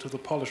example, to the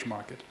Polish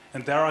market.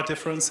 And there are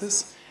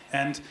differences,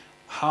 and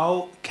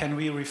how can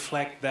we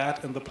reflect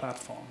that in the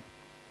platform?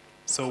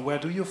 So where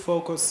do you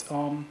focus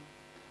on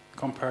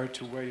compared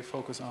to where you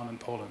focus on in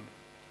Poland?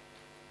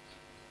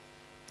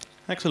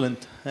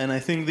 Excellent. And I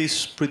think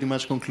this pretty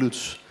much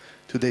concludes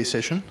today's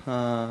session.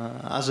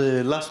 As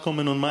a last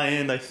comment on my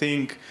end, I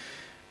think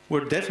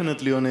we're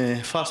definitely on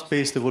a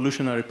fast-paced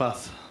evolutionary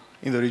path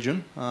in the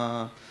region.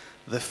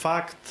 The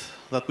fact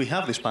that we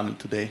have this panel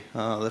today,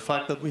 the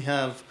fact that we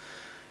have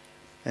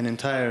an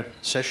entire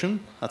session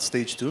at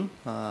stage 2,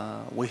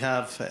 we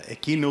have a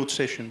keynote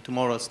session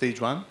tomorrow at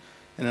stage 1,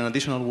 and an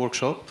additional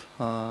workshop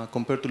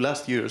compared to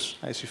last year's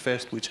IC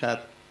Fest, which had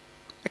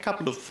a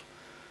couple of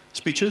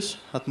speeches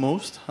at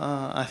most,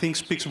 I think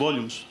speaks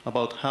volumes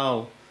about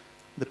how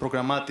the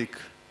programmatic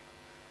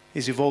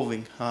is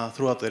evolving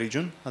throughout the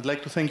region. I'd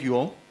like to thank you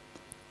all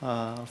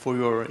for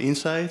your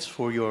insights,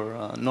 for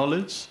your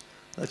knowledge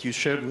that you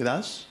shared with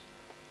us.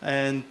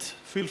 And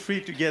feel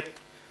free to get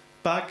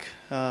back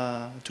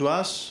to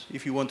us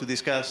if you want to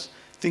discuss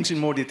things in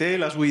more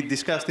detail. As we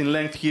discussed in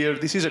length here,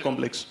 this is a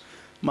complex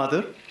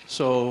matter.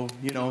 So,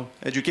 you know,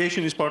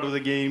 education is part of the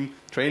game,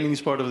 training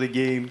is part of the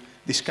game,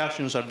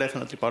 discussions are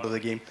definitely part of the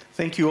game.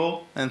 Thank you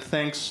all, and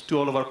thanks to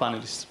all of our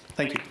panelists.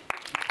 Thank you.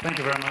 Thank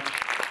you very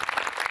much.